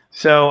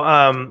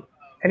 So,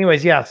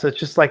 anyways, yeah. So it's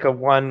just like a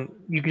one.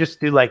 You can just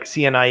do like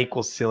CNI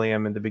equals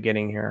Cilium in the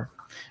beginning here.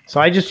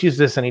 So I just use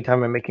this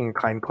anytime I'm making a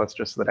kind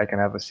cluster so that I can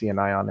have a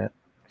CNI on it.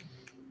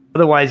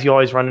 Otherwise, you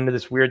always run into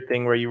this weird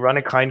thing where you run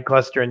a kind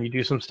cluster and you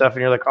do some stuff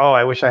and you're like, oh,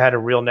 I wish I had a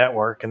real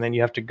network. And then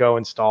you have to go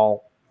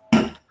install.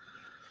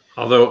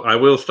 Although I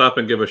will stop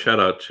and give a shout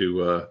out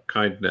to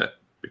KindNet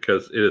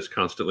because it is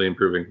constantly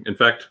improving. In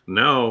fact,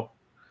 now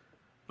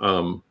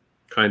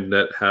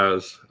KindNet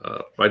has,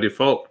 by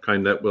default,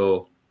 KindNet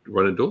will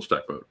run in dual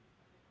stack mode.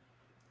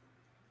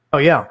 Oh,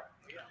 yeah.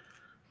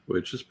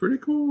 Which is pretty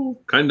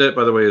cool. KindNet,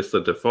 by the way, is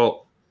the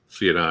default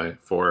CNI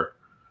for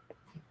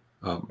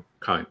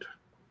Kind.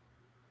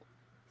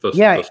 That's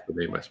the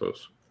name, I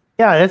suppose.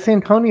 Yeah, that's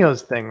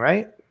Antonio's thing,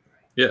 right?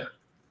 Yeah.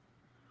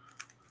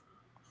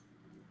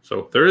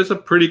 So there is a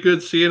pretty good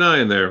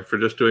CNI in there for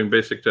just doing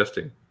basic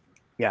testing.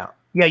 Yeah.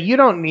 Yeah, you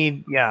don't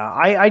need,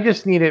 I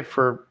just need it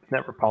for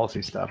network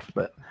policy stuff.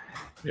 But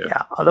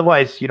yeah,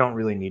 otherwise you don't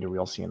really need a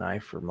real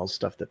CNI for most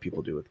stuff that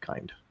people do with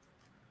Kind.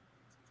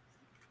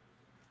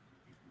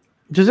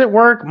 Does it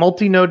work?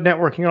 Multi-node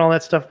networking and all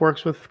that stuff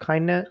works with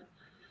KindNet?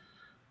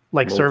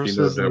 Like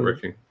services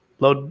networking.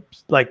 Load,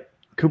 like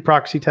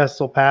kubeproxy tests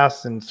will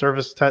pass and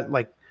service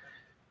like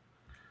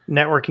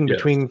networking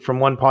between from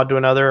one pod to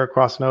another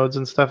across nodes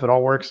and stuff. It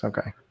all works.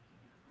 Okay.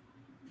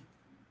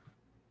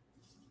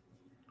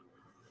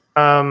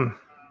 All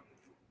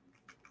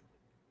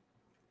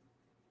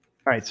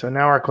right. So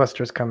now our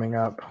cluster is coming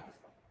up.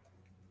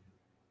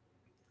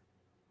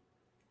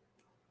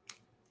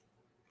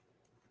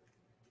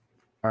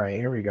 All right,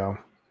 here we go.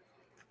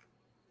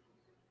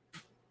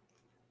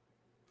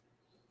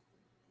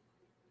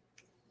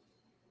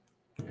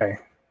 Okay.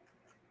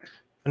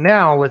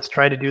 Now let's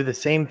try to do the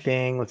same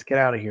thing. Let's get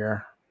out of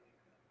here.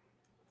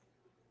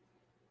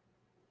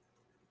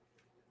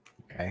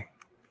 Okay.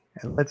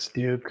 And let's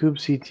do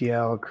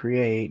kubectl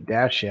create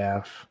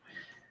 -f.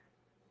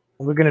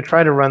 We're going to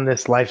try to run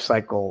this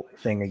lifecycle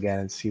thing again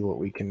and see what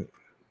we can.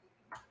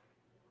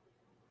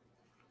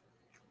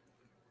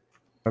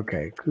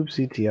 Okay,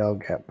 kubectl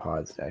get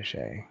pods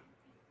 -a.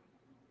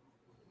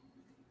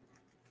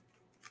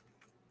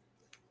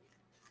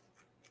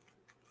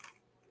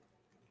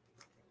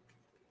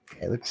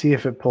 Okay, let's see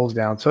if it pulls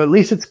down. So at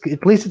least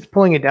it's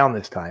pulling it down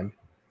this time.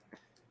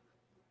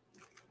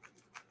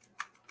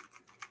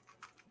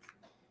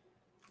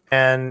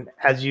 And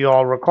as you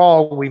all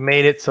recall, we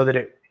made it so that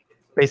it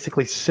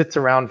basically sits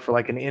around for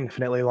like an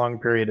infinitely long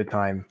period of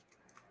time.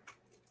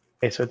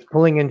 Okay, so it's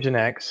pulling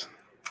Nginx.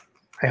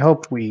 I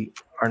hope we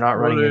are not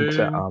running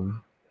into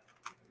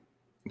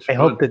I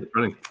hope that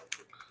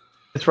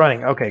it's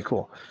running. Okay,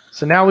 cool.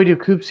 So now we do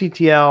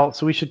kubectl.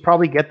 So we should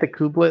probably get the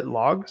kubelet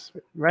logs,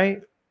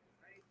 right?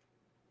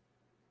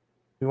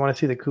 We want to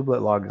see the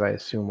kubelet logs, I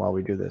assume, while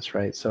we do this,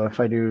 right? So if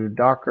I do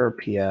docker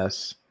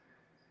ps,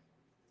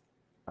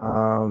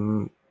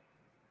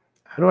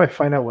 How do I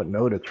find out what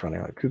node it's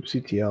running on?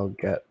 kubectl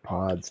get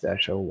pods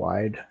 -o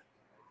wide.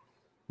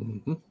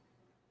 Mm-hmm. I'm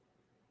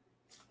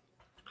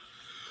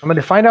going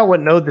to find out what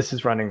node this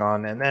is running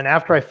on, and then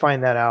after I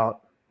find that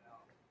out,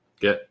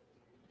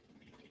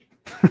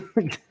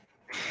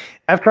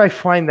 after I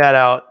find that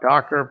out,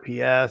 docker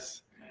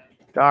ps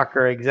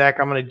docker exec,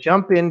 I'm going to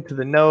jump into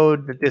the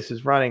node that this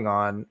is running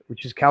on,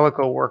 which is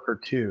Calico Worker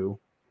 2.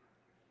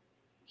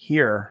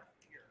 Here,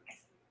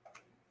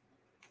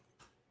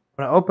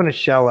 I'm going to open a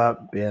shell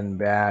up, bin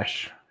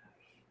bash,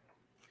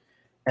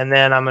 and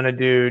then I'm going to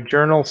do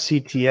journal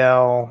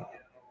ctl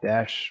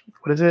dash,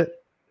 what is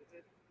it?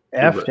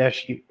 F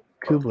dash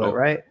kubelet,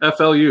 right?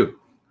 FLU.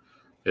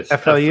 It's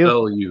FLU?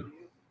 FLU.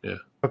 Yeah.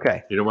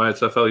 Okay. You know why it's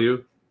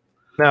FLU?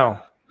 No.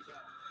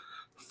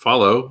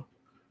 Follow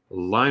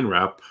line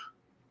wrap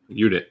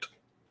unit.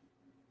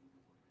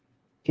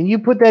 Can you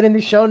put that in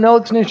the show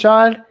notes,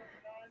 Nishad?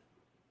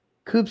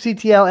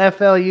 kubectl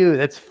FLU.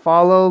 That's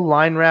follow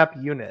line wrap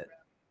unit.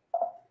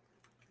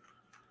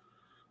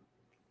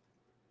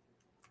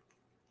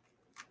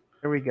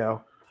 There we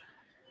go.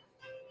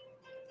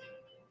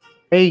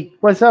 Hey,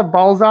 what's up,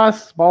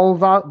 Balzas?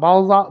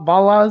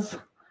 Balzas?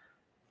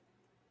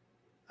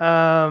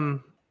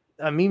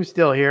 Ameem's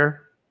still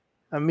here.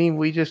 Ameem,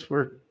 we just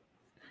were.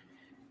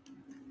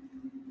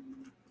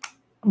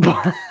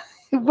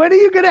 When are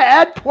you going to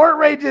add port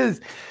ranges?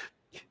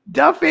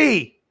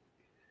 Duffy!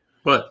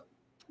 What?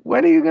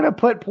 When are you going to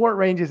put port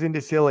ranges into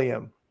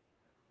Cilium?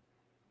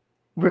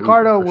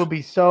 Ricardo will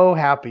be so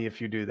happy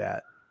if you do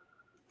that.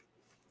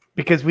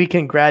 Because we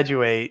can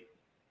graduate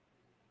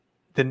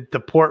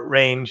the port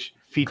range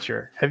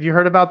feature. Have you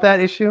heard about that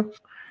issue?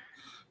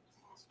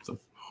 The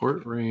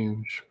port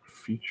range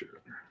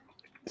feature.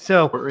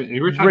 So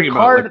you were talking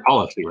about like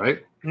policy,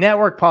 right?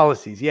 Network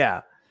policies,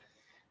 yeah.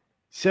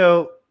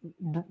 So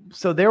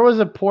there was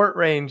a port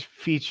range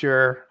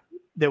feature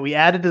that we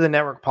added to the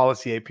network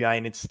policy API,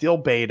 and it's still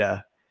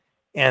beta.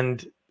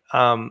 And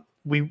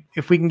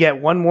if we can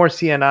get one more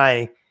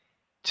CNI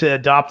to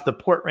adopt the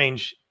port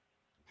range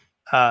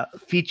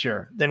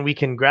feature, then we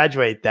can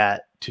graduate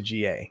that to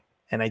GA.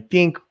 And I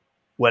think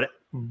what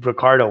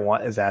Ricardo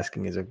is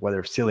asking is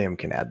whether Cilium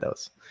can add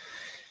those.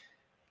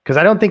 Because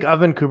I don't think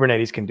Oven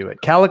Kubernetes can do it.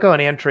 Calico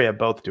and Antrea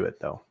both do it,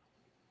 though.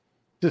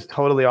 Just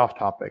totally off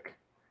topic.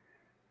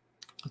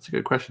 That's a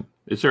good question.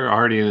 Is there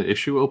already an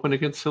issue open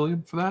against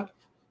Cilium for that?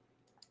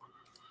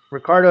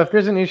 Ricardo, if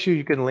there's an issue,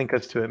 you can link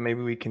us to it.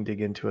 Maybe we can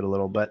dig into it a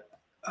little bit.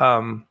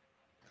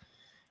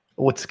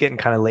 It's getting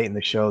kind of late in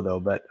the show, though.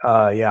 But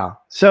yeah.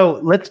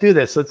 So let's do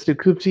this. Let's do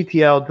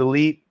kubectl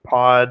delete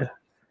pod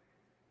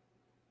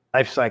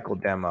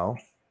lifecycle demo.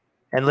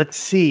 And let's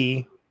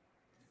see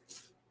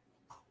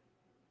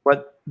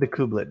what the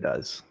kubelet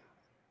does.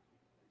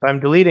 So I'm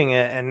deleting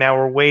it, and now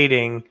we're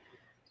waiting.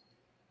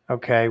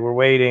 Okay, we're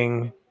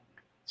waiting.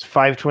 It's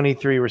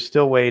 5:23. We're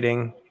still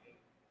waiting.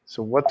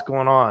 So what's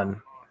going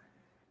on?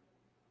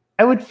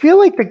 I would feel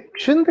like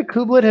shouldn't the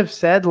kubelet have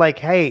said like,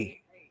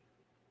 "Hey,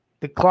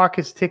 the clock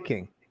is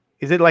ticking."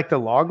 Is it like the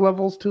log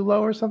level's too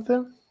low or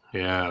something?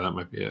 Yeah, that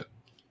might be it.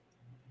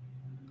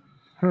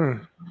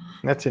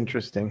 That's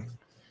interesting.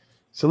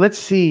 So let's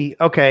see.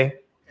 Okay.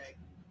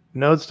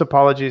 Nodes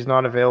topology is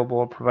not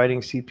available.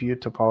 Providing CPU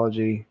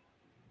topology.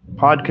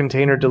 Pod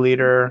container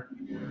deleter.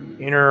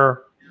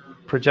 Inner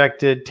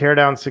projected.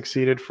 Teardown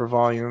succeeded for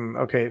volume.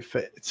 Okay. If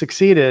it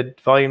succeeded.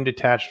 Volume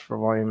detached for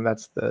volume.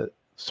 That's the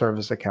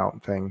service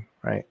account thing,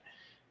 right?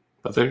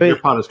 But your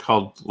pod is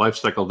called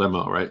lifecycle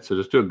demo, right? So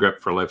just do a grep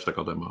for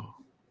lifecycle demo.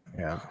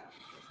 Yeah.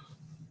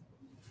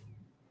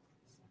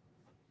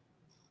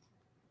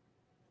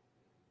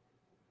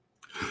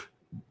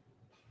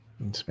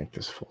 Let's make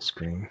this full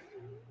screen.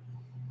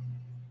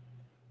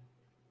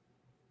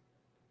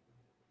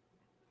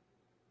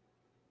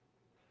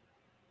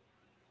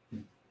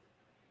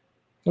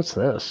 What's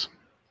this?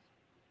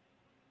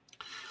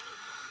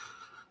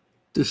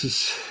 This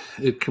is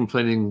it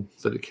complaining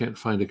that it can't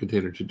find a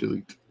container to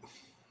delete.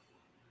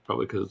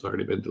 Probably because it's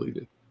already been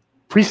deleted.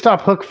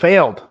 Pre-stop hook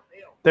failed.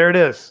 There it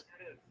is.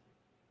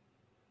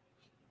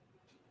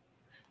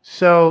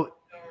 So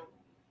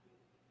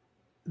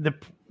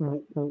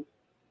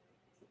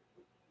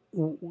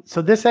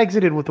this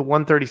exited with the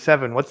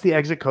 137. What's the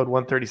exit code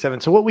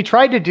 137? So what we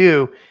tried to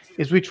do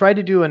is we tried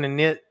to do an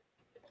init.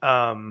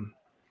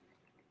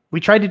 We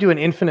tried to do an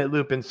infinite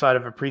loop inside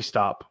of a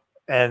pre-stop.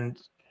 And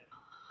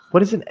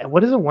what is it?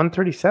 What is a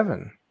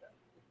 137?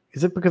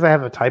 Is it because I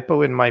have a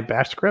typo in my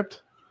bash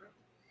script?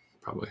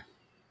 Probably.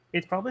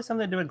 It's probably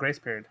something to do with grace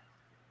period.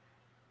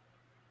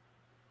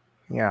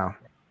 Yeah.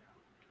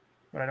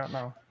 But I don't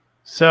know.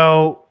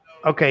 So,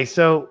 okay.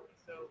 So,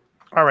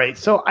 all right.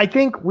 So I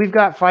think we've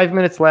got 5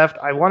 minutes left.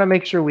 I want to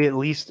make sure we at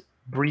least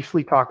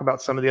briefly talk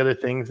about some of the other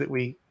things that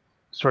we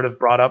sort of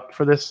brought up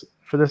for this.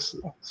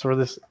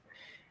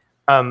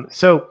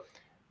 So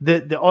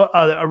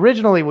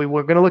originally we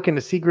were going to look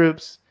into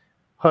CGroups,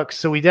 hooks.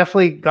 So we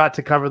definitely got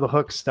to cover the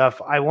hook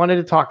stuff. I wanted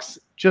to talk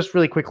just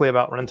really quickly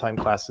about runtime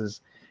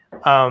classes,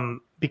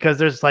 because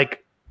there's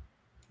like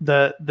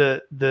the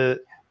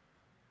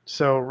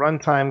So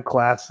runtime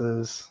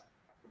classes.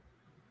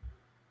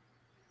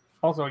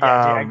 Also,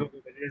 yeah, I googled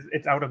it.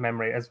 It's out of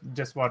memory. It's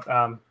just what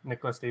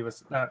Nicholas D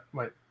was.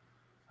 Wait.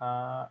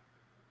 Out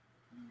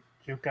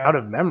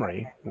of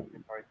memory?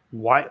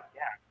 Why?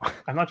 Yeah,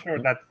 I'm not sure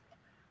that.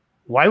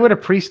 Why would a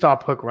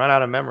pre-stop hook run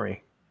out of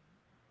memory?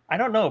 I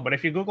don't know, but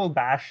if you Google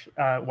bash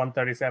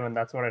 137,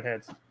 that's what it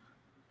hits.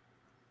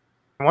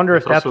 I wonder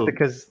if that's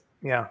because.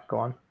 Yeah, go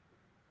on.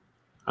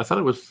 I thought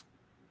it was.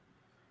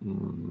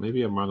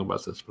 Maybe I'm wrong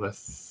about this, but I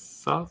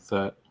thought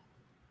that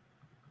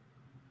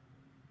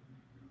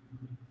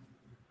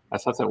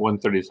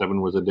 137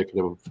 was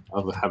indicative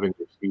of having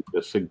received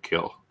a sig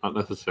kill, not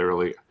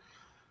necessarily.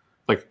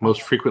 Like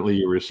most frequently,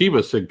 you receive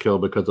a sig kill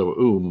because of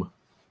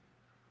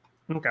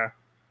Okay. I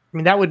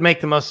mean, that would make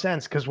the most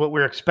sense because what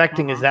we're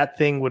expecting is that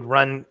thing would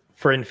run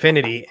for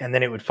infinity and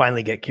then it would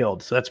finally get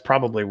killed. So that's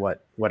probably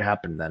what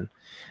happened then.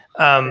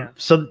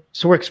 So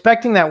we're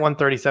expecting that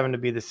 137 to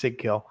be the sig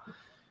kill.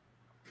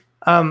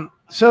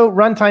 So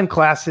runtime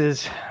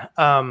classes,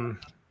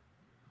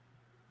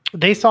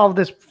 they solve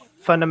this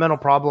fundamental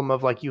problem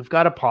of like, you've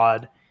got a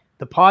pod,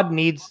 the pod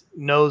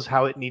knows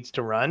how it needs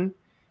to run.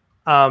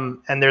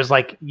 And there's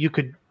like, you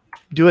could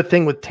do a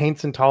thing with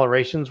taints and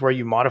tolerations where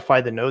you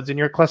modify the nodes in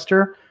your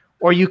cluster,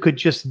 or you could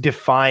just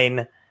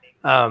define,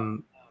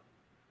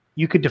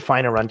 you could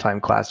define a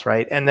runtime class,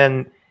 right? And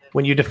then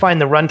when you define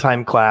the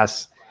runtime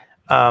class,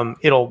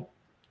 it'll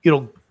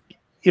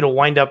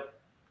wind up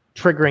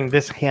triggering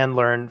this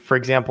handler. And for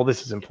example,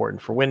 this is important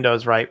for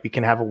Windows, right? We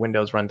can have a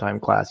Windows runtime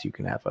class. You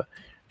can have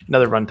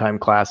another runtime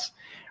class,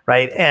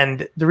 right?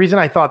 And the reason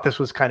I thought this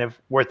was kind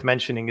of worth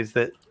mentioning is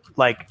that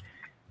like,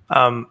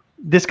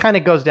 this kind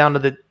of goes down to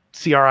the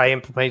CRI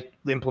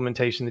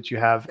implementation that you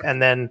have. And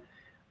then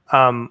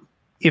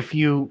if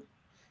you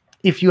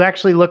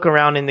actually look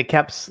around in the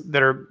keps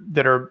that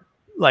are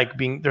like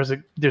being, there's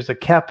a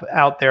kep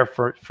out there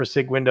for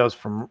SIG Windows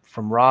from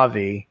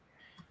Ravi.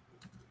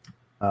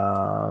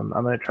 I'm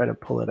going to try to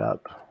pull it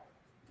up.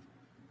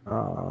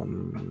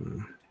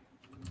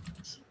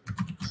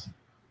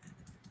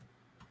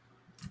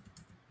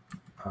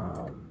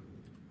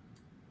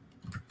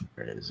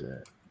 Where is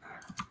it?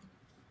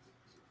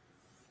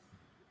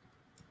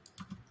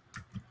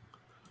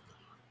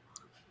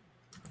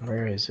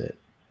 Where is it?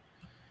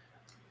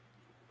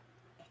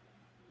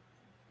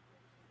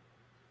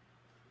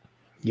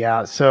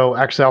 Yeah, so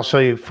actually I'll show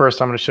you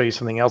first. I'm going to show you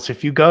something else.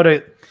 If you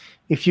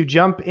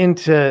jump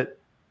into,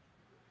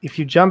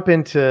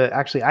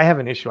 actually I have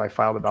an issue I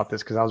filed about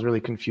this because I was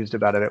really confused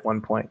about it at one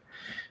point.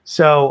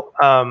 So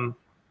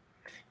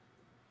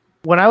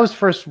when I was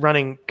first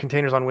running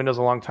containers on Windows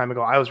a long time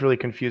ago, I was really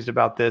confused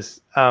about this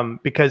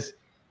because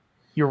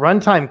your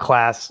runtime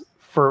class,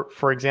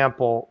 for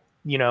example,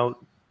 you know,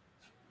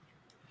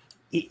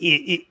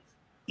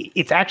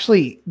 it's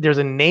actually, there's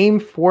a name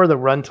for the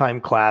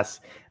runtime class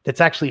that's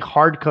actually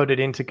hard-coded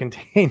into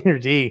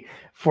containerd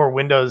for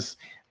Windows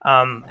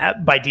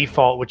by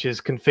default, which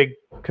is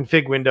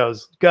config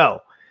Windows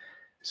Go.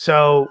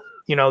 So,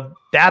 you know,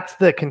 that's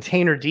the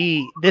containerd.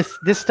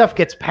 This stuff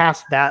gets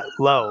passed that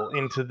low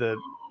into the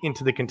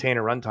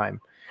container runtime,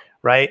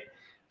 right?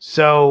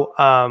 So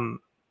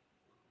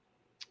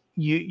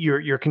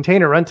your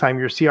container runtime,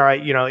 your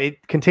CRI, you know,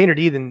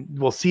 containerd then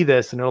will see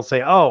this and it'll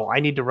say, oh,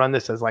 I need to run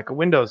this as like a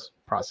Windows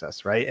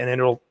process, right? And then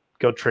it'll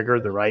go trigger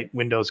the right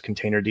Windows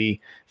containerd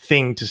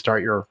thing to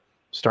start your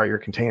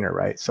container,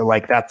 right? So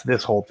like that's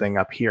this whole thing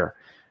up here.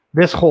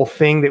 This whole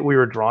thing that we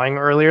were drawing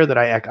earlier that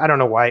I don't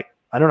know why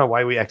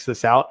we X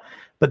this out,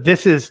 but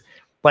this is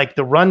like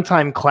the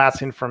runtime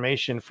class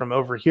information from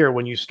over here.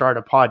 When you start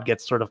a pod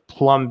gets sort of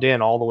plumbed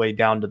in all the way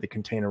down to the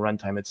container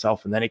runtime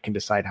itself, and then it can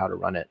decide how to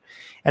run it.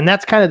 And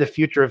that's kind of the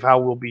future of how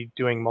we'll be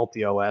doing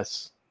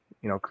multi-OS,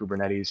 you know,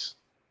 Kubernetes,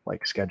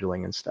 like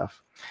scheduling and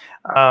stuff.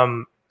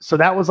 So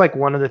that was like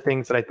one of the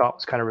things that I thought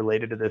was kind of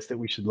related to this that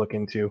we should look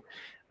into.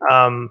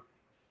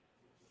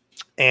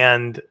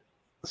 And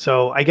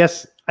so I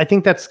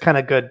think that's kind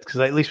of good because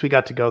at least we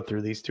got to go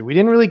through these two. We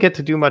didn't really get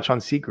to do much on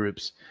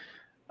CGroups.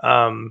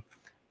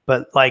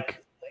 But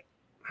like,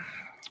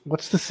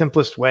 what's the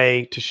simplest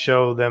way to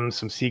show them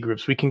some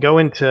CGroups? We can go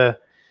into,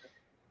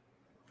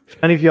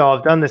 if any of y'all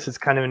have done this, it's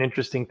kind of an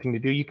interesting thing to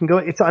do. You can go,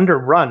 it's under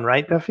run,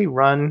 right, Duffy?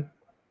 Run.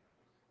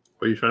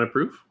 What are you trying to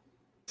prove?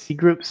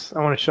 CGroups.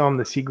 I want to show them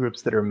the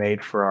CGroups that are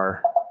made for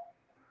our.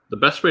 The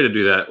best way to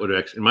do that,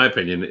 in my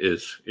opinion,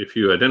 is if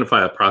you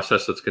identify a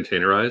process that's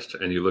containerized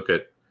and you look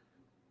at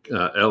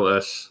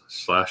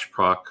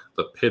ls/proc,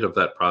 the PID of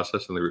that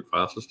process in the root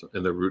file system,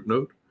 in the root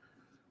node,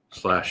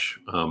 like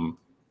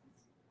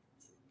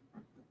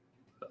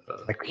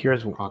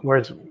here's one,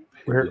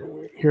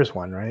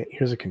 right?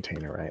 Here's a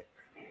container, right?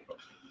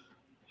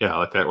 Yeah,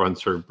 like that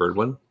runs through bird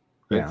one.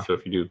 Right? Yeah. So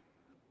if you do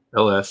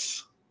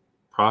ls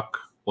proc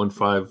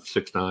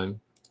 1569.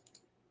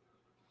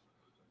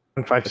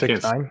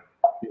 1569.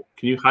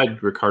 Can you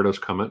hide Ricardo's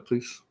comment,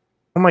 please?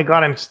 Oh my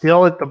God, I'm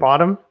still at the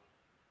bottom.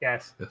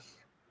 Yes.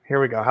 Here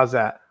we go. How's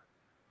that?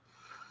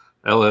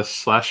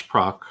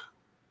 ls/proc.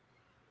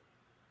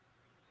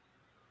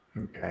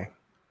 Okay.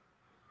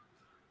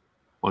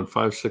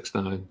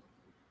 1569.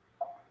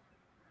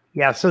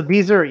 Yeah, so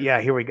these are,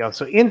 here we go.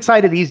 So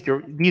inside of these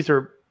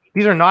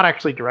are not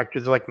actually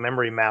directories, they're like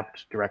memory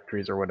mapped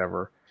directories or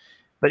whatever.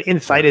 But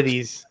inside of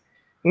these,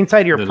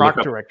 inside of your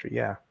proc directory,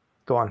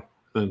 go on.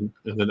 And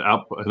then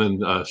output,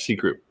 and then C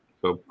group.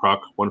 So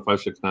proc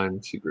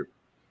 1569 C group.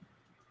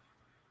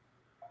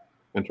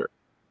 Enter.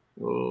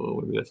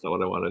 Oh, maybe that's not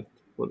what I wanted.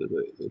 What is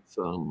it? It's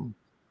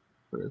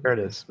there it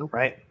is,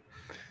 right?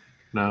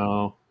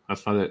 No,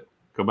 that's not it.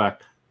 Go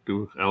back.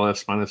 Do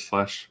ls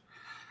 -/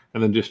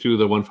 and then just do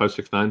the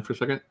 1569 for a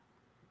second.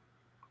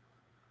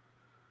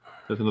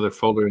 There's another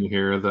folder in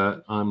here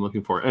that I'm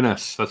looking for.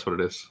 NS, that's what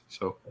it is.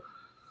 So,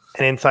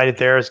 and inside it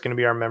there is going to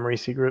be our memory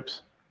C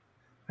groups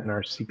and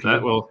our CPU.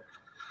 That will.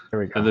 There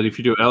we go. And then if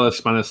you do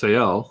ls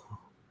 -al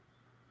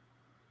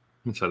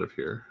inside of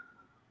here.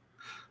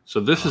 So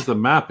this is the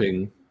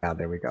mapping.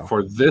 There we go.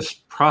 For this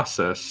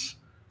process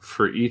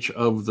for each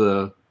of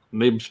the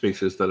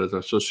namespaces that is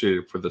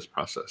associated for this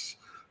process.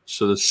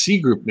 So the C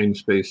group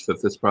namespace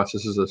that this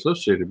process is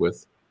associated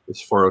with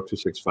is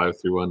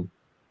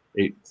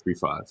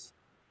 402.65.31835.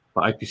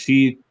 The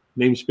IPC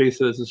namespace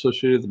that is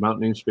associated, the mount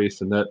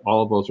namespace, and that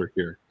all of those are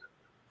here.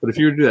 But if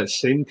you were to do that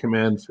same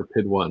command for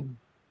PID1,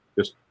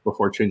 just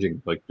before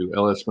changing, like do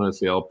ls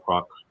 -al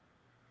proc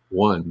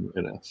 1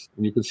 ns,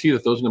 and you can see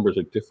that those numbers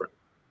are different.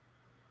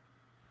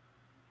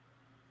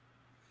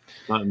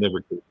 Not in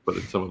every case, but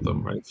in some of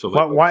them, right? So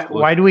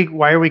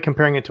why are we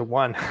comparing it to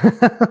 1?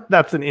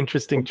 That's an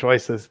interesting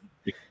choice.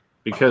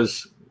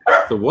 Because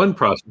the one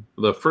process,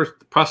 the first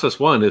process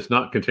 1 is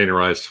not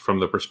containerized from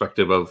the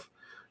perspective of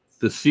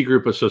the C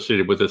group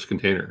associated with this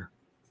container.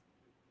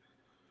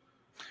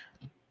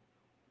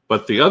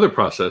 But the other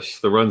process,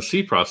 the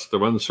runc process, the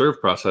runserve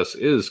process,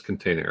 is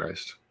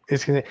containerized.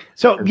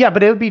 So yeah,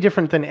 but it would be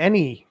different than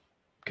any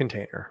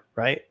container,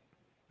 right?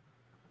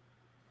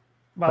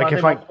 Well, like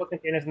if multiple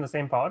containers in the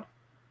same pod?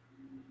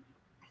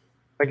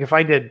 Like if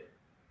I did...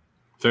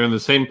 If they're in the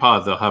same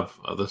pod, they'll have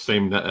the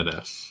same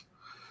netns.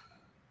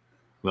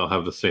 They'll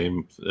have the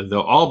same...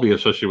 They'll all be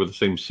associated with the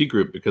same C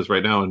group because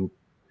right now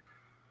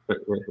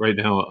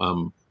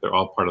they're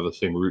all part of the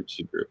same root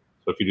C group.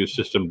 So if you do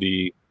systemd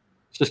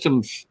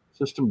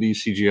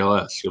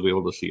cgls, you'll be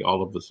able to see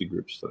all of the C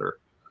groups that are...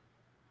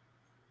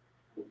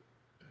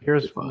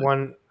 Here's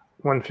defined.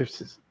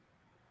 150.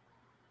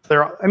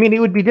 I mean, it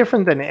would be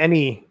different than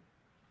any...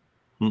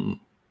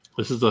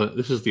 This is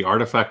the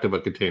artifact of a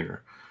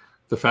container.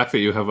 The fact that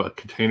you have a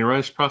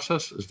containerized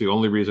process is the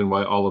only reason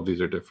why all of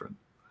these are different.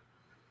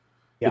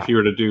 Yeah. If you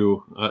were to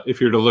do, if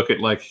you were to look at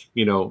if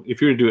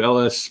you were to do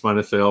ls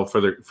 -al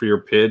for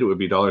your PID, it would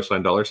be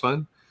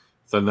 $$.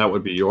 Then that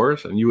would be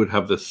yours, and you would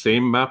have the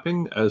same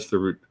mapping as the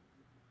root.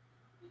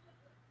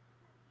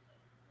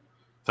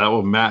 That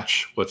will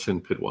match what's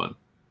in PID1.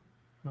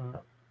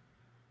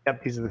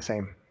 Yep, these are the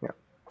same. Yeah.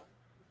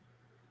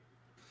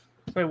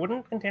 So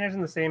wouldn't containers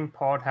in the same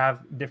pod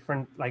have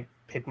different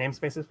PID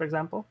namespaces, for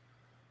example?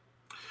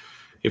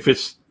 If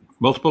it's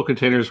multiple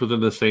containers within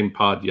the same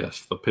pod,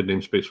 yes, the PID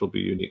namespace will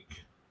be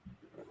unique.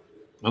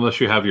 Unless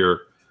you have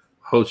your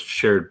host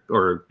shared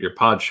or your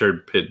pod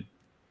shared PID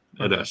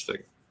NS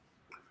thing.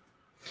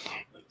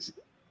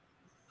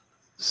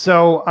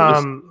 So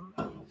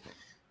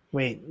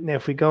wait,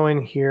 if we go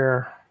in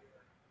here.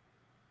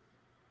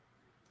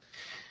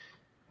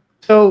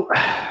 So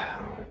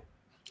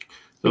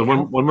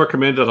one more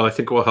command that I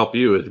think will help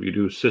you is if you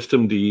do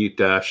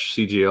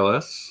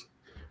systemd-cgls.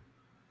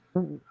 I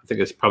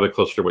think it's probably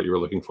closer to what you were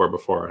looking for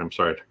before. I'm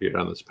sorry to get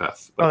down this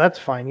path. But... Oh, that's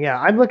fine. Yeah,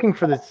 I'm looking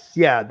for this.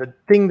 Yeah, the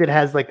thing that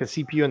has the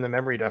CPU and the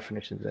memory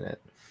definitions in it.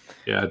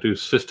 Yeah, do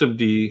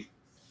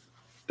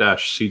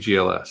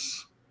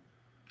systemd-cgls.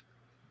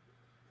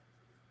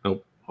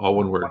 Nope, all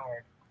one word.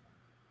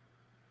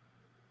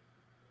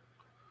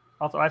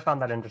 Also, I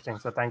found that interesting,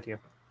 so thank you.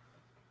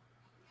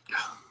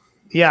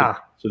 Yeah,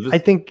 I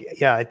think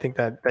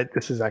that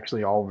this is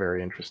actually all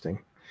very interesting.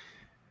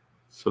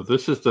 So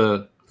these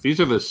are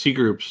the C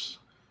groups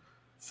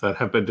that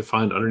have been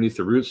defined underneath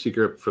the root C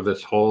group for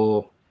this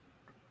whole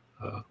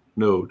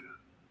node.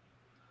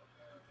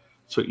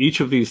 So each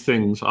of these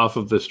things off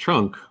of this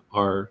trunk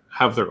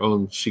have their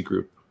own C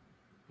group.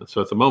 And so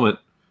at the moment,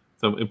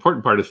 the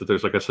important part is that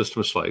there's a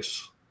system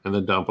slice, and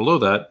then down below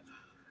that,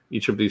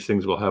 each of these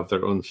things will have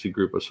their own C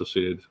group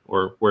associated,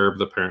 or wherever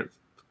the parent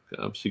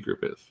C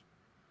group is.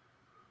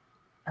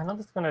 I'm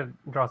just going to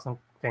draw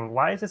something.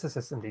 Why is this a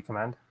systemd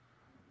command?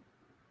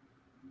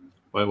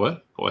 Why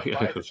what? Well, yeah,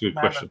 that's a good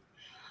question.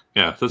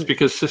 Yeah, that's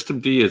because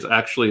systemd is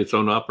actually its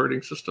own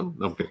operating system.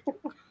 Okay,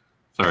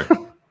 sorry.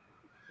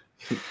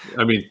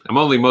 I mean, I'm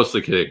only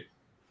mostly kidding.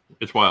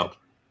 It's wild.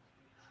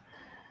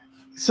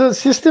 So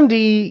systemd,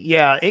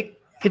 yeah,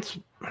 it's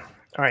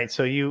all right.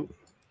 So you,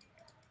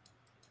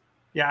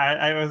 yeah,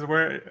 I was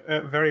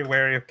very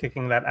wary of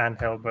kicking that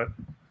anthill, but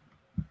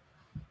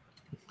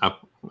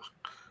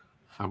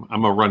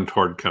I'm a run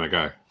toward kind of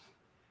guy.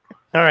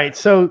 All right,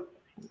 so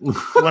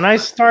when I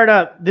start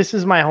up, this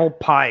is my whole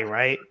pie,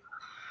 right?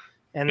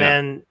 And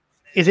then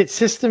is it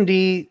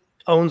systemd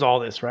owns all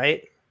this,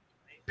 right?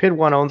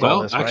 PID1 owns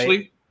all this, actually,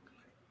 right?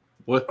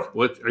 What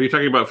are you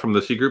talking about from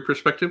the C group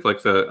perspective,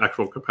 like the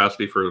actual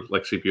capacity for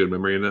like CPU and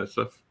memory and that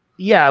stuff?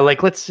 Yeah,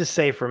 like let's just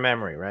say for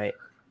memory, right?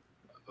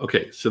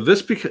 Okay, so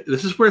this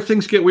is where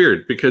things get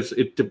weird because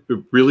it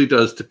really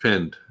does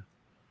depend.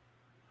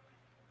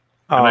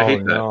 And I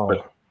hate that,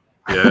 but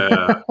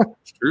yeah,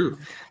 it's true.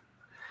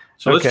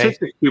 So let's take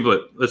the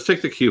kubelet. Let's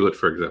take the kubelet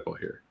for example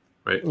here,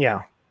 right?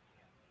 Yeah.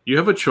 You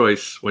have a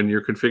choice when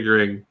you're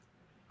configuring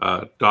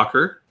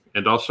Docker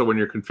and also when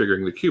you're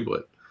configuring the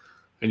kubelet.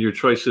 And your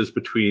choice is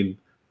between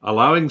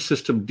allowing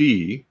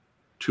systemd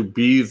to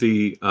be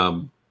the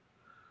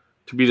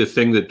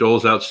thing that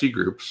doles out C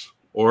groups,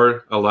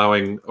 or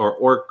allowing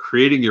or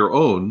creating your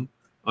own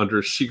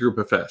under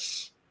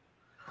cgroupfs.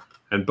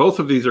 And both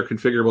of these are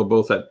configurable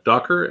both at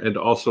Docker and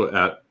also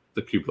at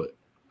the kubelet.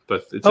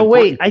 But it's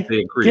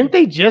didn't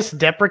they just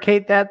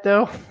deprecate that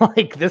though?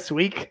 Like this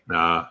week?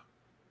 Nah.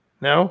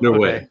 No? No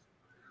way.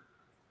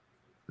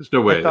 There's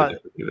no way they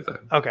deprecated that.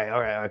 Okay.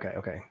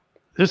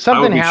 There's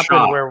something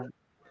happened where.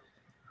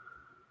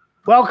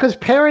 Well, because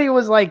Perry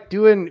was like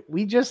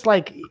he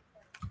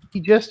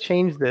just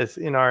changed this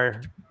in our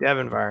dev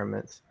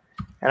environments.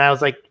 And I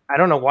was like, I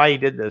don't know why he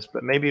did this,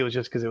 but maybe it was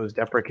just because it was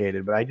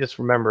deprecated. But I just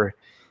remember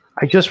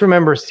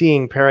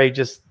seeing Perry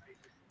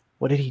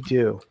what did he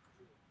do?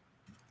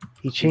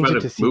 He changed it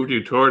to C.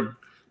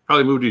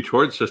 Probably moved you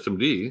toward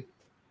systemd.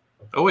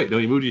 Oh wait, no,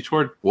 he moved you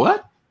toward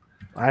what?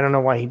 I don't know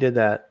why he did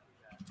that.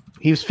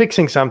 He was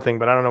fixing something,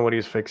 but I don't know what he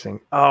was fixing.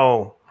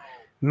 Oh,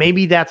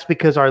 maybe that's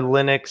because our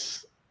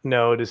Linux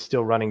node is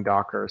still running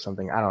Docker or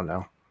something. I don't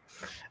know.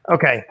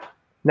 Okay,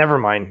 never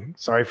mind.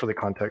 Sorry for the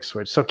context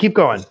switch. So keep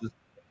going.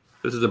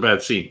 This is a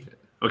bad scene.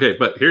 Okay,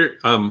 but here,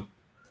 the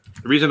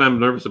reason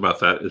I'm nervous about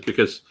that is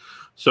because,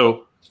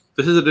 so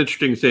this is an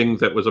interesting thing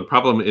that was a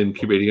problem in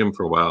Kubedium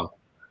for a while,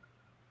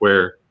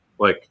 where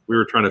like we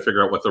were trying to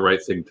figure out what the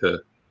right thing to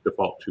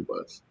default to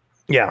was.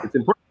 Yeah, it's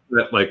important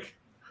that like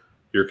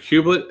your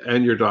kubelet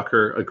and your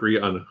Docker agree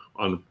on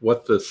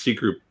what the C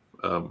group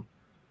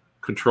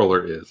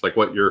controller is, like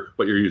what you're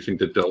using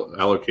to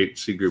allocate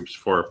C groups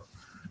for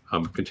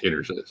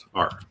containers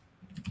are.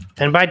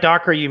 And by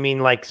Docker, you mean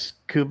like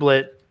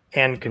kubelet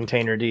and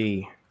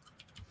containerd.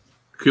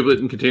 Kubelet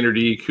and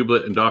containerd,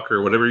 kubelet and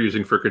Docker, whatever you're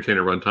using for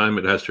container runtime,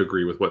 it has to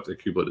agree with what the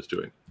kubelet is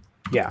doing.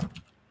 Yeah.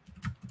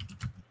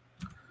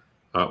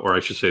 Or I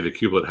should say the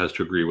kubelet has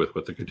to agree with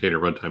what the container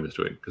runtime is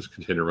doing, because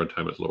container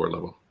runtime is lower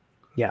level.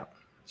 Yeah.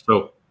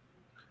 So,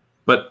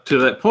 but to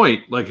that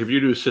point, like if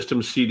you do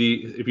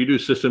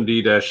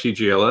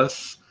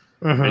systemd-cgls,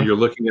 and you're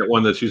looking at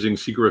one that's using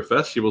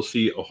cgroupfs, you will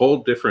see a whole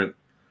different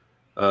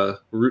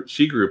root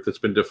C group that's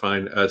been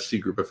defined as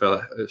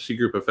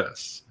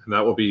cgroupfs, and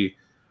that will be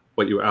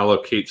what you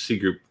allocate C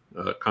group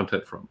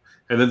content from.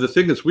 And then the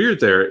thing that's weird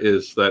there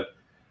is that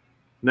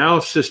now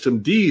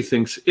systemd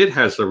thinks it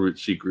has the root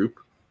C group,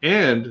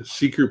 and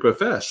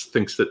cgroupfs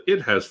thinks that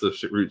it has the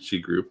root C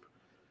group,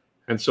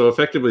 and so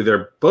effectively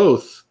they're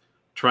both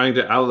trying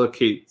to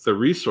allocate the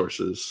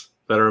resources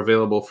that are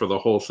available for the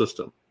whole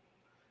system,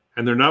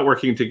 and they're not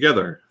working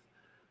together.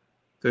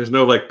 There's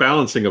no like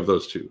balancing of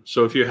those two.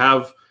 So if you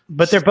have,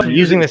 but they're both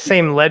using the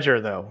same ledger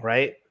though,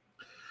 right?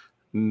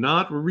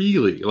 Not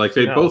really. Like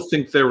they both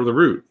think they're the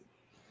root.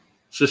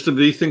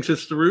 Systemd thinks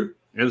it's the root,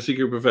 and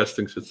cgroupfs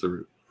thinks it's the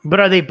root. But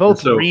are they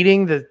both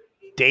reading the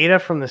data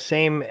from the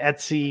same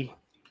etc?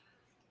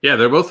 Yeah,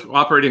 they're both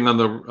operating on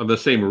the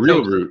same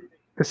real root.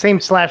 The same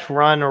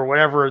 /run or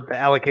whatever the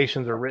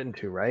allocations are written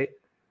to, right?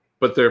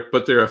 But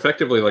they're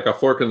effectively like a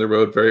fork in the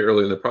road very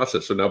early in the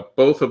process. So now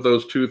both of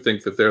those two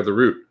think that they're the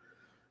root.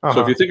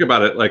 So if you think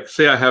about it, like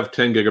say I have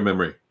 10 gig of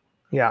memory.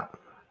 Yeah.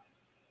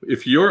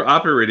 If you're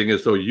operating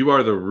as though you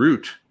are the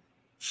root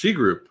C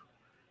group,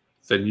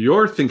 then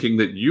you're thinking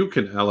that you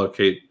can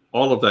allocate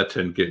all of that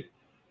 10 gig.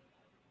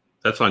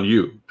 That's on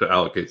you to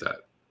allocate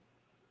that.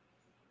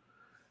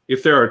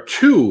 If there are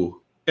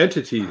two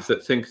entities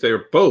that think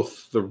they're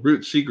both the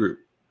root C group,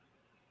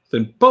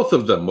 then both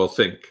of them will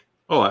think,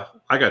 oh,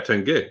 I got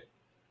 10 gig.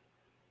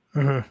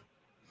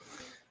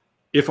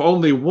 If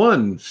only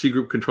one C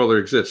group controller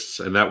exists,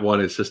 and that one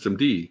is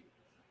systemd,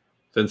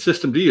 then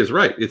systemd is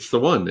right. It's the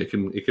one. It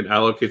can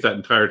allocate that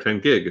entire 10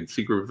 gig, and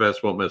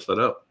cgroupfs won't mess that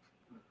up.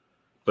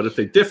 But if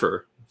they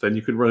differ, then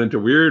you can run into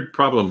weird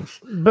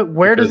problems. But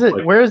where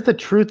is the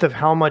truth of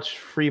how much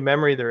free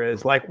memory there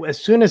is? Like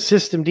as soon as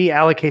systemd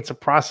allocates a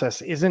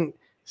process, isn't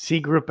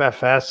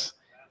cgroupfs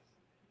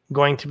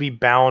going to be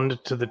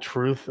bound to the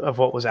truth of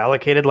what was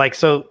allocated? Like,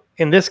 so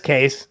in this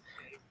case,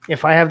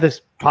 if I have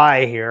this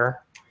pi here,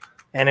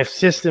 and if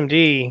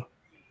systemd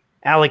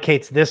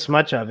allocates this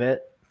much of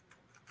it,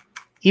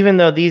 even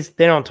though they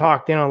don't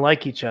talk, they don't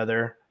like each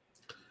other,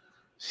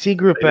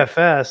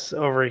 cgroupfs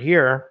over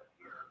here,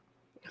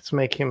 let's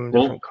make him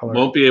different color.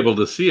 Won't be able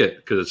to see it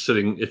because it's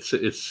sitting.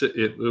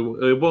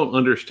 It won't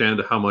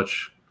understand how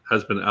much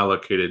has been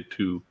allocated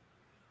to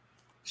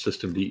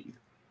systemd.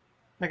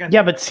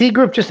 Yeah, but C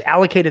group just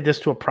allocated this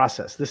to a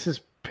process. This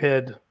is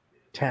PID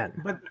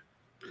 10.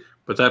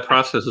 But that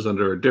process is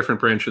under a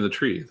different branch in the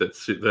tree that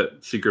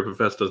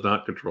cgroupfs does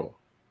not control.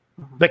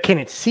 But can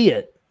it see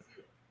it?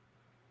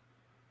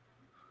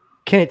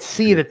 can it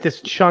see that this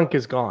chunk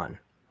is gone?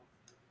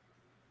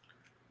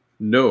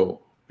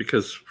 No,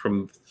 because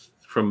from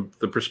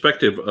the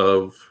perspective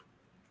of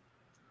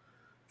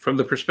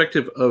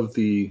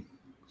the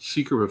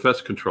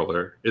CGroups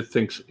controller, it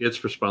thinks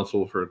it's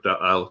responsible for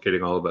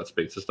allocating all of that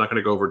space. It's not going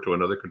to go over to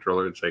another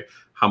controller and say,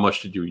 how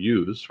much did you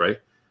use, right?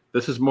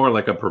 This is more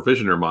like a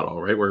provisioner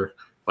model, right? Where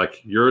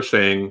like you're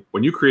saying,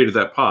 when you created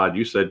that pod,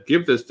 you said,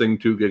 give this thing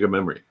 2 gig of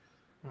memory.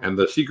 And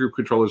the cgroup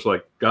controller's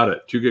like, got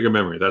it, 2 gig of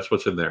memory. That's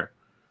what's in there.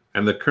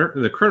 And the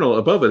kernel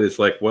above it is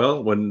like,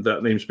 well, when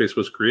that namespace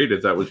was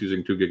created, that was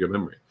using 2 gig of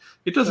memory.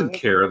 It doesn't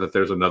care that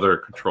there's another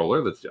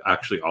controller that's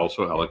actually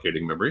also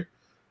allocating memory.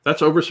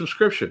 That's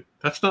oversubscription.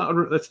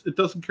 It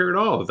doesn't care at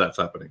all if that's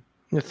happening.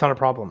 It's not a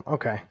problem.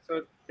 Okay.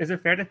 So is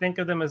it fair to think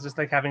of them as just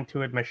like having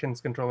 2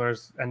 admissions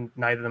controllers and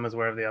neither of them is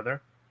aware of the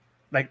other?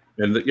 Like,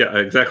 yeah,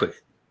 exactly.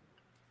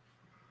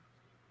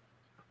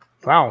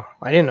 Wow,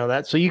 I didn't know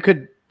that.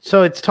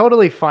 So it's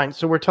totally fine.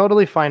 So we're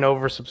totally fine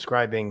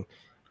oversubscribing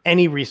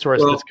any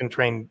resource that's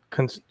constrained.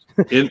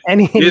 In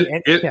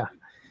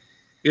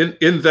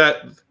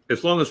that,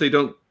 as long as they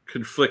don't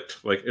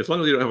conflict, like as long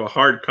as you don't have a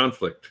hard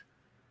conflict,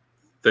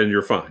 then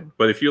you're fine.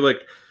 But if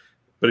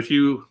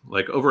you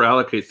over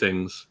allocate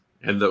things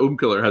and the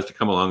killer has to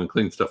come along and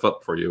clean stuff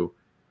up for you,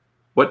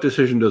 what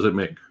decision does it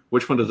make?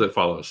 Which one does it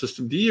follow?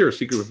 Systemd or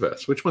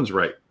CGroups? Which one's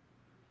right?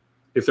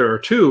 If there are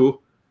 2,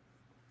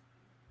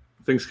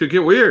 things could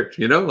get weird,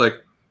 like.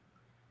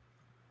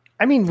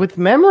 I mean, with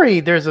memory,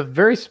 there's a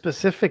very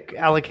specific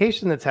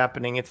allocation that's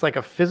happening. It's like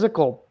a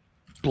physical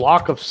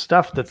block of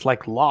stuff that's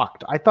like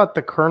locked. I thought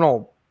the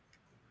kernel.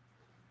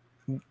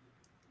 I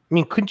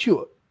mean, couldn't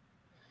you?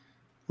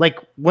 Like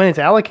when it's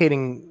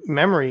allocating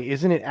memory,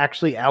 isn't it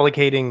actually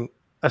allocating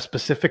a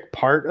specific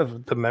part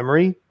of the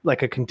memory,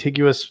 like a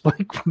contiguous,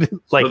 like?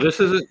 So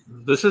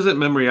this isn't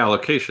memory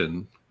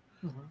allocation.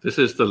 Mm-hmm. This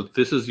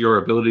is your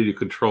ability to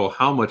control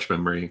how much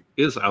memory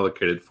is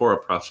allocated for a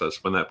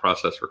process when that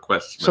process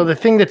requests memory. So the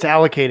thing that's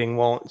allocating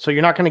won't. So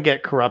you're not going to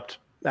get corrupt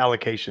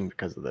allocation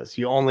because of this.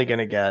 You're only going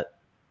to get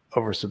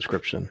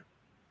oversubscription.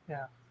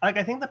 Yeah. Like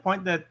I think the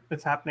point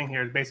that's happening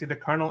here is basically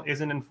the kernel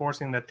isn't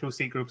enforcing that 2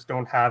 C groups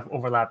don't have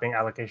overlapping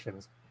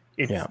allocations.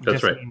 It's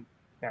that's right.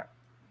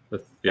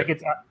 Like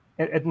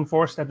it's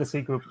enforced at the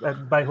C group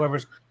by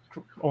whoever's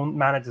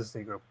manages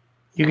C group.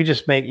 You could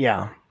just make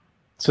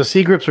So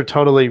C groups are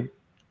totally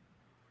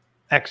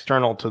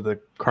external to the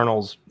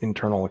kernel's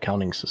internal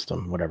accounting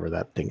system, whatever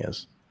that thing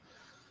is.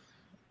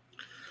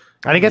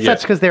 And I guess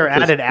that's because they're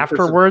added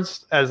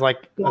afterwards as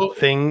like a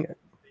thing.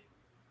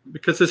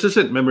 Because this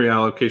isn't memory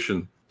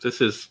allocation. This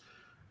is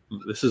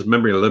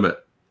memory limit,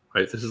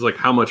 right? This is like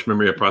how much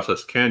memory a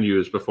process can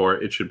use before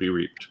it should be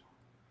reaped.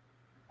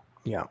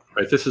 Yeah.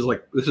 Right. This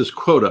is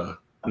quota,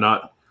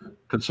 not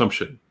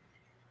consumption.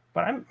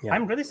 But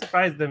I'm really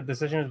surprised the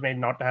decision was made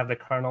not to have the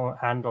kernel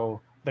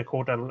handle the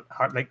quota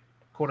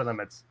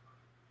limits.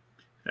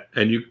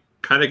 And you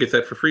kind of get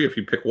that for free if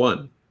you pick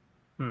 1.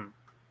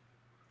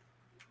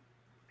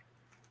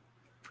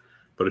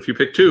 But if you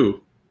pick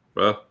 2,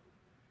 well,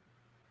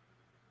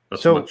 not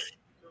so much.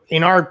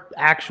 In our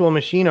actual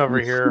machine over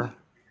here,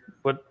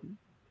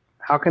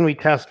 how can we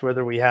test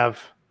whether we're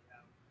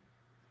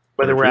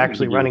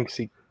actually running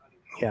C?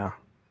 Yeah.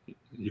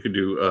 You can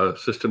do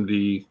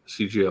systemd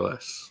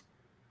cgls.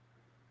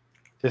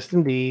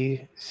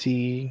 Systemd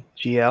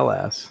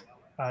cgls.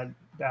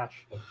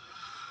 Dash.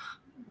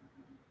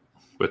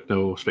 With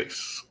no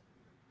space.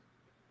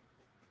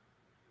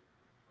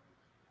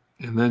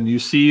 And then you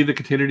see the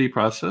containerd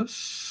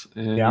process,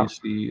 and you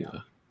see.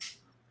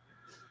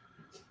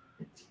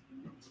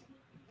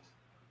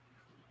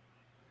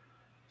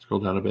 Scroll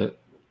down a bit.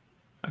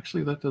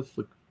 Actually, that does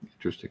look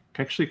interesting.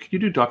 Actually, can you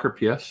do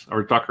docker.ps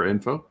or docker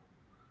info?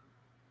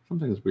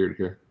 Something is weird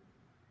here.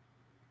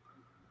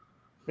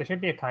 There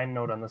should be a kind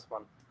note on this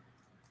one.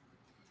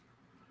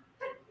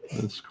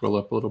 Let's scroll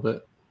up a little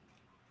bit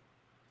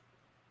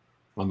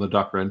on the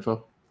docker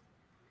info.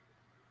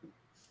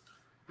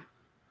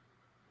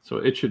 So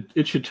it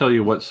should tell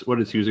you what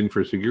it's using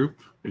for cgroup.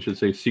 It should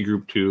say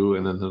cgroup 2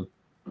 and then the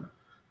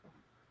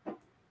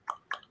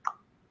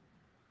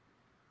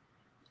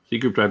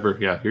cgroup driver.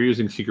 Yeah, you're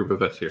using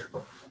cgroups here.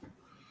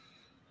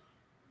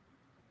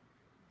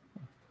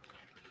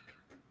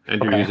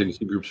 And you're using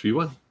cgroups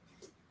v1.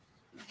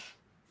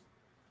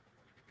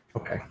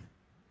 Okay.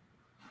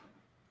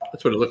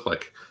 That's what it looked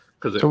like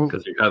because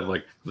you had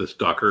like this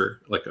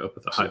Docker like up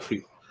at the high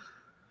peak.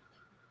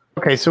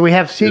 Okay, so we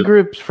have C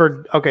groups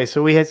for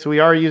so we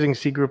are using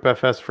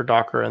CGroups for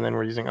Docker, and then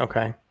we're using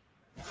Yeah.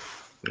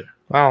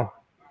 Wow.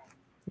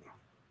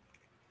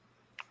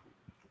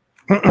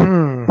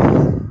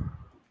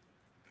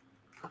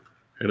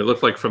 And it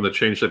looked like from the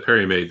change that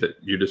Perry made that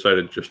you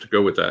decided just to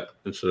go with that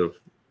instead of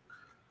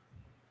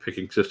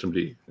picking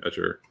systemd as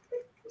your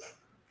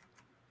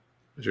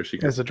C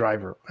group. As a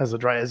driver, as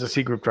a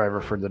C group driver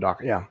for the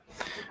Docker. Yeah.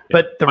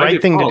 But the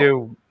right thing to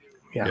do.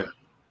 Yeah.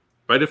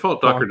 By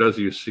default, Docker does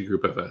use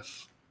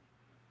CGroups.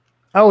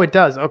 Oh, it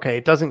does. Okay,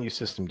 it doesn't use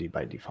systemd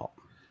by default.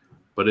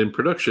 But in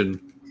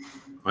production,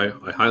 I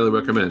highly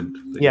recommend.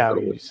 Yeah,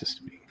 we use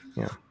systemd.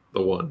 Yeah.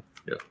 The one.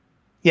 Yeah.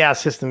 Yeah,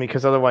 systemd,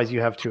 because otherwise you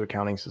have two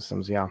accounting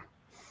systems. Yeah.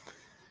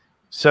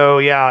 So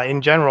yeah,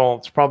 in general,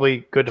 it's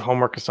probably good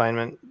homework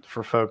assignment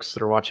for folks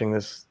that are watching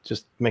this.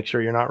 Just make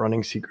sure you're not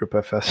running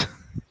cgroupfs.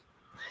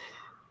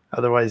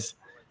 Otherwise,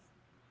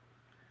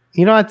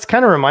 you know, it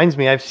kind of reminds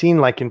me, I've seen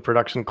like in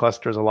production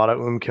clusters a lot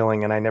of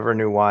killing, and I never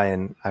knew why,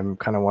 and I'm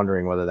kind of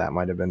wondering whether that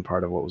might have been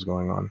part of what was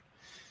going on.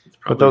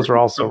 But those are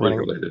also running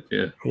related.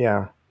 Yeah.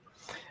 Yeah.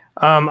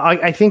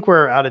 I think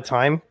we're out of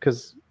time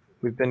because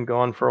we've been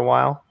going for a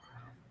while.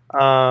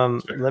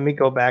 Let me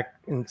go back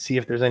and see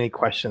if there's any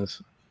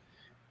questions.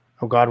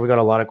 Oh God, we got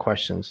a lot of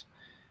questions.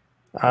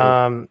 Is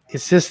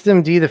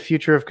systemd the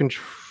future of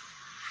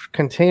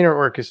container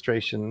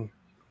orchestration?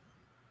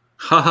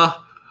 Haha.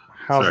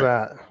 How's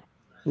that?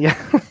 Yeah.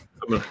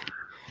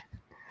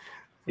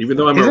 Even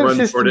though I'm a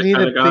run for it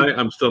kind of guy,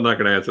 I'm still not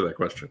going to answer that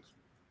question.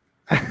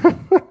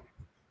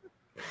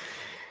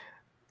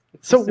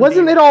 So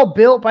wasn't it all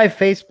built by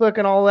Facebook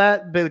and all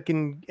that,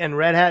 and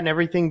Red Hat and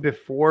everything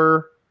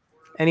before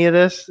any of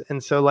this?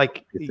 And so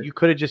like you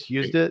could have just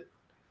used it.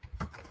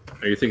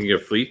 Are you thinking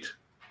of Fleet?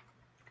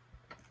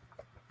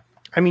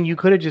 I mean, you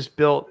could have just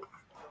built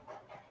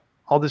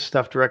all this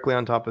stuff directly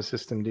on top of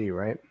systemd,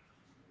 right?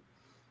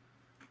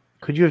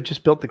 Could you have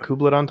just built the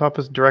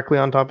kubelet directly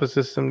on top of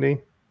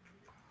systemd?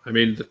 I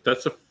mean,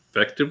 that's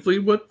effectively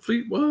what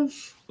Fleet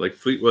was. Like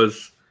Fleet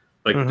was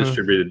like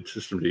distributed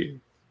systemd.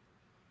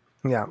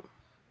 Yeah.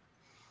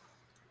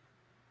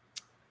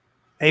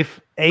 That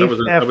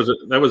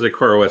was a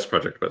CoreOS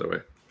project, by the way.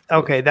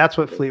 Okay, that's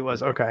what Fleet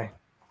was. Okay.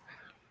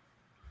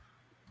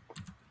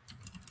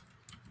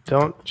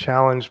 Don't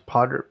challenge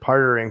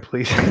partnering,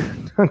 please.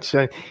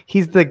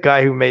 He's the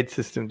guy who made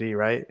systemd,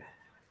 right?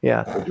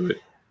 Yeah. Do it.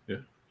 Yeah.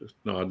 Just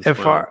nod.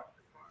 FR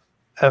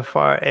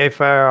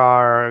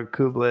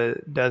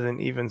kubelet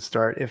doesn't even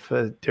start if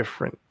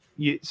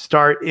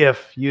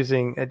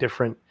using a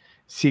different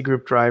C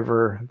group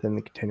driver than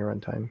the container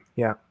runtime.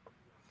 Yeah.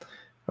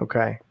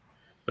 Okay.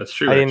 That's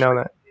true. I didn't know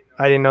that.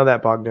 I didn't know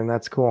that, Bogdan.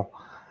 That's cool.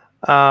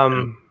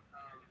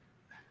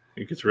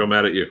 He gets real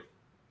mad at you.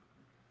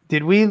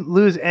 Did we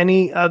lose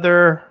any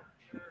other?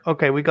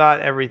 Okay, we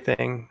got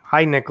everything.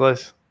 Hi,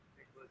 Nicholas.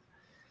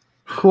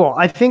 Cool.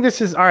 I think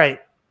this is all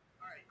right.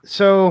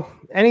 So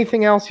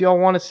anything else y'all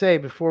want to say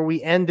before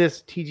we end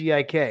this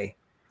TGIK?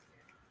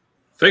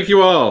 Thank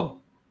you all.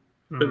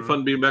 It's been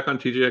fun being back on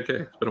TGIK.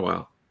 It's been a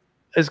while.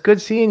 It's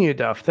good seeing you,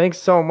 Duff. Thanks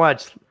so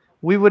much.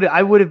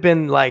 I would have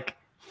been like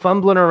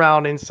fumbling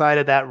around inside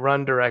of that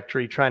run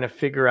directory trying to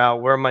figure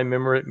out where my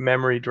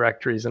memory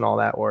directories and all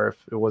that were if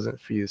it wasn't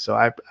for you. So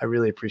I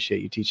really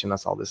appreciate you teaching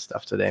us all this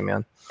stuff today,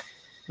 man.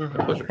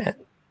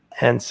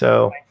 And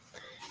so,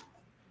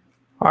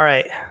 all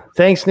right.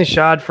 Thanks,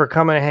 Nishad, for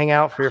coming to hang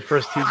out for your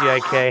first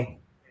TGIK.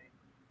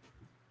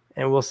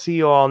 And we'll see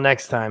you all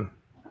next time.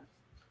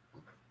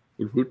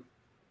 Woot woot.